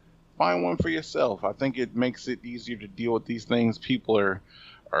Matters. Find one for yourself. I think it makes it easier to deal with these things. People are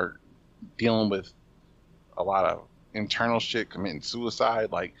dealing with a lot of internal shit, committing suicide,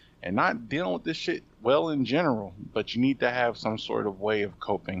 and not dealing with this shit well in general. But you need to have some sort of way of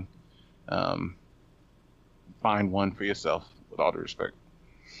coping. Find one for yourself, with all due respect.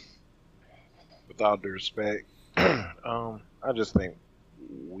 With all due respect, I just think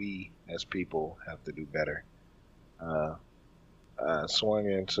we as people have to do better. I swung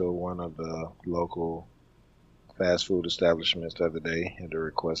into one of the local fast food establishments the other day at the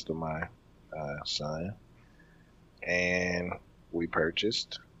request of my son, and we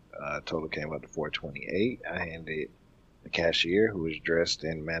purchased. Total came up to $4.28. I handed the cashier, who was dressed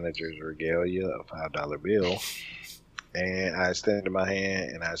in manager's regalia, a $5 bill, and I extended my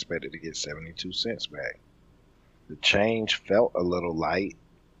hand, and I expected to get 72 cents back. The change felt a little light,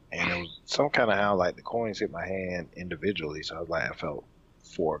 and it was some kind of how the coins hit my hand individually, so I was like, I felt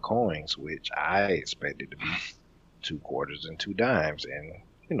 4 coins, which I expected to be 2 quarters and 2 dimes, and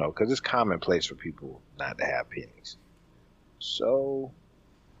you know, because it's commonplace for people not to have pennies. So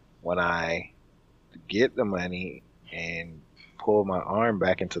when I get the money and pull my arm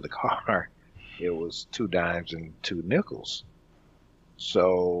back into the car, it was 2 dimes and 2 nickels.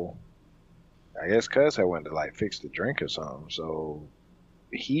 So I guess cuz I went to fix the drink or something. So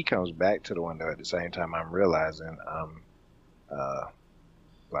he comes back to the window at the same time I'm realizing I'm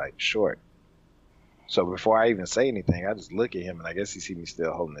short. So before I even say anything, I just look at him, and I guess he see me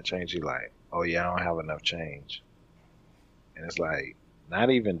still holding the change. He's like, "Oh yeah, I don't have enough change." And it's not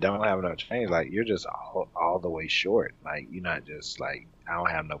even don't have enough change. You're just all the way short. You're not just I don't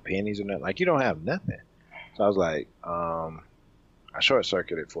have no pennies or nothing. You don't have nothing. So I was like, I short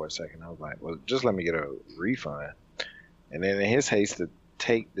circuited for a second. I was like, well, just let me get a refund. And then in his haste to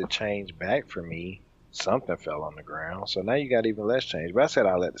take the change back from me, something fell on the ground. So now you got even less change. But I said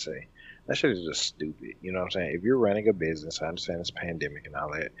all that to say, that shit is just stupid. You know what I'm saying? If you're running a business, I understand it's a pandemic and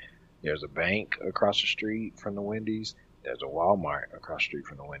all that. There's a bank across the street from the Wendy's. There's a Walmart across the street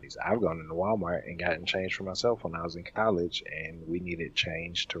from the Wendy's. I've gone into Walmart and gotten change for myself when I was in college, and we needed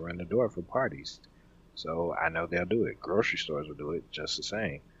change to run the door for parties. So I know they'll do it. Grocery stores will do it just the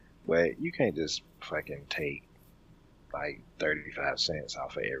same. But you can't just fucking take 35 cents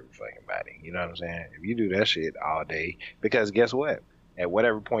off of every fucking body. You know what I'm saying? If you do that shit all day, because guess what? At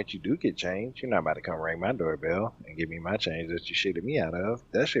whatever point you do get change, you're not about to come ring my doorbell and give me my change that you shitted me out of.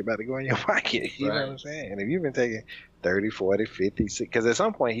 That shit about to go in your pocket. You know what I'm saying? And if you've been taking 30, 40, 50, because at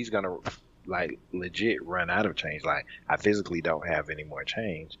some point he's going to legit run out of change. I physically don't have any more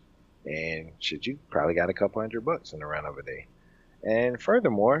change. And shit, you probably got a couple $100 in the run of a day. And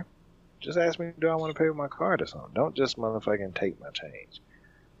furthermore, just ask me, do I want to pay with my card or something? Don't just motherfucking take my change.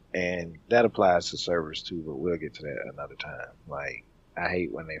 And that applies to servers too, but we'll get to that another time. I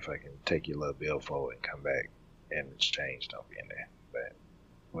hate when they fucking take your little bill forward and come back and the change don't be in there. But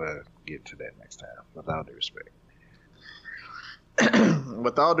we'll get to that next time, with all due respect.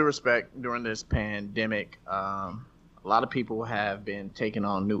 With all due respect, during this pandemic, a lot of people have been taking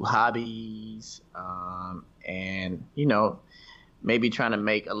on new hobbies and, maybe trying to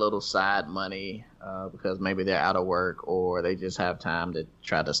make a little side money because maybe they're out of work or they just have time to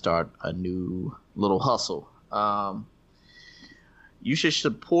try to start a new little hustle. You should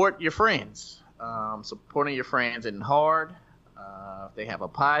support your friends. Supporting your friends isn't hard. If they have a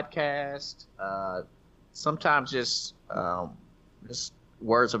podcast, sometimes just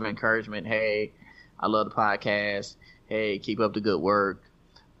words of encouragement. Hey, I love the podcast. Hey, keep up the good work.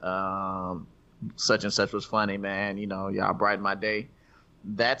 Such and such was funny, man. Y'all brighten my day.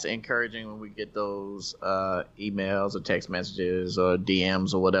 That's encouraging when we get those emails or text messages or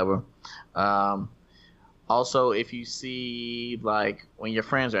DMs or whatever. Also, if you see, when your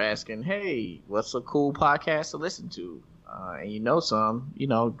friends are asking, hey, what's a cool podcast to listen to? And some,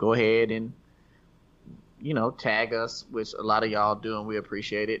 go ahead and, tag us, which a lot of y'all do, and we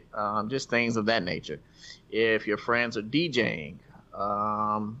appreciate it. Just things of that nature. If your friends are DJing,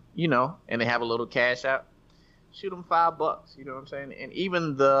 you know, and they have a little cash out, shoot them $5. You know what I'm saying? And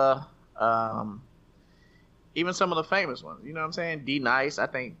even the even some of the famous ones, you know what I'm saying? D Nice, I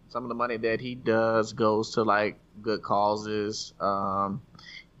think some of the money that he does goes to like good causes.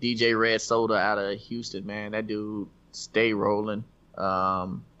 DJ Red Soda out of Houston, man, that dude stay rolling,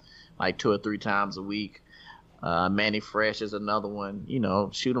 like 2 or 3 times a week. Manny Fresh is another one. You know,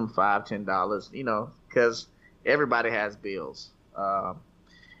 shoot them $5-10. You know, because everybody has bills.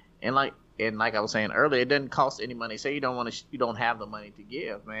 And like I was saying earlier, it doesn't cost any money. Say you don't have the money to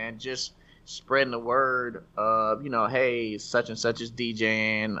give, man. Just spreading the word of, you know, hey, such and such is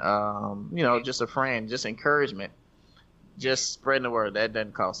DJing. You know, just a friend, just encouragement. Just spreading the word. That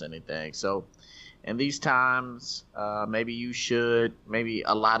doesn't cost anything. So, in these times, maybe you should maybe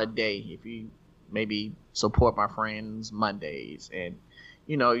allot a day. If you maybe support my friends Mondays, and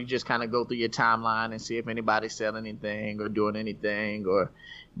you know, you just kind of go through your timeline and see if anybody's selling anything or doing anything or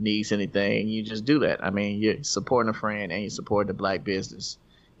needs anything. You just do that. I mean, you're supporting a friend and you're supporting the black business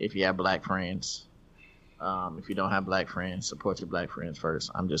if you have black friends. If you don't have black friends, support your black friends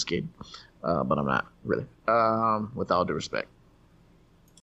first. I'm just kidding, but I'm not really. With all due respect.